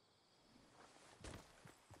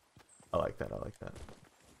 I like that, I like that.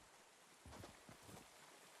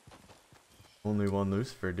 Only one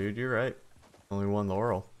Lucifer, dude, you're right. Only one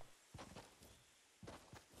Laurel.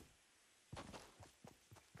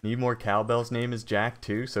 Need more Cowbell's name is Jack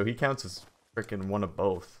too, so he counts as freaking one of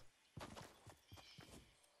both.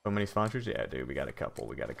 So many sponsors? Yeah, dude, we got a couple,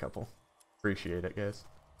 we got a couple. Appreciate it, guys.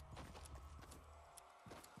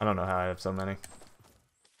 I don't know how I have so many.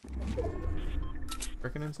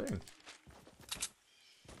 Freaking insane.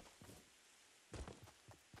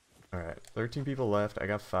 Alright, 13 people left. I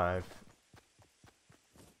got 5.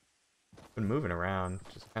 Been moving around.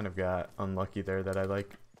 Just kind of got unlucky there that I,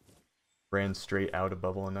 like, ran straight out of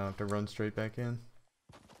bubble and now have to run straight back in.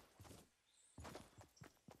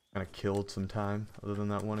 Kind of killed some time other than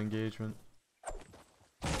that one engagement.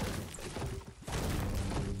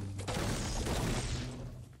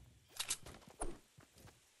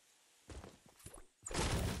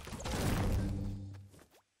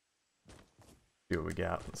 See what we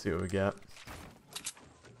got. Let's see what we got.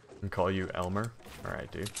 And call you Elmer.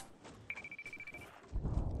 Alright, dude.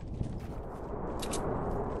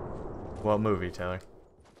 What movie, Taylor?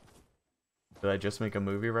 Did I just make a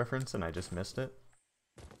movie reference and I just missed it?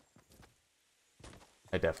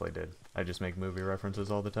 I definitely did. I just make movie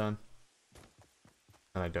references all the time.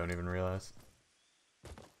 And I don't even realize.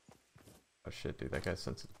 Oh shit, dude, that guy's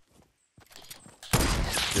sensitive.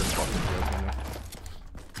 You're fucking joking me.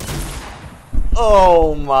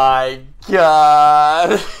 Oh my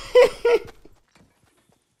god!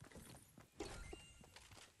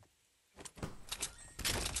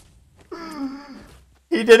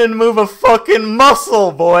 He didn't move a fucking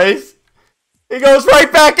muscle, boys! He goes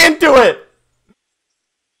right back into it!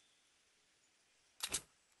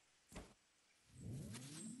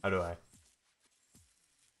 How do I?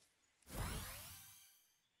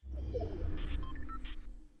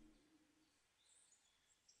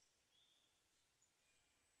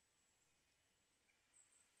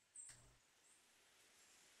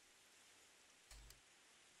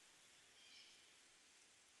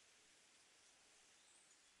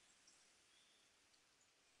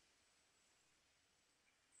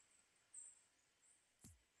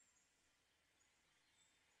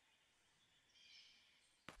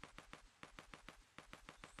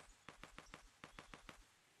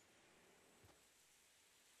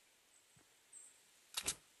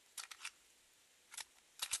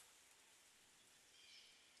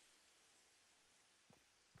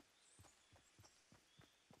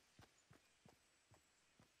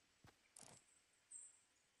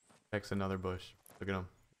 X another bush. Look at him.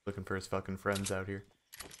 Looking for his fucking friends out here.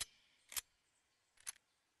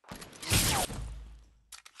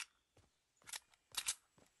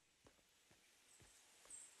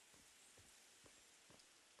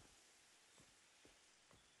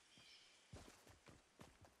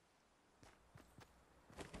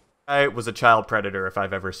 I was a child predator if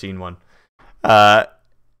I've ever seen one.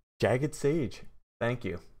 Jagged Sage. Thank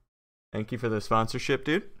you. Thank you for the sponsorship,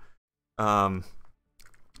 dude.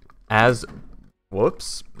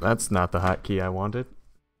 Whoops, that's not the hotkey I wanted.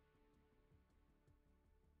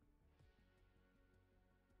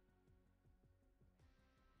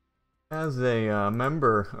 As a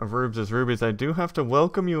member of Rubes' Rubies, I do have to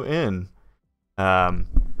welcome you in.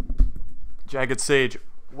 Jagged Sage,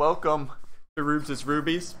 welcome to Rubes'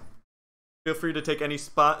 Rubies. Feel free to take any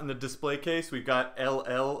spot in the display case. We've got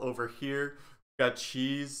LL over here. We've got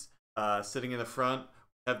Cheese sitting in the front.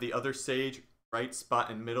 We have the other Sage right spot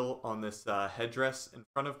in middle on this headdress in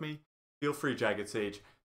front of me. Feel free, Jagged Sage.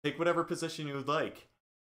 Take whatever position you would like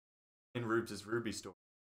in Rubes' Ruby store.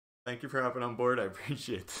 Thank you for hopping on board. I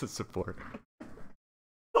appreciate the support.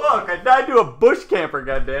 Look, I died to a bush camper,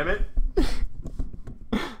 goddammit.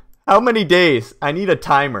 How many days? I need a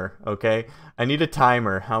timer, okay? I need a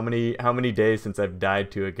timer. How many days since I've died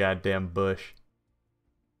to a goddamn bush?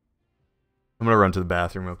 I'm gonna run to the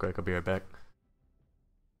bathroom real quick. I'll be right back.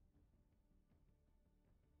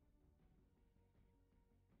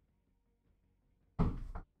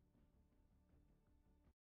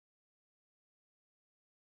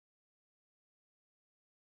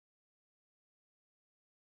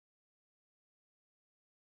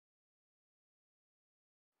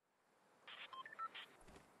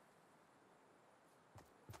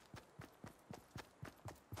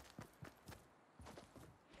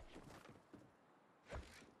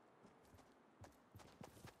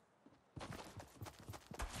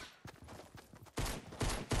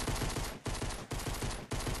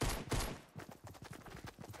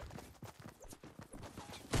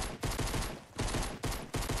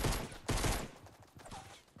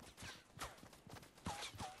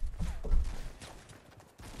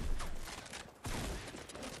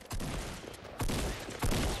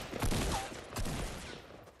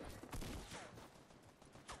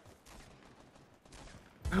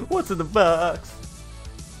 What's in the box?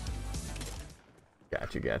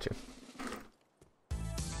 Gotcha.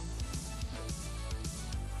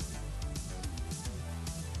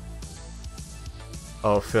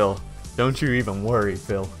 Oh, Phil. Don't you even worry,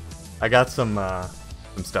 Phil. I got some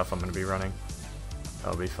stuff I'm gonna be running.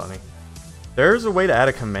 That'll be funny. There's a way to add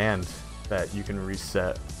a command that you can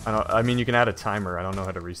reset. I mean, you can add a timer. I don't know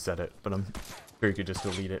how to reset it, but I'm sure you could just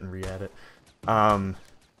delete it and re-add it.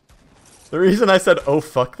 The reason I said "oh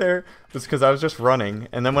fuck" there was because I was just running,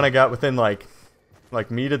 and then when I got within like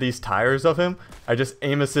me to these tires of him, I just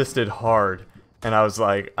aim assisted hard, And I was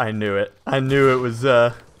like, I knew it. I knew it was,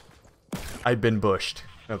 I'd been bushed.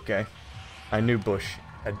 Okay. I knew Bush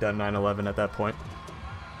had done 9/11 at that point.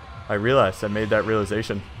 I realized, I made that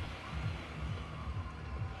realization.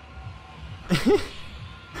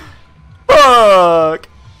 Fuck!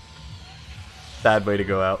 Sad way to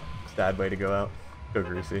go out. Sad way to go out. Go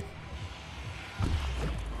Greasy.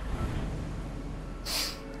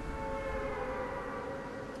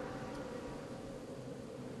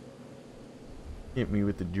 Hit me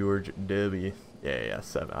with the George W. Yeah,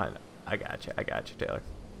 7. I got you, Taylor.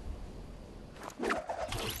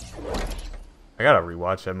 I gotta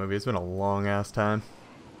rewatch that movie. It's been a long ass time.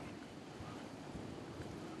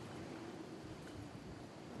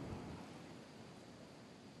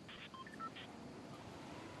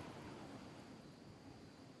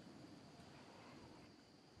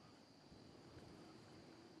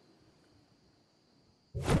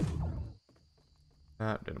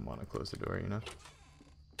 I didn't want to close the door, you know.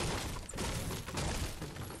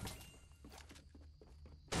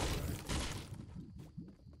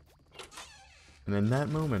 And in that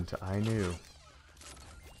moment, I knew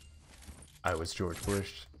I was George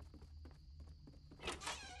Bush.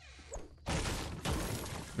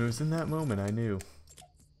 It was in that moment I knew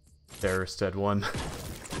terrorist had won. Are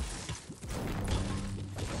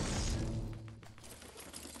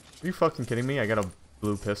you fucking kidding me? I got a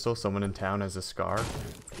blue pistol, someone in town has a scar.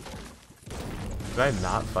 Did I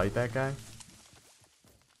not fight that guy?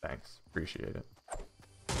 Thanks, appreciate it.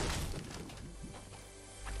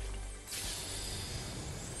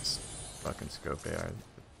 Fucking scope AR,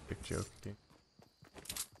 big joke, dude.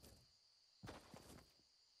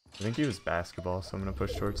 I think he was basketball, so I'm gonna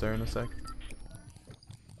push towards there in a sec.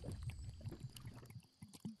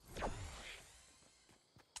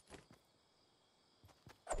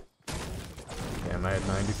 Damn, I had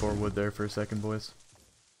 94 wood there for a second, boys.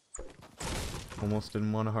 Almost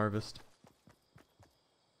didn't want to harvest.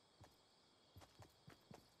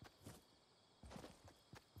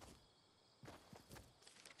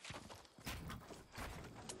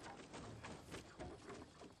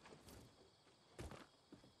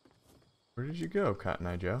 Where did you go, Cotton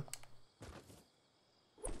Eye Joe?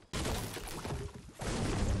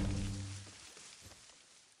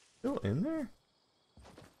 Still in there?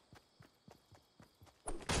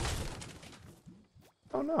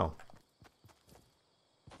 Oh no.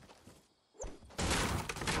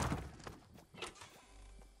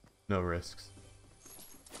 No risks.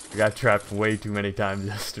 I got trapped way too many times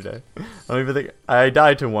yesterday. I don't even think I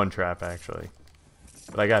died to one trap actually.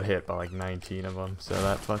 But I got hit by like 19 of them, so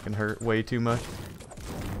that fucking hurt way too much.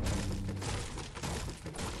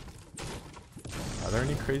 Are there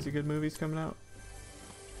any crazy good movies coming out?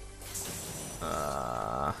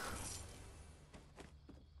 I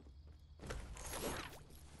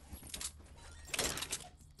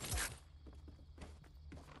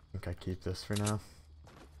think I keep this for now.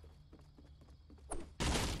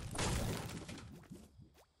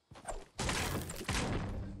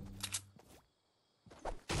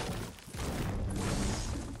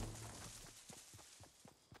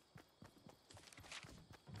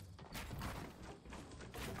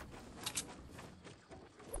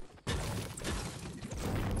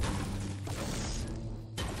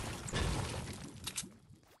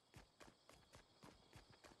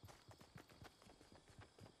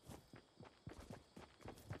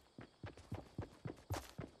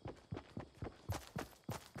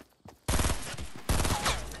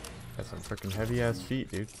 Some freaking heavy ass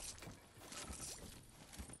feet, dude.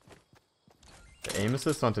 The aim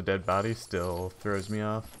assist onto dead bodies still throws me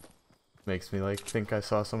off. Makes me like think I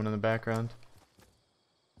saw someone in the background.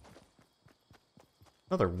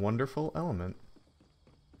 Another wonderful element.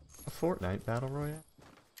 A Fortnite battle royale.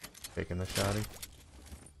 Taking the shotty.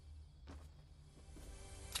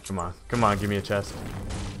 Come on, give me a chest.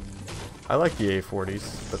 I like the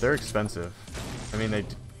A40s, but they're expensive. I mean,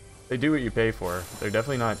 they do what you pay for. They're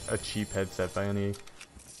definitely not a cheap headset by any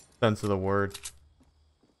sense of the word.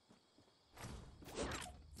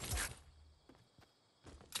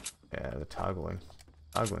 Yeah, the toggling.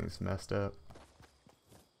 Toggling's messed up.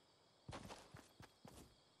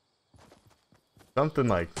 Something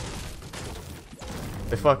like...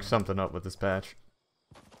 They fucked something up with this patch.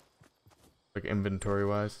 Like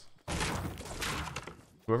inventory-wise.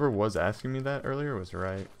 Whoever was asking me that earlier was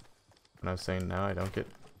right. When I was saying now I don't get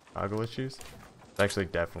toggle issues. It's actually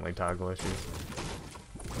definitely toggle issues.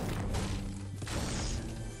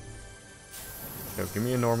 So give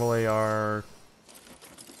me a normal AR.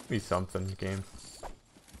 Give me something, game.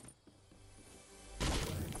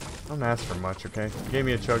 Don't ask for much, okay? You gave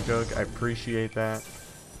me a chug jug. I appreciate that.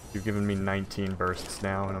 You've given me 19 bursts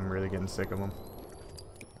now, and I'm really getting sick of them.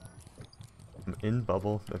 in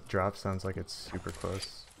bubble. The drop sounds like it's super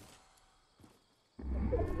close.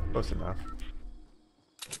 Close enough.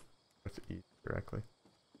 Let's eat directly.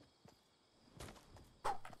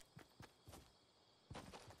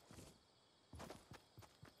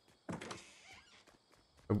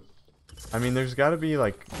 I mean, there's got to be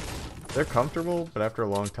like, they're comfortable, but after a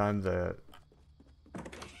long time, the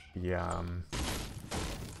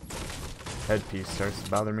headpiece starts to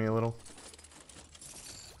bother me a little.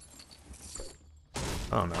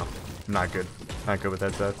 Oh no, not good. Not good with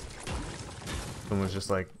headsets. Someone was just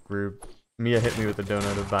like, rude. Mia hit me with the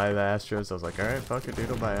donut to buy the Astros. I was like, alright, fuck it, dude,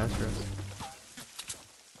 I'll buy Astros.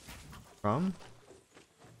 From?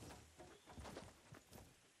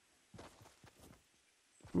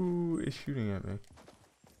 Who is shooting at me?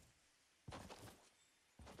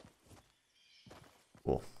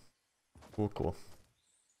 Cool. Cool, cool.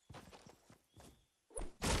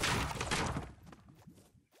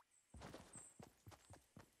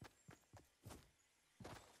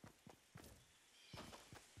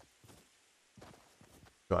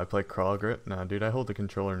 Do I play crawl grip? Nah, dude, I hold the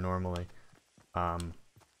controller normally.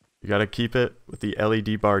 You gotta keep it with the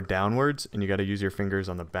LED bar downwards, and you gotta use your fingers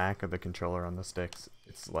on the back of the controller on the sticks.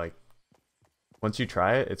 It's like, once you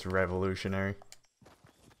try it, it's revolutionary.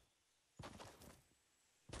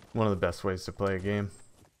 One of the best ways to play a game.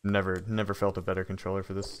 Never felt a better controller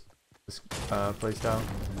for this playstyle.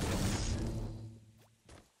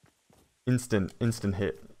 Instant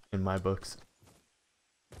hit in my books.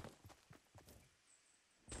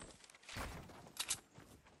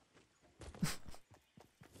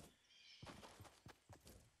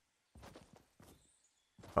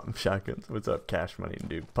 Pump shotguns. What's up, Cash Money,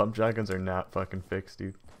 dude? Pump shotguns are not fucking fixed,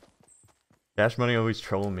 dude. Cash Money always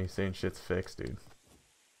trolling me saying shit's fixed, dude.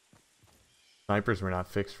 Snipers were not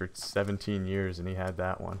fixed for 17 years and he had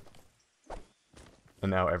that one. And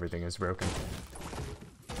now everything is broken.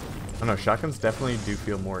 I don't know, shotguns definitely do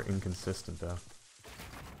feel more inconsistent though.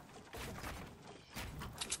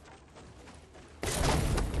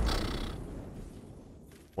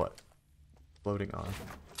 What? Floating on.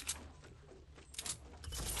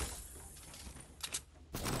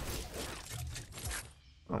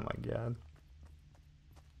 Oh my god.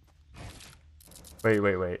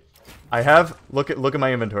 Wait. I have look at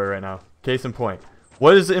my inventory right now. Case in point.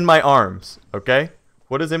 What is in my arms? Okay?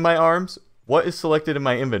 What is in my arms? What is selected in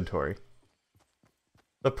my inventory?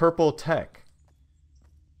 The purple tech.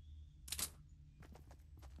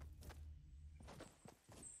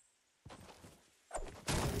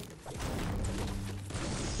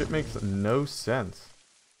 It makes no sense.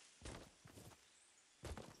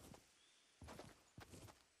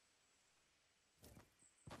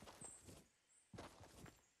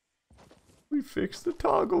 We fixed the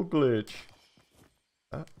toggle glitch.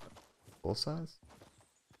 Full size?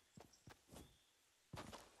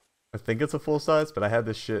 I think it's a full size, but I had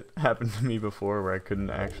this shit happen to me before where I couldn't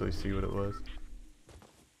actually see what it was.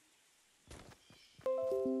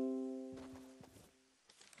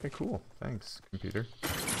 Okay, cool. Thanks, computer.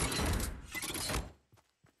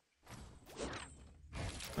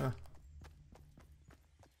 Ah.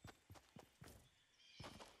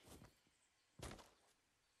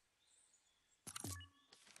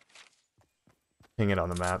 Ping it on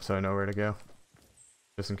the map so I know where to go.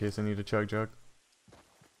 Just in case I need a chug jug.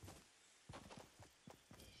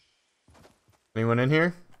 Anyone in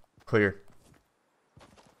here? Clear.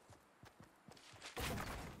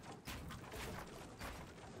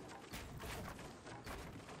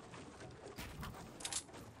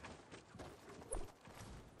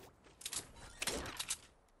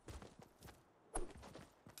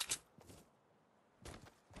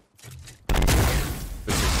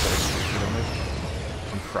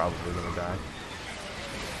 Probably gonna die.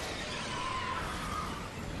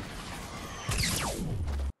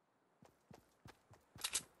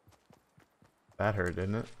 That hurt,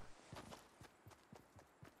 didn't it?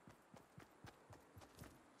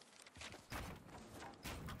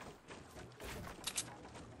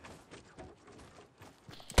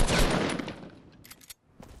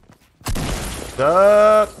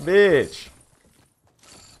 Sup, bitch?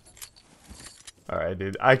 Alright,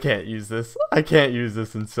 dude. I can't use this. I can't use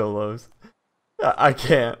this in solos. I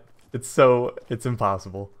can't. It's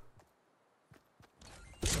impossible.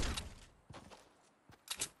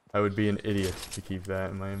 I would be an idiot to keep that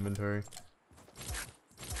in my inventory.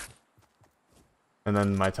 And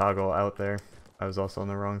then my toggle out there. I was also on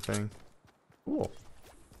the wrong thing. Cool.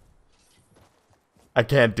 I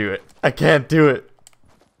can't do it. I can't do it.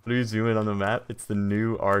 Do you zoom in on the map? It's the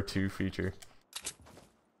new R2 feature.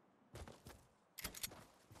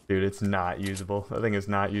 Dude, it's not usable. That thing is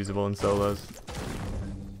not usable in solos.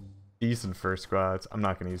 decent first squads. I'm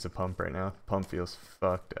not gonna use a pump right now. Pump feels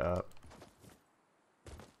fucked up.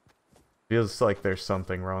 Feels like there's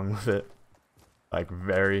something wrong with it. Like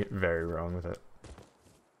very, very wrong with it.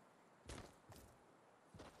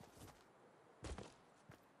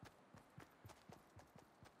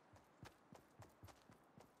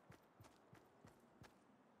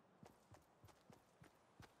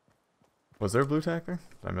 Was there a blue tack there?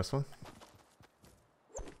 Did I miss one?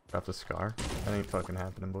 Dropped a scar? That ain't fucking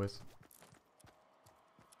happening, boys.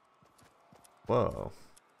 Whoa.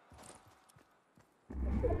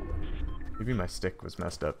 Maybe my stick was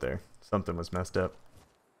messed up there. Something was messed up.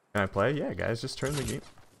 Can I play? Yeah, guys, just turn the game.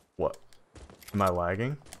 What? Am I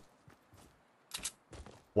lagging?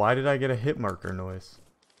 Why did I get a hit marker noise?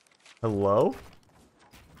 Hello?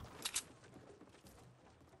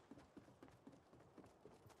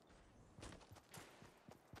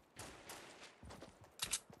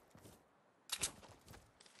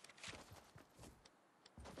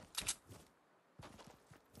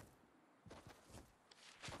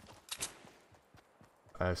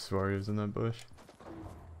 I swear he was in that bush.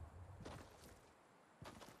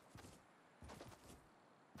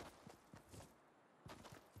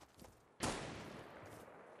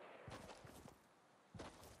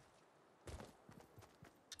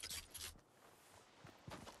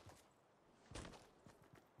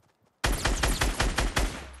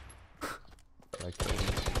 I killed him.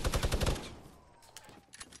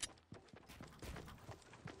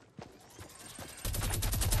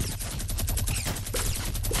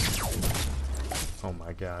 Oh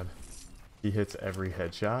my god. He hits every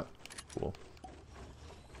headshot? Cool.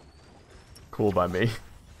 Cool by me.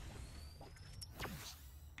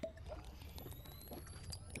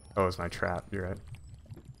 Oh, it's my trap. You're right.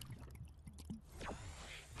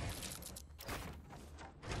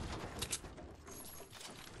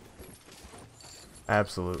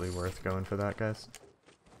 Absolutely worth going for that, guys.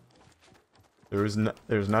 There's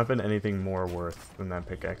not been anything more worth than that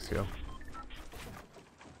pickaxe kill.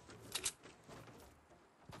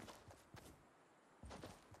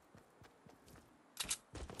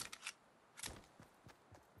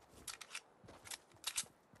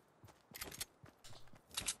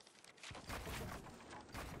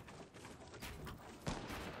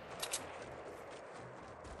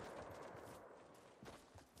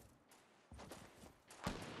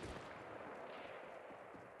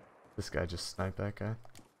 This guy just sniped that guy.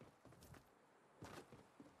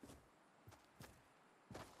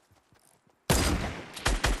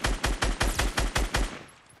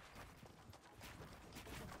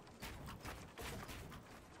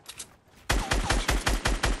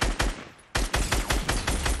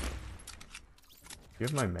 You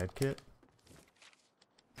have my med kit?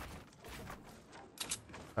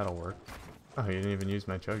 That'll work. Oh, you didn't even use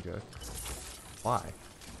my chug jug. Why?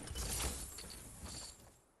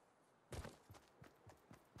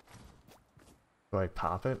 Do I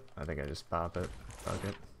pop it? I think I just pop it. Fuck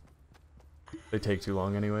it. They take too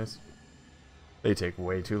long anyways. They take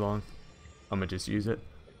way too long. I'm gonna just use it.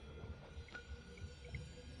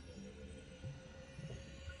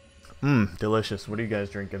 Mmm, delicious. What are you guys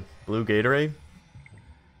drinking? Blue Gatorade?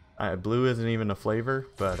 Blue isn't even a flavor,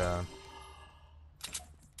 but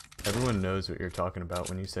everyone knows what you're talking about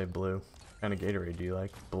when you say blue. What kind of Gatorade do you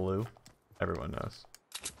like? Blue? Everyone knows.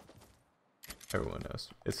 Everyone knows.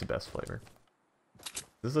 It's the best flavor.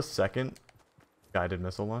 This is the second guided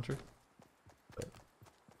missile launcher. But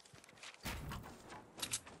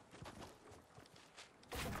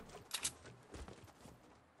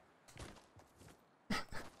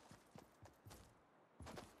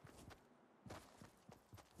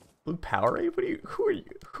Blue Powerade? What are you? Who are you?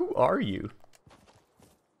 Who are you?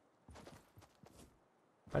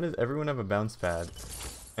 Why does everyone have a bounce pad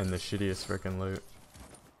and the shittiest freaking loot?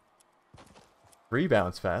 3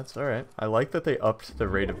 bounce pads, alright. I like that they upped the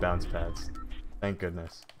rate of bounce pads. Thank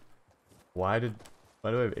goodness. Why do I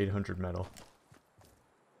have 800 metal?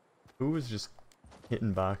 Who was just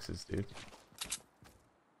hitting boxes, dude?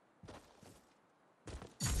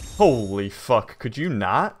 Holy fuck, could you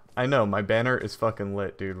not? I know, my banner is fucking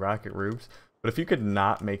lit, dude. Rocket Rubes. But if you could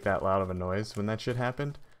not make that loud of a noise when that shit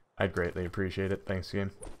happened, I'd greatly appreciate it. Thanks,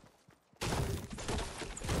 game.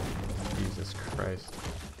 Jesus Christ.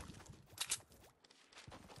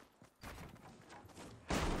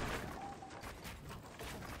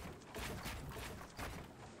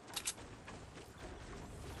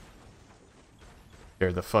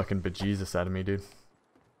 Scared the fucking bejesus out of me, dude.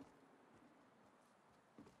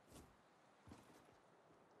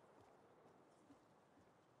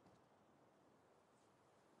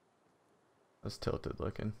 That's tilted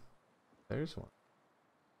looking. There's one.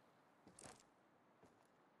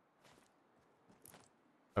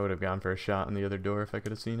 I would have gone for a shot in the other door if I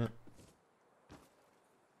could have seen it.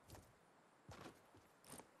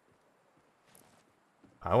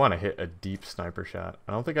 I want to hit a deep sniper shot.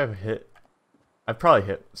 I don't think I've probably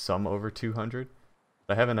hit some over 200.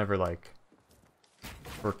 But I haven't ever, like,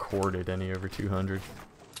 recorded any over 200.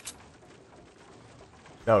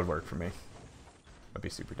 That would work for me. I'd be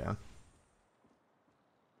super down.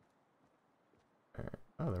 Alright.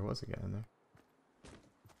 Oh, there was a guy in there.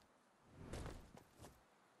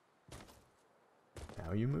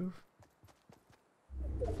 Now you move?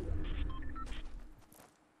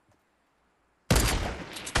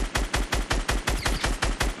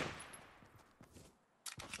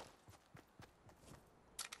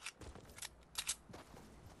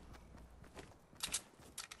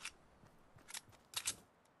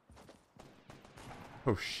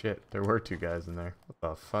 Oh shit, there were two guys in there. What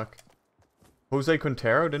the fuck? Jose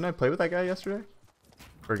Quintero? Didn't I play with that guy yesterday?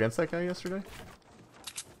 Or against that guy yesterday?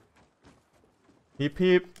 Heep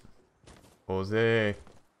heep. Jose.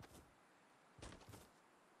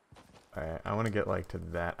 Alright, I want to get like to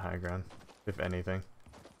that high ground, if anything.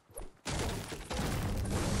 I'm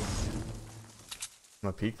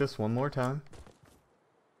gonna peek this one more time.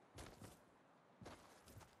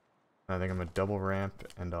 I think I'm gonna double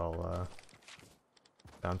ramp and I'll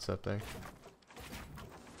bounce up there.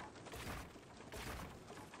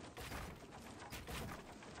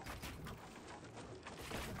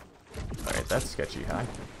 Alright, that's sketchy high.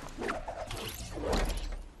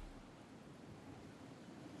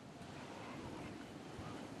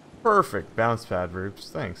 Perfect bounce pad,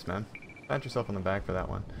 Roops. Thanks, man. Pat yourself on the back for that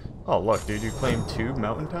one. Oh, look, dude, you claimed 2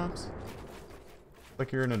 mountaintops?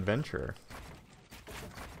 Like you're an adventurer.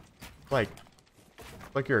 Like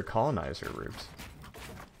you're a colonizer, Roops.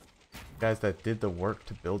 Guys that did the work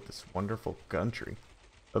to build this wonderful country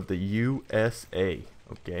of the USA,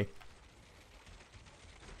 okay?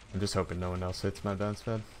 I'm just hoping no one else hits my bounce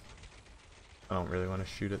pad. I don't really want to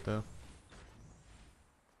shoot it though.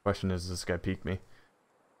 Question is, does this guy peek me?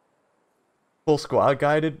 Full squad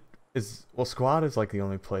guided is, well, squad is like the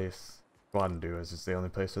only place, squad and duos is the only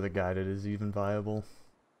place where the guided is even viable.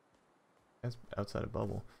 That's outside of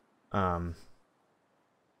bubble. For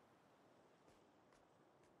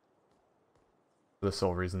the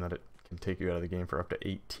sole reason that it can take you out of the game for up to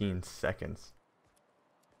 18 seconds.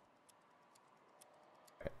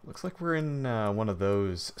 Right, looks like we're in one of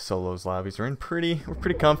those solos lobbies. We're pretty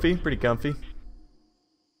comfy,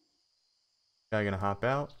 Guy gonna hop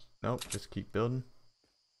out? Nope, just keep building.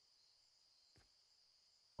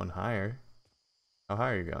 One higher. How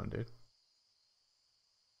high are you going, dude?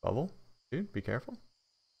 Bubble? Dude, be careful.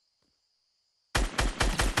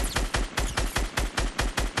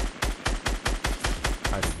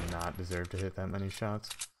 I did not deserve to hit that many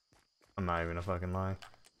shots. I'm not even gonna fucking lie.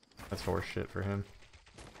 That's horse shit for him.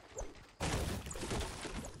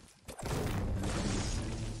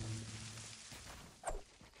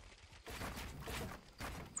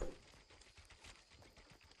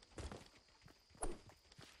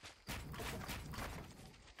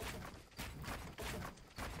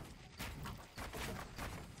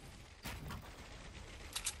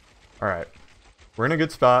 Alright. We're in a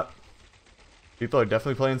good spot. People are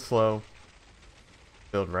definitely playing slow.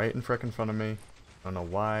 Build right in frickin' front of me. I don't know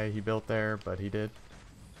why he built there, but he did.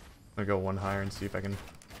 I'm gonna go one higher and see if I can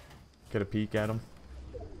get a peek at him.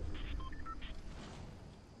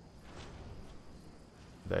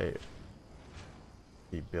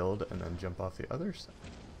 He build and then jump off the other side.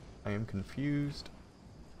 I am confused.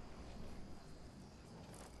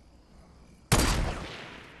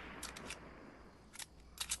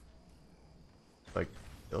 Like,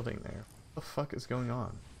 building there. What the fuck is going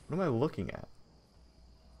on? What am I looking at?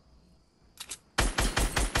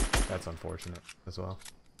 That's unfortunate as well.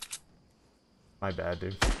 My bad,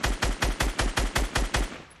 dude.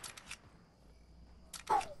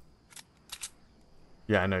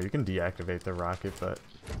 Yeah, I know, you can deactivate the rocket, but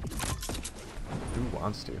who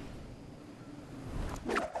wants to?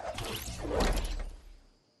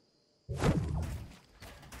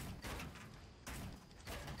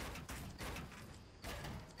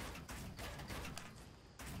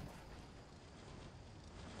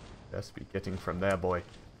 Best be getting from there, boy.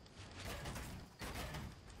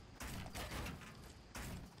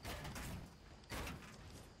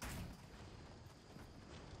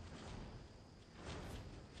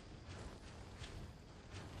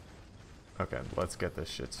 Okay, let's get this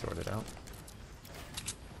shit sorted out.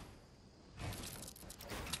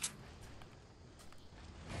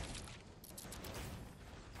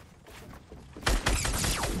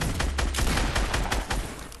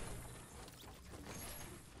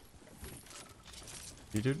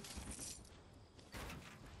 You dude?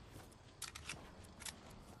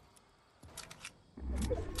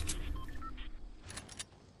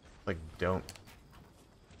 Like, don't.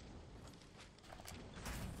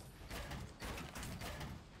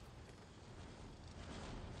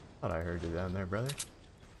 Thought I heard you down there, brother.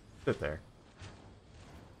 Sit there.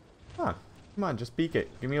 Come on. Come on, just peek it.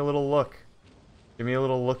 Give me a little look. Give me a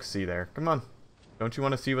little look-see there. Come on. Don't you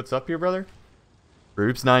want to see what's up here, brother?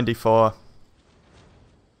 Rubes 94.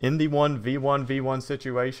 In the 1v1v1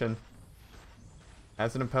 situation.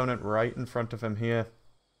 Has an opponent right in front of him here.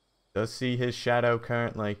 Does see his shadow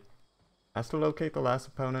currently. Has to locate the last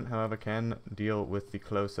opponent, however, can deal with the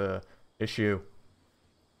closer issue.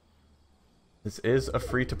 This is a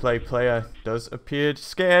free-to-play player. Does appear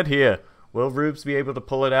scared here. Will Rubes be able to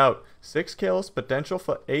pull it out? 6 kills, potential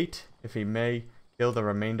for 8 if he may kill the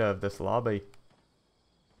remainder of this lobby.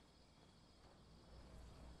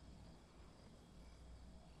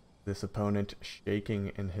 This opponent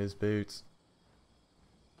shaking in his boots.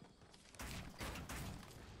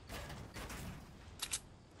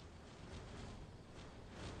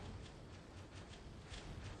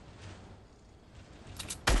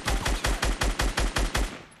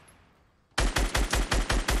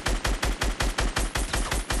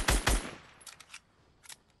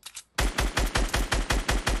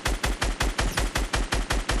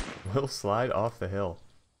 Will slide off the hill.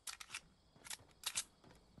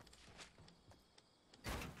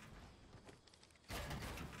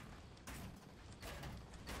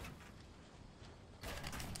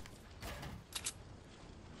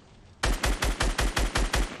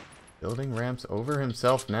 Building ramps over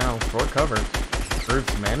himself now for cover.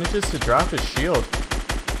 Rubes manages to drop his shield.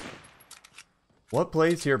 What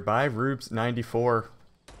plays here by Rubes 94?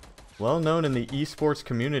 Well known in the esports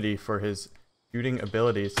community for his shooting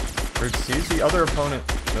abilities. Rubes sees the other opponent,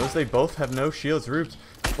 knows they both have no shields. Rubes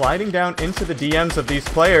sliding down into the DMs of these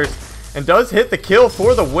players and does hit the kill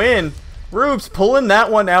for the win. Rubes pulling that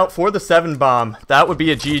one out for the 7 bomb. That would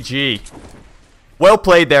be a GG. Well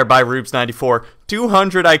played there by Rubes 94.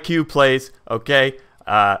 200 IQ plays, okay?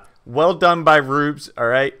 Well done by Rubes,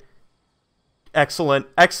 alright? Excellent,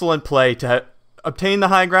 excellent play to obtain the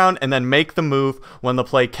high ground and then make the move when the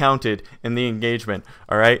play counted in the engagement,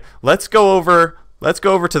 alright? Let's go over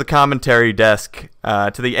to the commentary desk,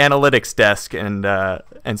 to the analytics desk,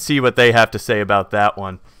 and see what they have to say about that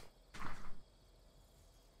one.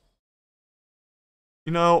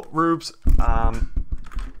 You know, Rubes,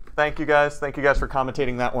 thank you guys for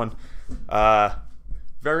commentating that one.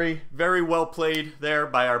 Very, very well played there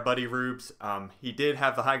by our buddy Rubes. He did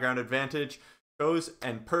have the high ground advantage. Goes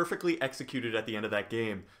and perfectly executed at the end of that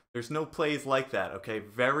game. There's no plays like that, okay?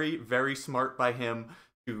 Very, very smart by him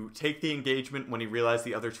to take the engagement when he realized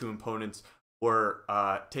the other 2 opponents were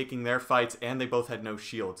taking their fights and they both had no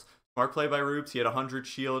shields. Smart play by Rubes. He had 100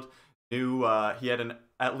 shield. Knew he had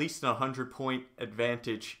at least an 100-point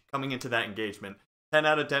advantage coming into that engagement. 10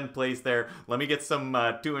 out of 10 plays there. Let me get some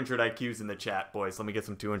 200 IQs in the chat, boys. Let me get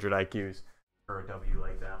some 200 IQs for a W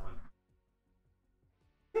like that one.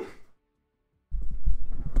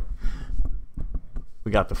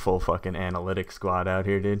 We got the full fucking analytics squad out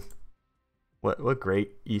here, dude. What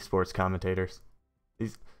great esports commentators.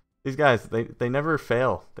 These guys, they never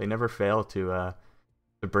fail. They never fail to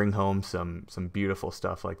bring home some beautiful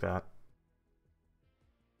stuff like that.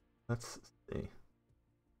 Let's see.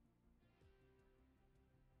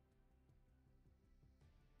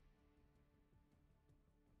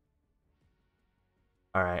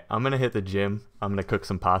 Alright, I'm going to hit the gym. I'm going to cook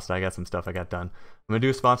some pasta. I got some stuff I got done. I'm going to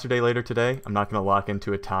do a sponsor day later today. I'm not going to lock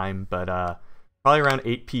into a time, but probably around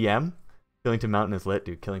 8 p.m. Killington Mountain is lit.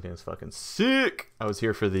 Dude, Killington is fucking sick. I was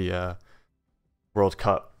here for the World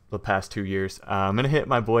Cup the past 2 years. I'm going to hit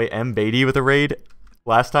my boy M. Beatty with a raid.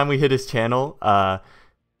 Last time we hit his channel,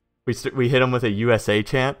 we hit him with a USA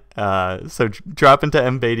chant. So drop into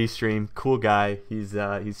M. Beatty's stream. Cool guy. He's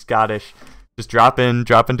Scottish. Just drop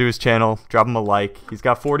into his channel, drop him a like. He's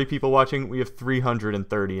got 40 people watching. We have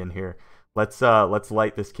 330 in here. Let's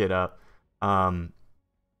light this kid up.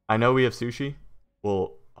 I know we have sushi.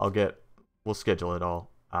 We'll schedule it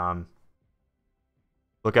all.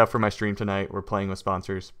 Look out for my stream tonight. We're playing with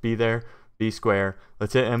sponsors. Be there, be square.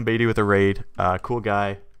 Let's hit M. Beatty with a raid. Cool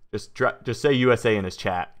guy. Just say USA in his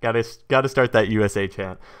chat. Gotta start that USA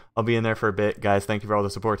chant. I'll be in there for a bit, guys. Thank you for all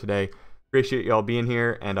the support today. Appreciate y'all being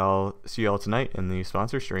here, and I'll see y'all tonight in the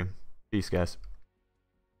sponsor stream. Peace, guys.